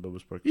listen to Bubba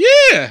Sparks?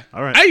 Yeah.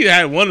 All right. I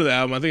had one of the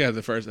album. I think I had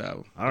the first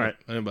album. All right.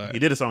 He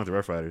did a song with the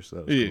Rough Riders.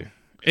 So yeah. Cool.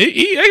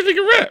 He actually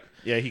can rap.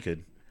 Yeah, he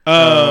could.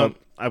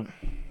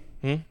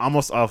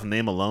 Almost off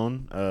name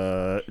alone,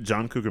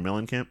 John Cougar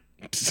Mellencamp.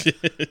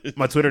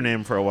 My Twitter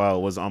name for a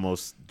while was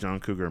almost John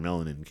Cougar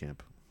Mellencamp,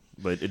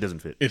 but it doesn't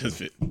fit. It doesn't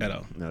fit at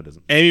all. No, it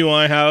doesn't. Amy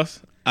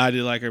Winehouse, I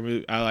did like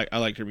her. I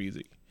liked her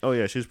music. Oh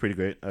yeah, she was pretty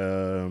great.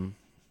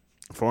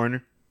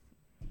 Foreigner.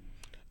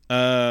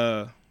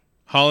 Hall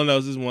 &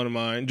 Oates is one of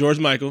mine. George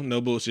Michael,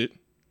 no bullshit.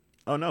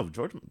 Oh no,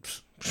 George.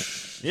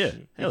 Yeah,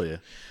 hell yeah.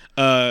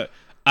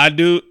 I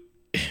do.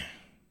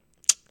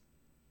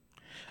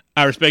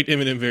 I respect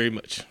Eminem very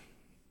much.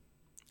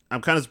 I'm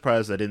kind of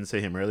surprised I didn't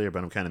say him earlier,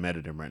 but I'm kind of mad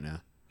at him right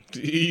now.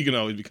 You can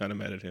always be kind of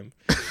mad at him.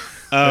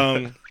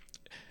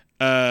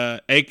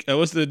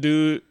 What's the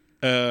dude?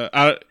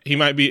 He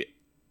might be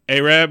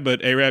A-Rab,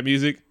 but A-Rab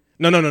music.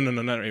 No, not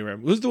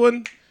A-Rab. Who's the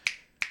one?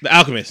 The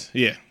Alchemist.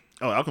 Yeah.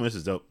 Oh, Alchemist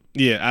is dope.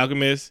 Yeah,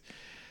 Alchemist.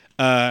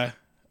 And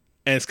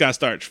Scott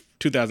Storch.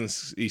 2000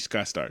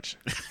 Scott Storch.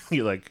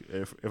 You like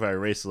if I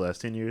erase the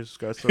last 10 years,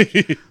 Scott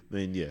Storch,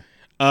 then yeah.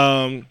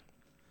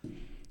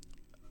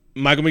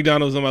 Michael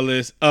McDonald's on my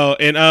list. Oh,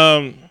 and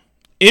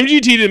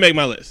MGT didn't make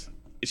my list.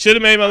 It should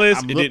have made my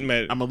list. It didn't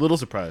make it. I'm a little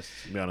surprised,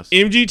 to be honest.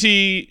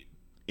 MGT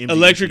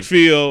Electric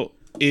Feel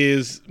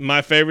is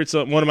my favorite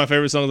song, one of my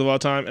favorite songs of all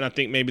time, and I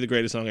think maybe the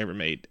greatest song ever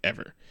made,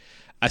 ever.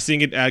 I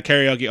sing it at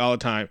karaoke all the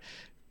time.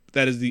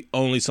 That is the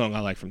only song I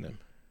like from them.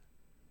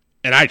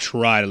 And I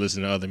try to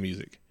listen to other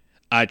music.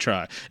 I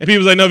try. And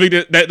people's like, no,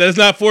 Vic, that's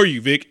not for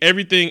you, Vic.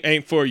 Everything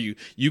ain't for you.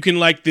 You can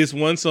like this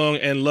one song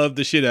and love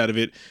the shit out of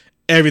it.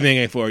 Everything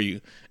ain't for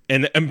you.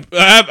 And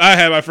I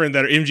have my friends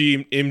that are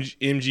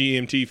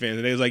MGMT fans,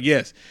 and they was like,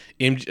 yes,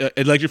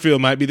 Electric Feel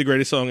might be the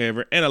greatest song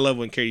ever, and I love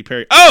when Katy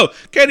Perry. Oh,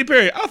 Katy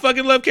Perry. I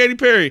fucking love Katy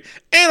Perry.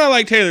 And I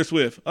like Taylor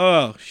Swift.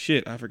 Oh,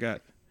 shit, I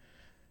forgot.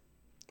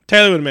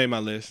 Taylor would have made my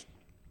list.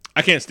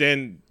 I can't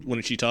stand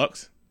when she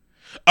talks.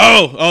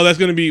 Oh, that's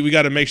going to be, we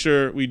got to make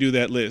sure we do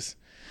that list.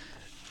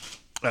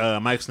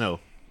 Mike Snow.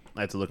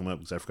 I had to look him up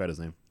because I forgot his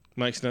name.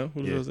 Mike Snow?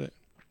 Who was that?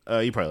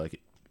 You probably like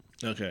it.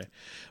 Okay.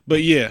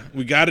 But yeah,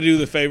 we got to do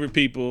the favorite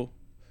people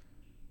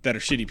that are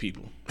shitty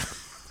people.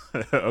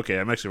 Okay,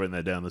 I'm actually writing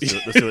that down. Let's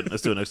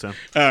do it next time.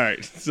 All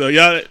right. So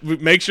y'all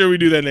make sure we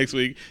do that next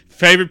week.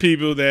 Favorite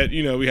people that,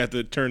 we have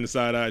to turn the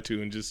side eye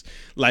to and just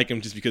like them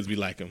just because we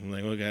like them. I'm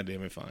like, well,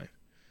 goddamn it, fine.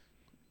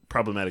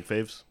 Problematic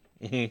faves?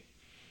 Mm-hmm.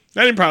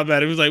 Not even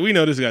problematic. It was like, we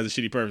know this guy's a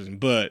shitty person,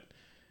 but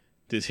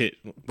this hit.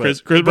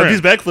 Chris Brown. But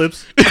these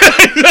backflips.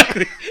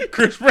 Exactly.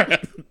 Chris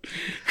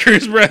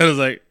Brown was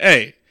like,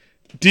 hey,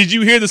 did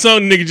you hear the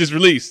song the nigga just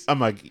released? I'm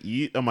like,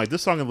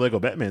 this song in the Lego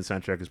Batman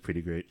soundtrack is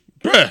pretty great.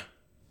 Bruh.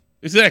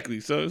 Exactly.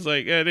 So it's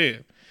like,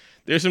 goddamn.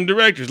 There's some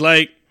directors,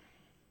 like,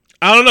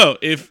 I don't know,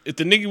 if the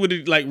nigga would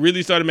have like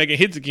really started making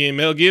hits again,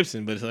 Mel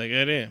Gibson, but it's like,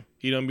 goddamn,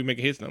 he don't be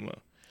making hits no more.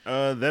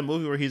 That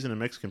movie where he's in a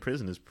Mexican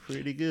prison is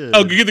pretty good.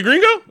 Oh, Get the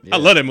Gringo? Yeah. I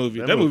love that movie.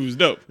 That movie was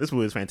dope. This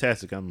movie is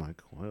fantastic. I'm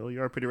like, well,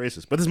 you are pretty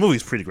racist. But this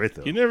movie's pretty great,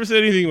 though. He never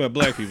said anything about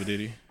black people, did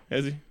he?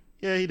 Has he?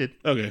 Yeah, he did.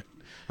 Okay.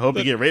 I hope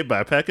you get raped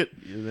by a packet.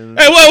 Hey,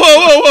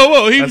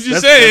 whoa. He was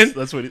just saying.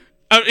 That's what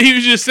he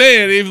was just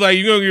saying, if like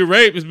you're going to get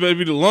raped, it's better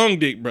be the long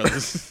dick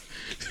brothers.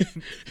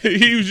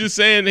 He was just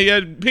saying he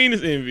had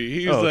penis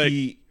envy. He was like...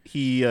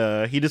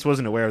 He just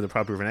wasn't aware of the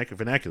proper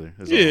vernacular.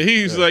 Yeah,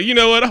 he was like, you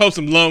know what? I hope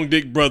some long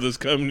dick brothers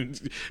come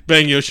and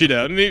bang your shit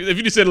out. And if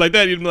you just said it like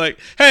that, you'd be like,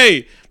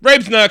 hey,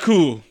 rape's not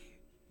cool.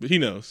 But he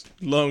knows.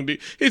 Long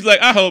dick. He's like,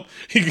 I hope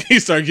he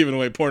started giving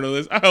away porno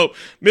lists. I hope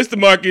Mr.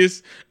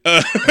 Marcus,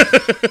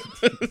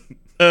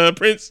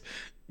 Prince,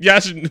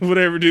 Yash,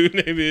 whatever dude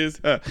name is.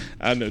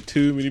 I know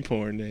too many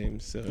porn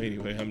names. So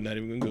anyway, I'm not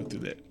even gonna go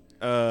through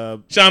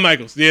that. Shawn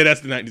Michaels. Yeah, that's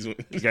the 90s one.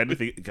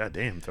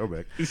 Goddamn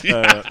throwback.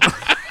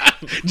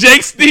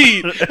 Jake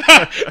Steed,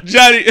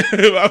 Johnny.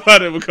 I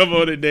thought it would come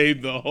on and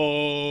name the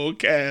whole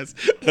cast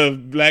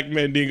of Black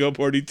Mandingo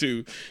Party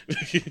 2.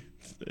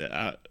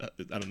 I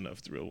don't know if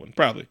it's a real one.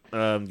 Probably.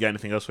 Got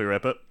anything else before we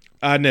wrap up?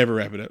 I never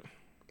wrap it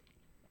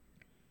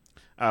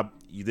up.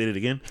 You did it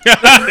again.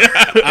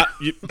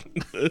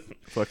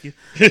 Fuck you.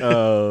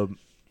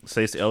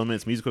 Stays the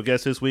Elements musical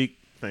guest this week.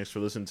 Thanks for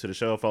listening to the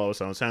show. Follow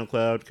us on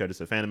SoundCloud. Catch us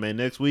at Phantom Man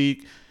next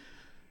week.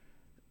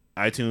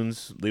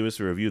 iTunes, leave us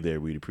a review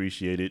there. We'd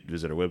appreciate it.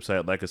 Visit our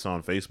website, like us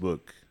on Facebook.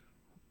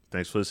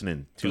 Thanks for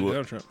listening. Two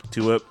up,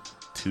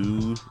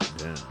 two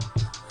down.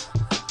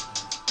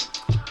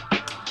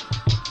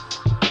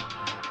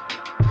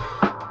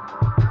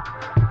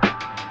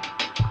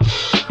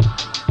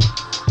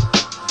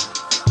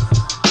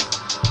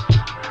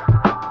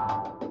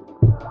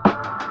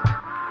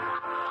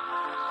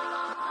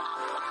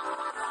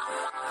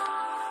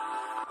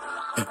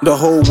 The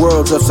whole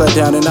world's upside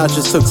down and I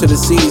just took to the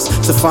seas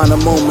to find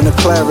a moment of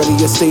clarity,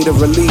 a state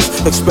of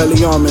release.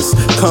 Expelliarmus,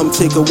 come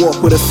take a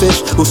walk with a fish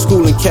who's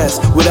schooling cats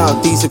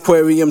without these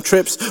aquarium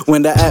trips.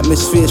 When the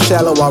atmosphere's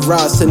shallow, I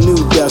rise to new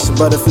depths.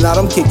 But if not,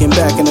 I'm kicking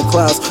back in the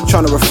clouds,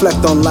 trying to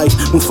reflect on life.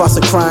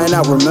 Mufasa crying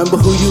out, remember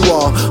who you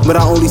are. But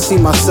I only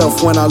see myself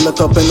when I look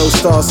up in those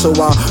stars. So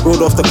I rode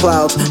off the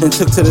clouds and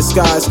took to the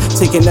skies,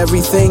 taking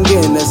everything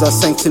in as I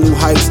sank to new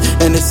heights.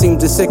 And it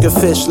seemed the sicker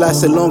fish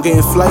lasted longer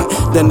in flight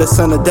than the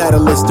son of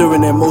Daedalus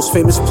during their most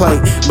famous plight.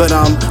 But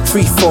I'm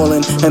free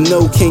falling, am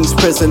no king's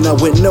prisoner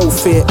with no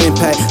fear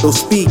impact. Those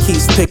speed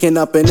keeps picking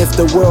up, and if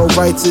the world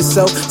rights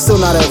itself, still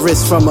not at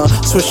risk from a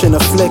swish and a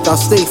flick. I'll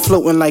stay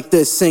floating like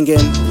this,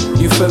 singing.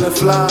 You feeling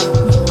fly?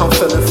 I'm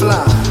feeling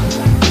fly.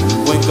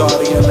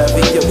 Wingardium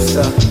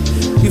Leviosa.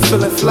 You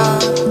feeling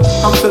fly?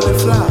 I'm feeling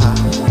fly.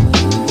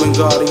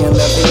 Wingardium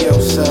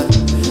Leviosa.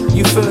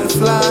 You feeling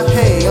fly?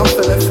 Hey, I'm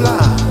feeling fly.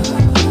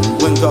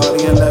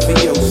 Wingardium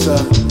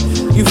Leviosa.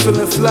 You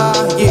feeling fly?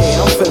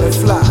 Yeah, I'm feeling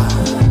fly.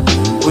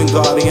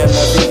 Wingardium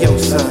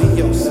Leviosa.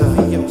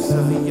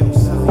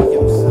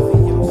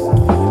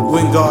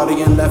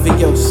 Wingardium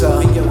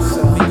Leviosa.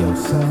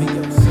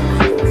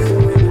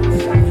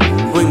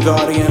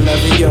 Wingardium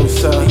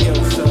Leviosa.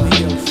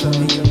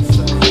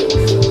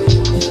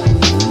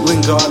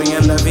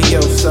 Wingardium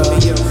Leviosa.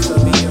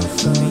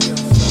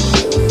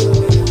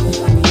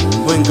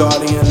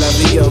 Wingardium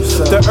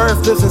Leviosa. The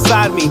earth lives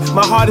inside me.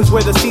 My heart is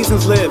where the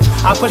seasons live.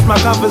 I push my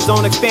comfort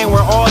zone, expand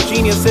where all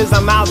genius is.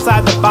 I'm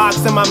outside the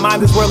box and my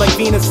mind is where like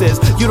Venus is.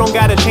 You don't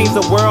gotta change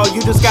the world,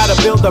 you just gotta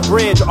build a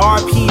bridge.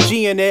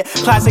 RPG in it,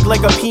 classic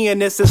like a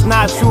pianist. It's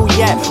not true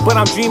yet, but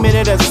I'm dreaming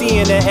it and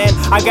seeing it. And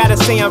I gotta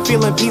say I'm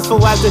feeling peaceful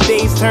as the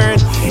days turn.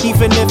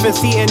 Even if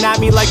it's eating at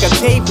me like a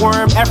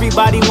tapeworm.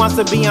 Everybody wants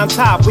to be on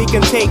top, we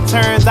can take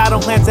turns. I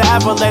don't plan to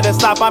ever let it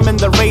stop, I'm in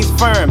the race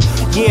firm.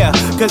 Yeah,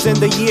 cause in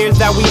the years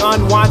that we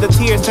unwind, find the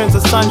tears turns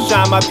to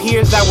sunshine. My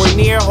peers that were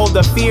near hold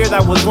the fear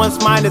that was once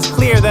mine. It's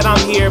clear that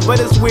I'm here, but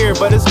it's weird,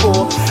 but it's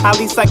cool. At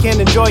least I can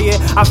enjoy it.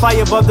 I fly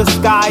above the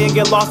sky and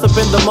get lost up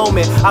in the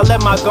moment. I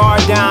let my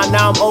guard down,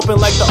 now I'm open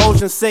like the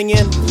ocean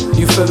singing.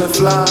 You feeling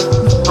fly?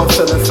 I'm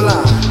feeling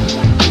fly.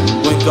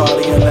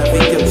 Wingardium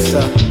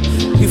Leviosa.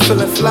 You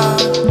feeling fly?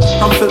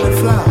 I'm feeling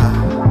fly.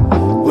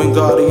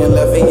 Wingardium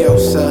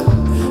Leviosa.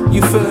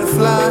 You feeling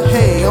fly?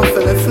 Hey, I'm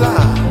feeling fly.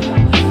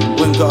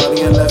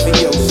 Wingardium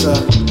Leviosa.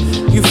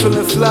 You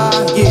feeling fly?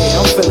 Yeah,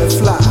 I'm feeling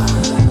fly.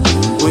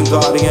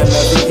 Wingardium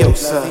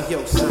Leviosa.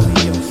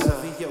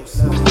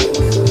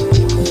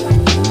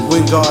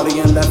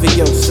 Wingardium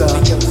Leviosa.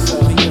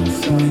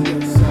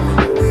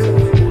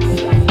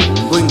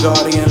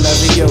 Wingardium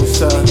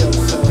Leviosa.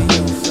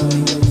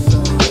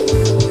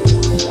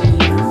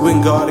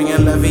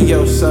 Wingardium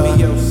Leviosa.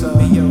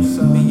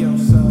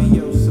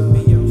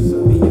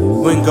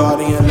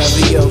 Wingardium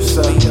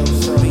Leviosa.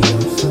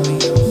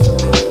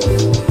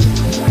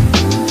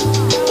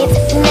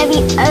 It's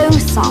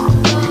Leviosa,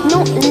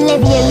 not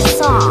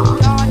Leviosa.